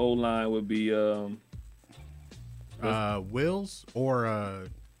guy in the O line would be Wills or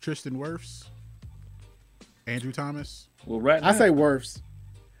Tristan Wirfs. Andrew Thomas. Well, right now, I say Wirfs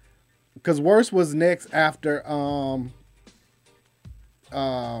because Wirfs was next after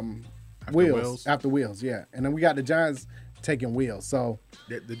Wills. After Wills, yeah. And then we got the Giants taking Wills. So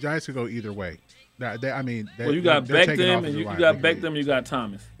the Giants could go either way. You got Beckham and you got Beckham and you got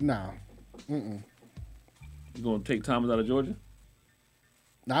Thomas. No. You going to take Thomas out of Georgia?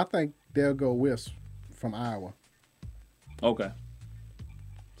 No, I think they'll go Wills from Iowa. Okay.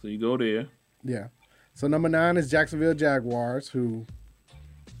 So you go there. Yeah. So number 9 is Jacksonville Jaguars, who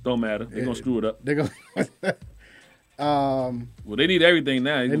don't matter. They're gonna screw it up. They're gonna. Well, they need everything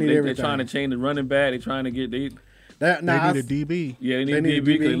now. They need They're everything. trying to change the running back. They're trying to get They need a DB. Yeah, they need a DB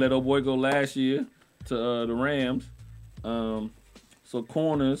because they let old boy go last year to the Rams. So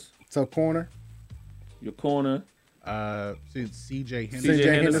corners. So corner. Your corner. C.J. Henderson. C.J.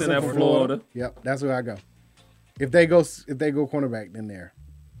 Henderson from Florida. Yep, that's where I go. If they go cornerback, then there.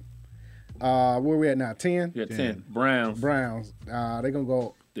 Where we at now? 10. Yeah, 10. Browns. They're gonna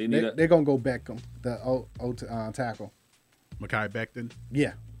go. They're gonna go Beckham, the old tackle. Mekhi Becton.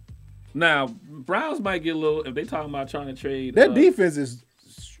 Yeah. Now Browns might get a little if they talking about trying to trade. Their defense is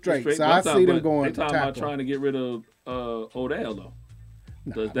straight, so I see them going. They talking about tackle. trying to get rid of Odell though.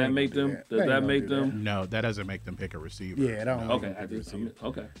 Does that make them? They ain't gonna do that. No, that doesn't make them pick a receiver. Yeah, that don't. Okay,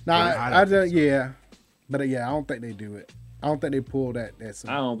 okay. No, I don't think they do it. I don't think they pull that.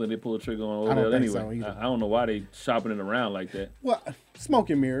 I don't think they pull the trigger on I don't Odell think so anyway. either. I don't know why they shopping it around like that. Well,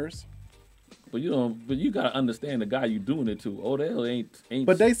 smoke and mirrors. But you gotta understand the guy you doing it to. Odell ain't.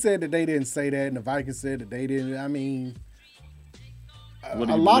 But they said that they didn't say that, and the Vikings said that they didn't. I mean, a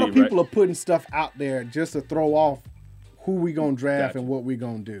lot of people are putting stuff out there just to throw off who we gonna draft and what we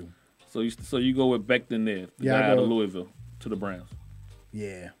gonna do. So you go with Becton there, the guy out of Louisville to the Browns.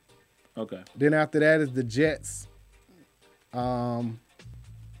 Yeah. Okay. Then after that is the Jets.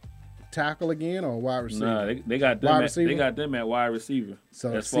 Tackle again or wide receiver? Nah, they got them. They got them at wide receiver.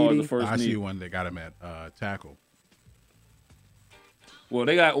 So as far as the first I need. see one. They got him at tackle. Well,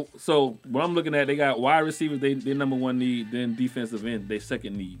 they got so what I'm looking at. They got wide receivers. They number one need. Then defensive end. They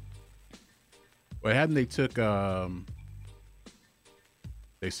second need. Well, hadn't they took?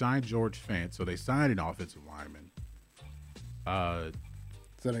 They signed George Fant, so they signed an offensive lineman.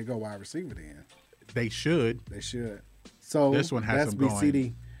 So they go wide receiver then. They should. They should. So this one has them going.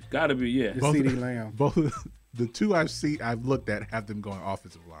 CD. Gotta be, yeah. Both, CD Lamb. Both the two I've looked at have them going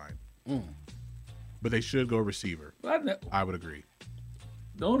offensive line. But they should go receiver. I would agree.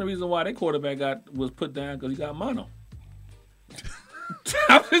 The only reason why their quarterback was put down because he got mono.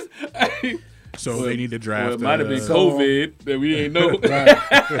 So they need to draft. Well, it might have been COVID that we ain't know.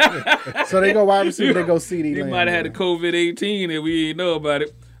 Right. So they go wide receiver. They go CD Lamb. They might have had the COVID-18 and we ain't know about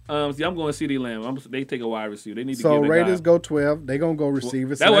it. See, I'm going CD Lamb. They take a wide receiver. They need to give Raiders guy. go 12. They going to go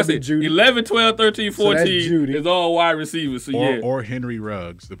receiver. That was it. 11, 12, 13, 14 is all wide receivers. So or Henry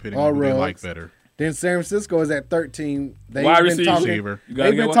Ruggs, depending on who they like better. Then San Francisco is at 13. Wide receiver.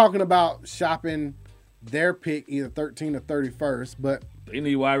 They've been talking about shopping their pick either 13 or 31st, but they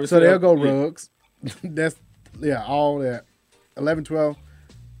need wide receiver. So they'll go Ruggs. That's all that. 11, 12.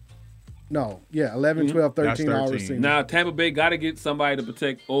 No, 11, 12, 13 all receivers. Now Tampa Bay got to get somebody to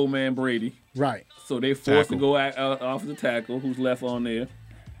protect old man Brady. Right. So they forced to go off the tackle. Who's left on there?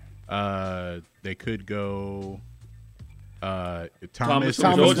 They could go Thomas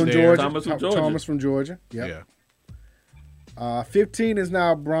from Georgia. Thomas from Georgia. Yep. Yeah. 15 is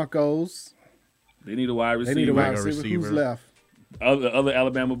now Broncos. They need a wide receiver. Who's left? Other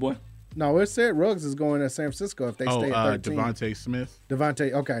Alabama boy. No, it said Ruggs is going to San Francisco if they stay at 13. Devontae Smith.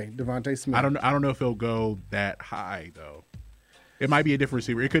 Devontae Smith. I don't know if he'll go that high though. It might be a different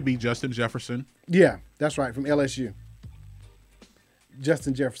receiver. It could be Justin Jefferson. Yeah, that's right, from LSU.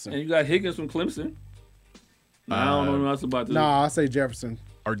 Justin Jefferson. And you got Higgins from Clemson. I don't know what else about this. No, I say Jefferson.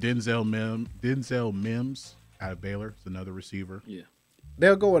 Or Denzel Mims out of Baylor is another receiver. Yeah.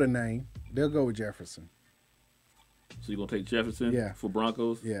 They'll go with a name. They'll go with Jefferson. So you're going to take Jefferson for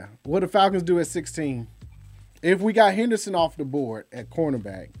Broncos? Yeah. What do Falcons do at 16? If we got Henderson off the board at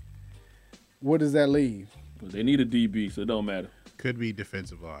cornerback, what does that leave? Well, they need a DB, so it don't matter. Could be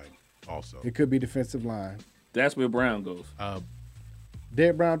defensive line also. It could be defensive line. That's where Brown goes.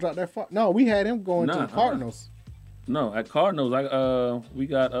 Derek Brown dropped that far? No, we had him going to the Cardinals. No, at Cardinals, we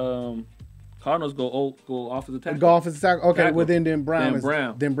got Cardinals go offensive tackle. Go offensive tackle. Okay, well then Brown is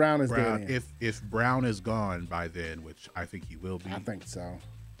there. If Brown is gone by then, which I think he will be. I think so.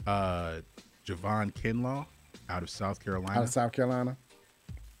 Javon Kinlaw out of South Carolina. Out of South Carolina.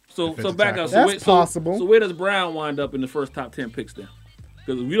 So back up. That's possible. So where does Brown wind up in the first top 10 picks then?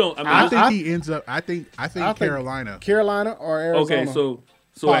 Because we don't. I think he ends up. I think Carolina. Carolina or Arizona.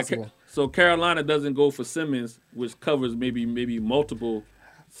 Okay, so Carolina doesn't go for Simmons, which covers maybe multiple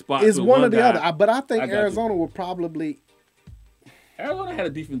spots. It's one or the other. But I think Arizona will probably. Arizona had a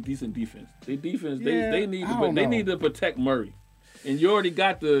decent defense. They need to protect Murray, and you already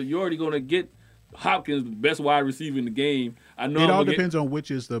going to get Hopkins, the best wide receiver in the game. I know it all depends on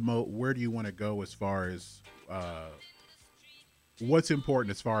which is the where do you want to go as far as what's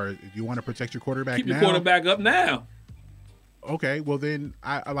important as far as do you want to protect your quarterback? Keep your quarterback up now. Okay, well then,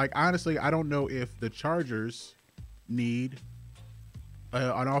 I like honestly, I don't know if the Chargers need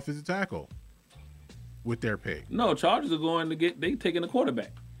an offensive tackle with their pick. No, Chargers are going to they taking a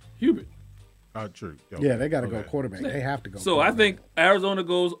quarterback, Hubert. True. Yeah, they got to go quarterback. They have to go. So I think Arizona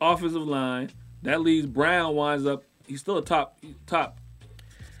goes offensive line. That leaves Brown winds up. He's still a top.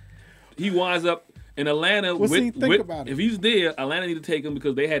 He winds up in Atlanta. Well, see, think about it. If he's there, Atlanta need to take him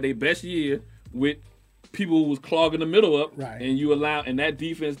because they had their best year with people who was clogging the middle up. Right. And you allow in that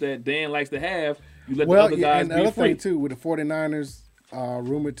defense that Dan likes to have, you let the the other guys and the be other free. thing too with the 49ers,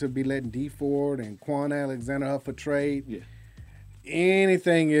 rumored to be letting D Ford and Quan Alexander up for trade. Yeah.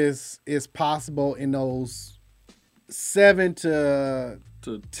 Anything is possible in those 7 to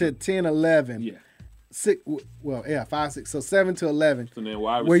 10, 11. Yeah. 6, 5, 6. So 7 to 11. So then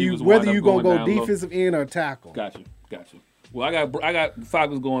wide where receivers whether wind you up gonna going go down low. defensive end or tackle. Gotcha. Well, I got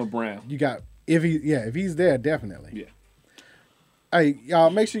Falcons going Brown. You got if he's there, definitely. Yeah. Hey, y'all,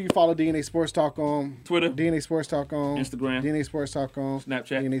 make sure you follow DNA Sports Talk on Twitter, DNA Sports Talk on Instagram, DNA Sports Talk on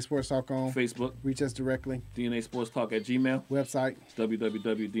Snapchat, DNA Sports Talk on Facebook. Reach us directly. DNA Sports Talk at Gmail. Website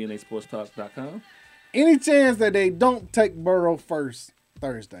www.dnasportstalk.com. Any chance that they don't take Burrow first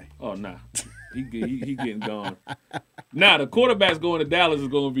Thursday? Oh nah, he getting gone. Nah, the quarterback's going to Dallas is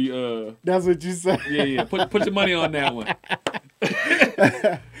going to be. That's what you said. Yeah. Put your money on that one.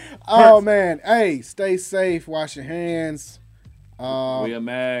 Oh man, hey, stay safe. Wash your hands. Wear a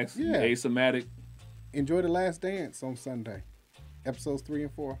mask. Yeah. Asthmatic. Enjoy The Last Dance on Sunday. Episodes 3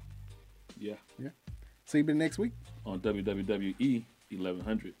 and 4. Yeah. See you next week on WWE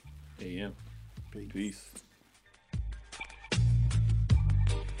 1100 AM. Peace.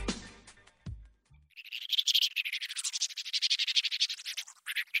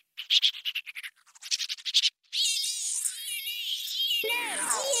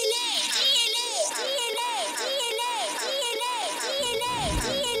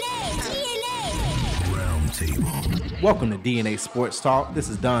 Welcome to DNA Sports Talk. This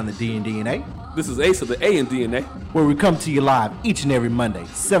is Don, the D and DNA. This is Ace of the A and DNA. Where we come to you live each and every Monday,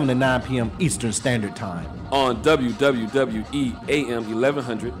 7 to 9 p.m. Eastern Standard Time. On WWE AM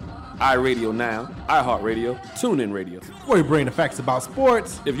 1100, iRadio Now, iHeartRadio, TuneIn Radio. Where we bring the facts about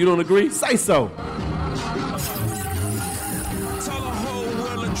sports. If you don't agree, say so. Tell the whole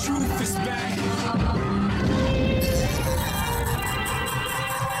world the truth is back.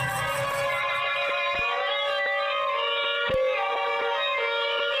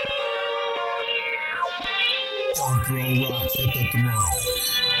 Throw rocks at the throne.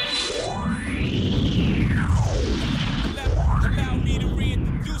 Allow me to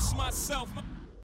reintroduce myself.